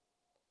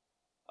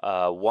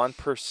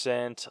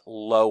 1%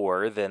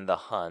 lower than The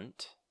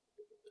Hunt.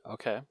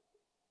 Okay.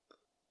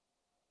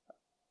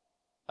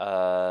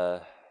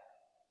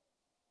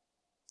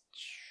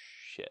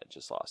 Shit,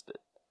 just lost it.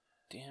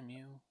 Damn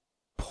you.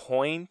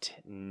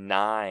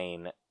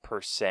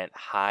 0.9%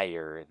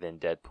 higher than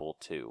Deadpool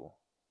 2.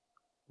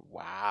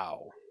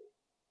 Wow.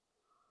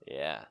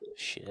 Yeah.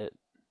 Shit.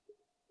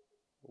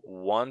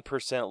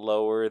 1%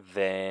 lower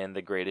than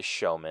The Greatest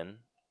Showman.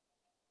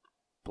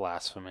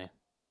 Blasphemy.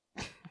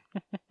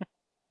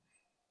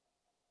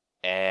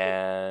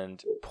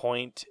 And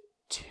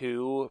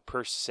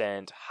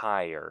 0.2%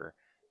 higher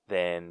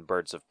than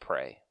Birds of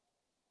Prey.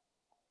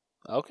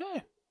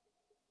 Okay.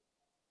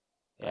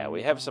 Yeah,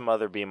 we have some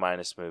other B-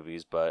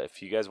 movies, but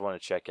if you guys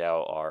want to check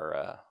out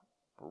our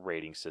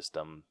rating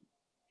system,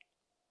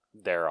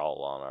 they're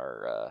all on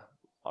our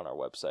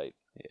website.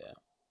 Yeah.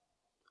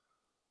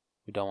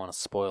 We don't want to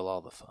spoil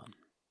all the fun.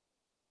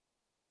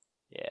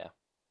 Yeah.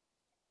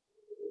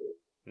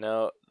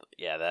 No,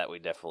 yeah, that we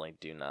definitely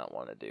do not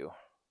want to do.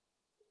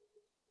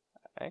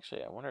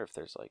 Actually, I wonder if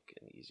there's like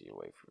an easier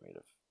way for me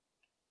to.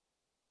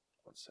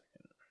 1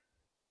 second.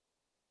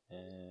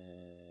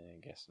 I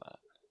guess not.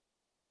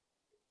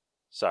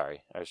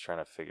 Sorry, I was trying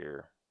to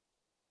figure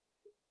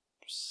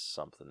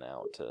something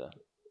out to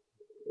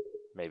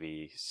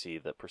maybe see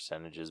the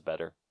percentages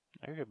better.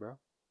 There you go,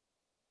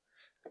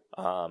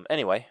 bro.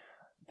 Anyway,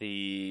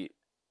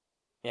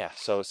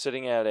 so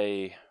sitting at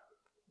a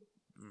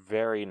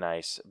very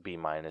nice B-,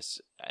 and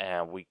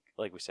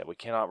like we said, we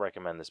cannot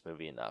recommend this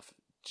movie enough.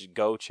 Just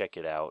go check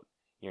it out.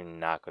 You're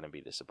not going to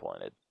be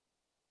disappointed.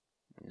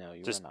 No,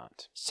 you Just are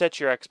not. Set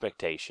your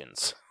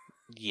expectations.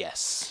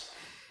 Yes.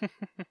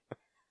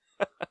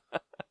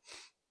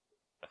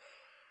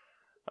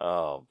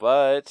 Oh,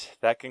 but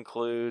that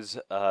concludes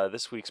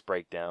this week's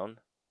breakdown,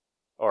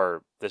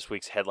 or this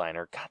week's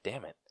headliner. God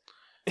damn it.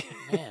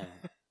 Man,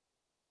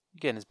 you're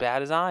getting as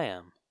bad as I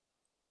am.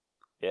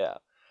 Yeah.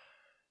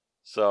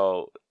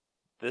 So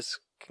this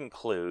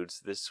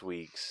concludes this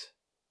week's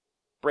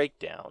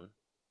breakdown.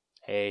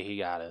 Hey, he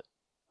got it.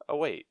 Oh,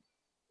 wait.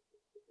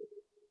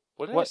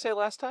 What did I say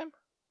last time?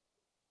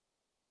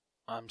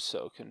 I'm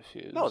so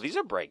confused. No, these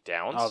are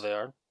breakdowns. Oh, they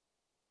are?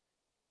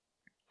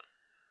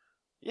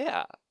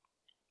 Yeah.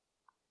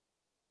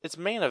 It's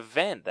main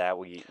event that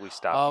we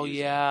stopped Oh,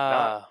 using.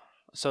 yeah.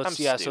 So it's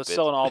stupid. so it's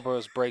still an All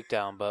Bros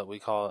breakdown, but we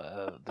call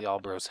it the All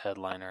Bros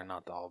headliner,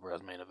 not the All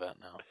Bros main event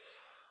now.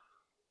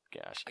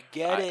 Gosh. I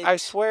get it. I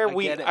swear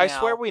we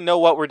know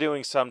what we're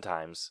doing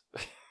sometimes.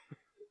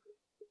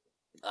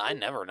 I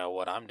never know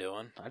what I'm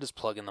doing. I just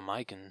plug in the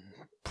mic and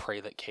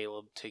pray that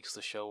Caleb takes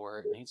the show where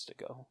it needs to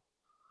go.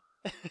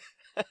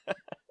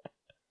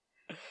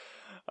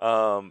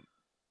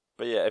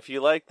 But yeah, if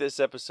you like this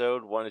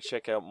episode, want to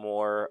check out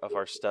more of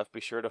our stuff,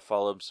 be sure to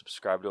follow and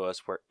subscribe to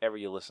us wherever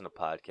you listen to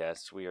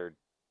podcasts. We are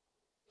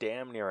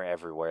damn near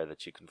everywhere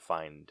that you can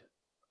find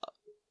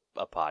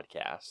a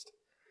podcast.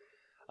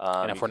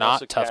 And if we're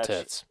not, tough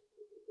tits.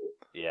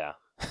 Yeah.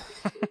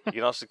 You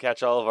can also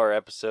catch all of our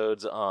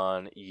episodes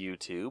on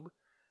YouTube.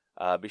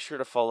 Be sure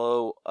to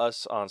follow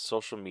us on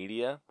social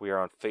media. We are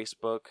on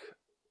Facebook,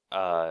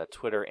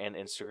 Twitter, and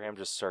Instagram.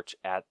 Just search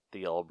at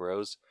The All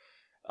Bros.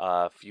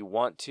 If you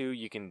want to,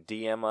 you can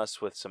DM us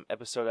with some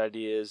episode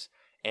ideas,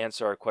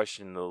 answer our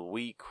question of the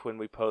week when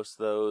we post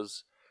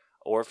those,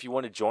 or if you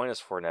want to join us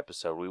for an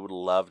episode, we would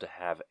love to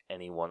have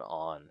anyone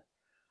on.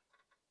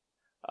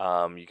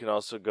 You can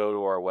also go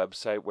to our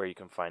website where you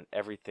can find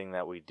everything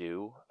that we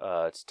do.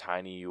 It's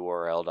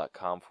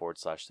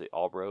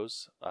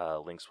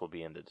tinyurl.com/theallbros. Links will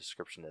be in the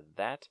description of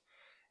that.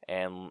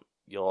 And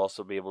you'll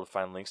also be able to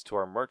find links to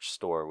our merch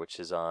store, which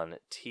is on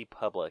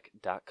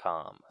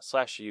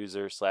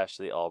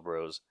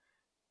tpublic.com/user/theallbros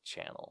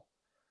channel.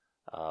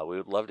 We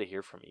would love to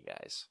hear from you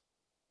guys.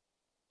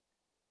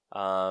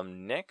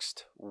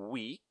 Next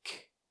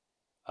week,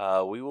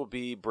 we will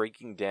be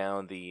breaking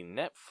down the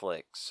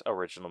Netflix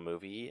original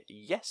movie,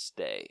 Yes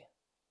Day.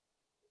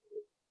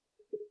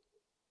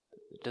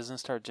 Doesn't it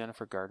star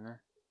Jennifer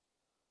Gardner?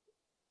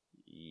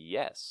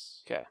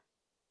 Yes. Okay.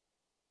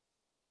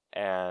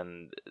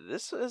 And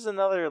this is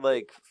another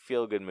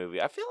feel-good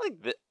movie. I feel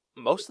like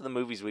most of the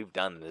movies we've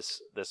done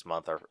this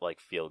month are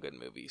feel-good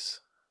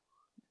movies.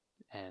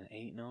 And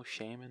ain't no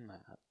shame in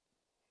that.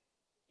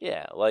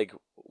 Yeah,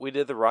 we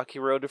did The Rocky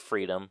Road to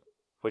Freedom,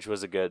 which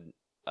was a good,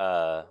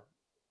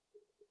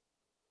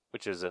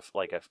 which is a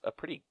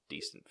pretty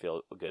decent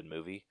feel-good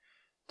movie.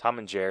 Tom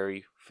and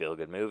Jerry,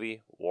 feel-good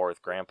movie. War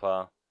with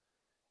Grandpa.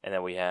 And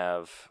then we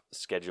have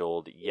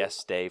scheduled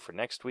Yes Day for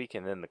next week,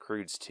 and then The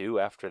Croods 2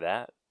 after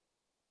that.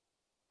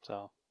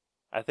 So,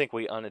 I think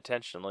we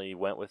unintentionally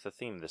went with the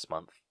theme this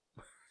month.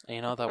 And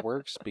you know that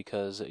works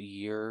because a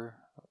year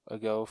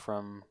ago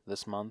from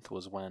this month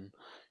was when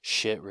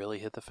shit really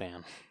hit the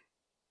fan.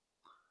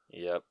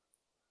 Yep.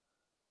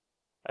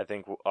 I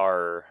think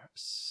our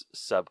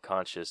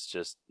subconscious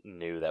just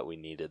knew that we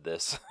needed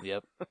this.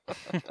 Yep.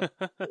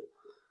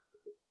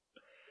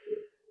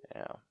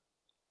 Yeah.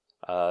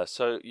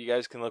 So you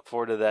guys can look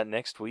forward to that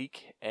next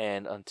week.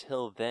 And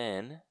until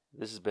then,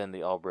 this has been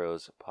the All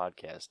Bros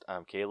Podcast.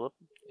 I'm Caleb.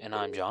 And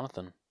I'm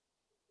Jonathan.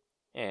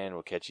 And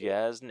we'll catch you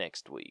guys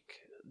next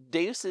week.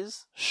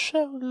 Deuces.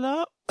 Show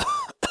love.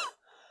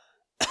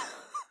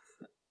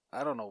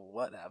 I don't know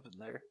what happened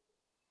there.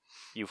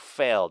 You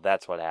failed.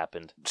 That's what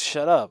happened.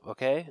 Shut up,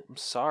 okay? I'm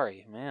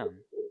sorry, man.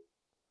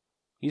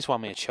 You just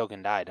want me to choke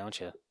and die, don't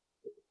you?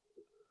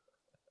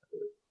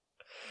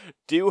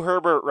 Do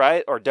Herbert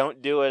right or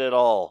don't do it at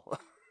all.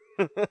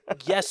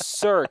 Yes,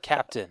 sir,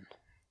 Captain.